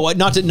 Yeah.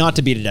 Not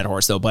to beat a dead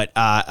horse though, but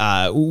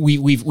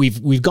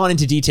we've gone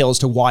into detail as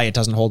to why it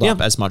doesn't hold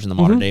up as much in the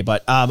modern day.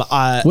 But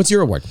what's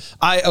your award? So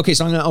I'm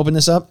going to open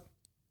this up.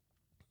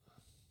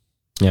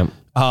 Yeah.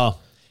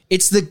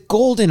 It's the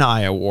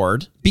GoldenEye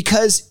Award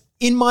because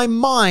in my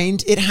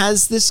mind, it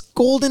has this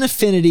golden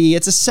affinity.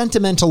 It's a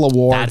sentimental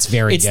award. That's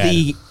very good. It's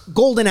the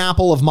golden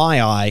apple of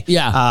my eye.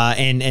 Yeah.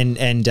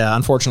 And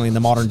unfortunately, in the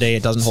modern day,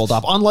 it doesn't hold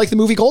up. Unlike the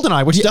movie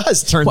GoldenEye, which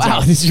does, turns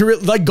out. You're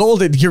like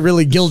golden. You're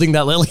really gilding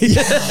that lily.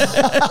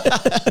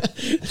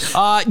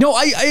 No,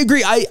 I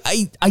agree.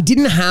 I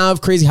didn't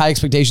have crazy high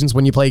expectations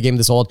when you play a game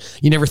this old.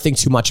 You never think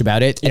too much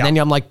about it. And then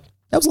I'm like,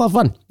 that was a lot of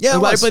fun. Yeah, I'm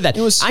glad I played that.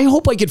 I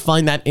hope I could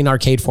find that in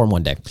arcade form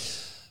one day.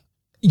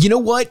 You know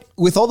what?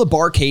 With all the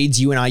barcades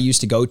you and I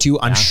used to go to,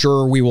 I'm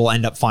sure we will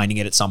end up finding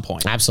it at some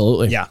point.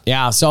 Absolutely. Yeah.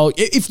 Yeah. So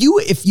if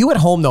you at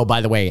home though,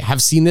 by the way,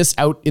 have seen this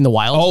out in the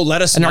wild,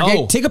 let us know.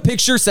 Arcade, take a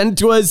picture, send it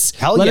to us.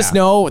 Let us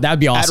know. That'd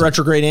be awesome. At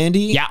Retrograde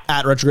Andy. Yeah.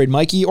 At Retrograde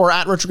Mikey or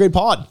at Retrograde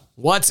Pod.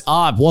 What's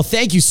up? Well,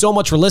 thank you so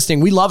much for listening.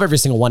 We love every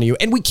single one of you,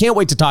 and we can't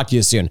wait to talk to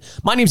you soon.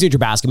 My name's Andrew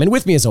Bascom, and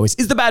with me, as always,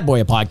 is the bad boy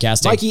of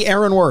podcasting, Mikey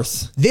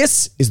Aaronworth.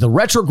 This is the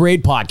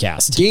Retrograde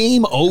Podcast.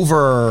 Game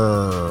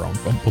over. Are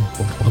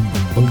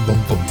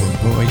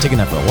you taking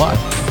that for a walk?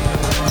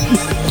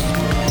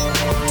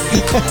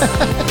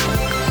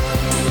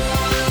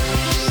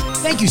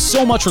 Thank you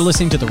so much for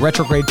listening to the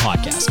Retrograde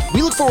Podcast.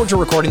 We look forward to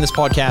recording this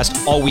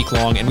podcast all week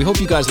long, and we hope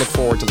you guys look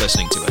forward to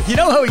listening to it. You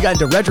know how we got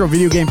into retro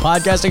video game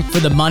podcasting? For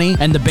the money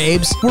and the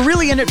babes? We're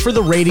really in it for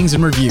the ratings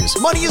and reviews.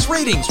 Money is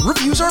ratings.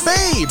 Reviews are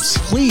babes.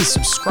 Please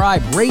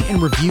subscribe, rate,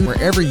 and review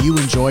wherever you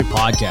enjoy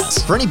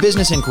podcasts. For any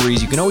business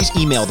inquiries, you can always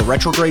email the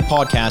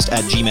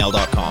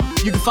retrogradepodcast@gmail.com.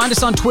 You can find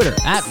us on Twitter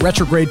at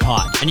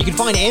retrogradepod. And you can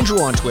find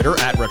Andrew on Twitter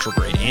at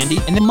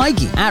retrogradeandy. And then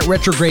Mikey at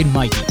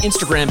retrogrademikey.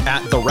 Instagram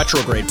at the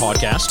Retrograde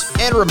Podcast.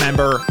 And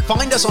remember,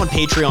 find us on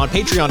Patreon,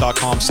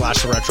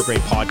 patreon.com/the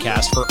Retrograde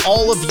Podcast for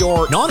all of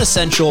your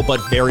non-essential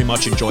but very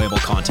much enjoyable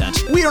content.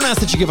 We don't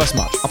ask that you give us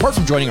much, apart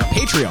from joining our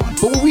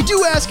Patreon. But what we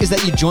do ask is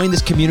that you join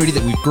this community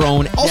that we've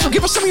grown. Also,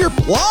 give us some of your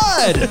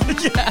blood.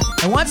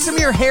 I want some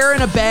of your hair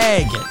in a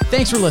bag.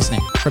 Thanks for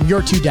listening. From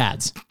your two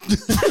dads.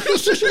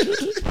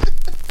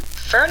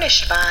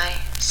 Furnished by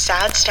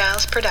Sad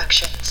Styles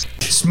Productions.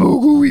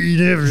 Smoke weed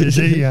every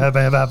day.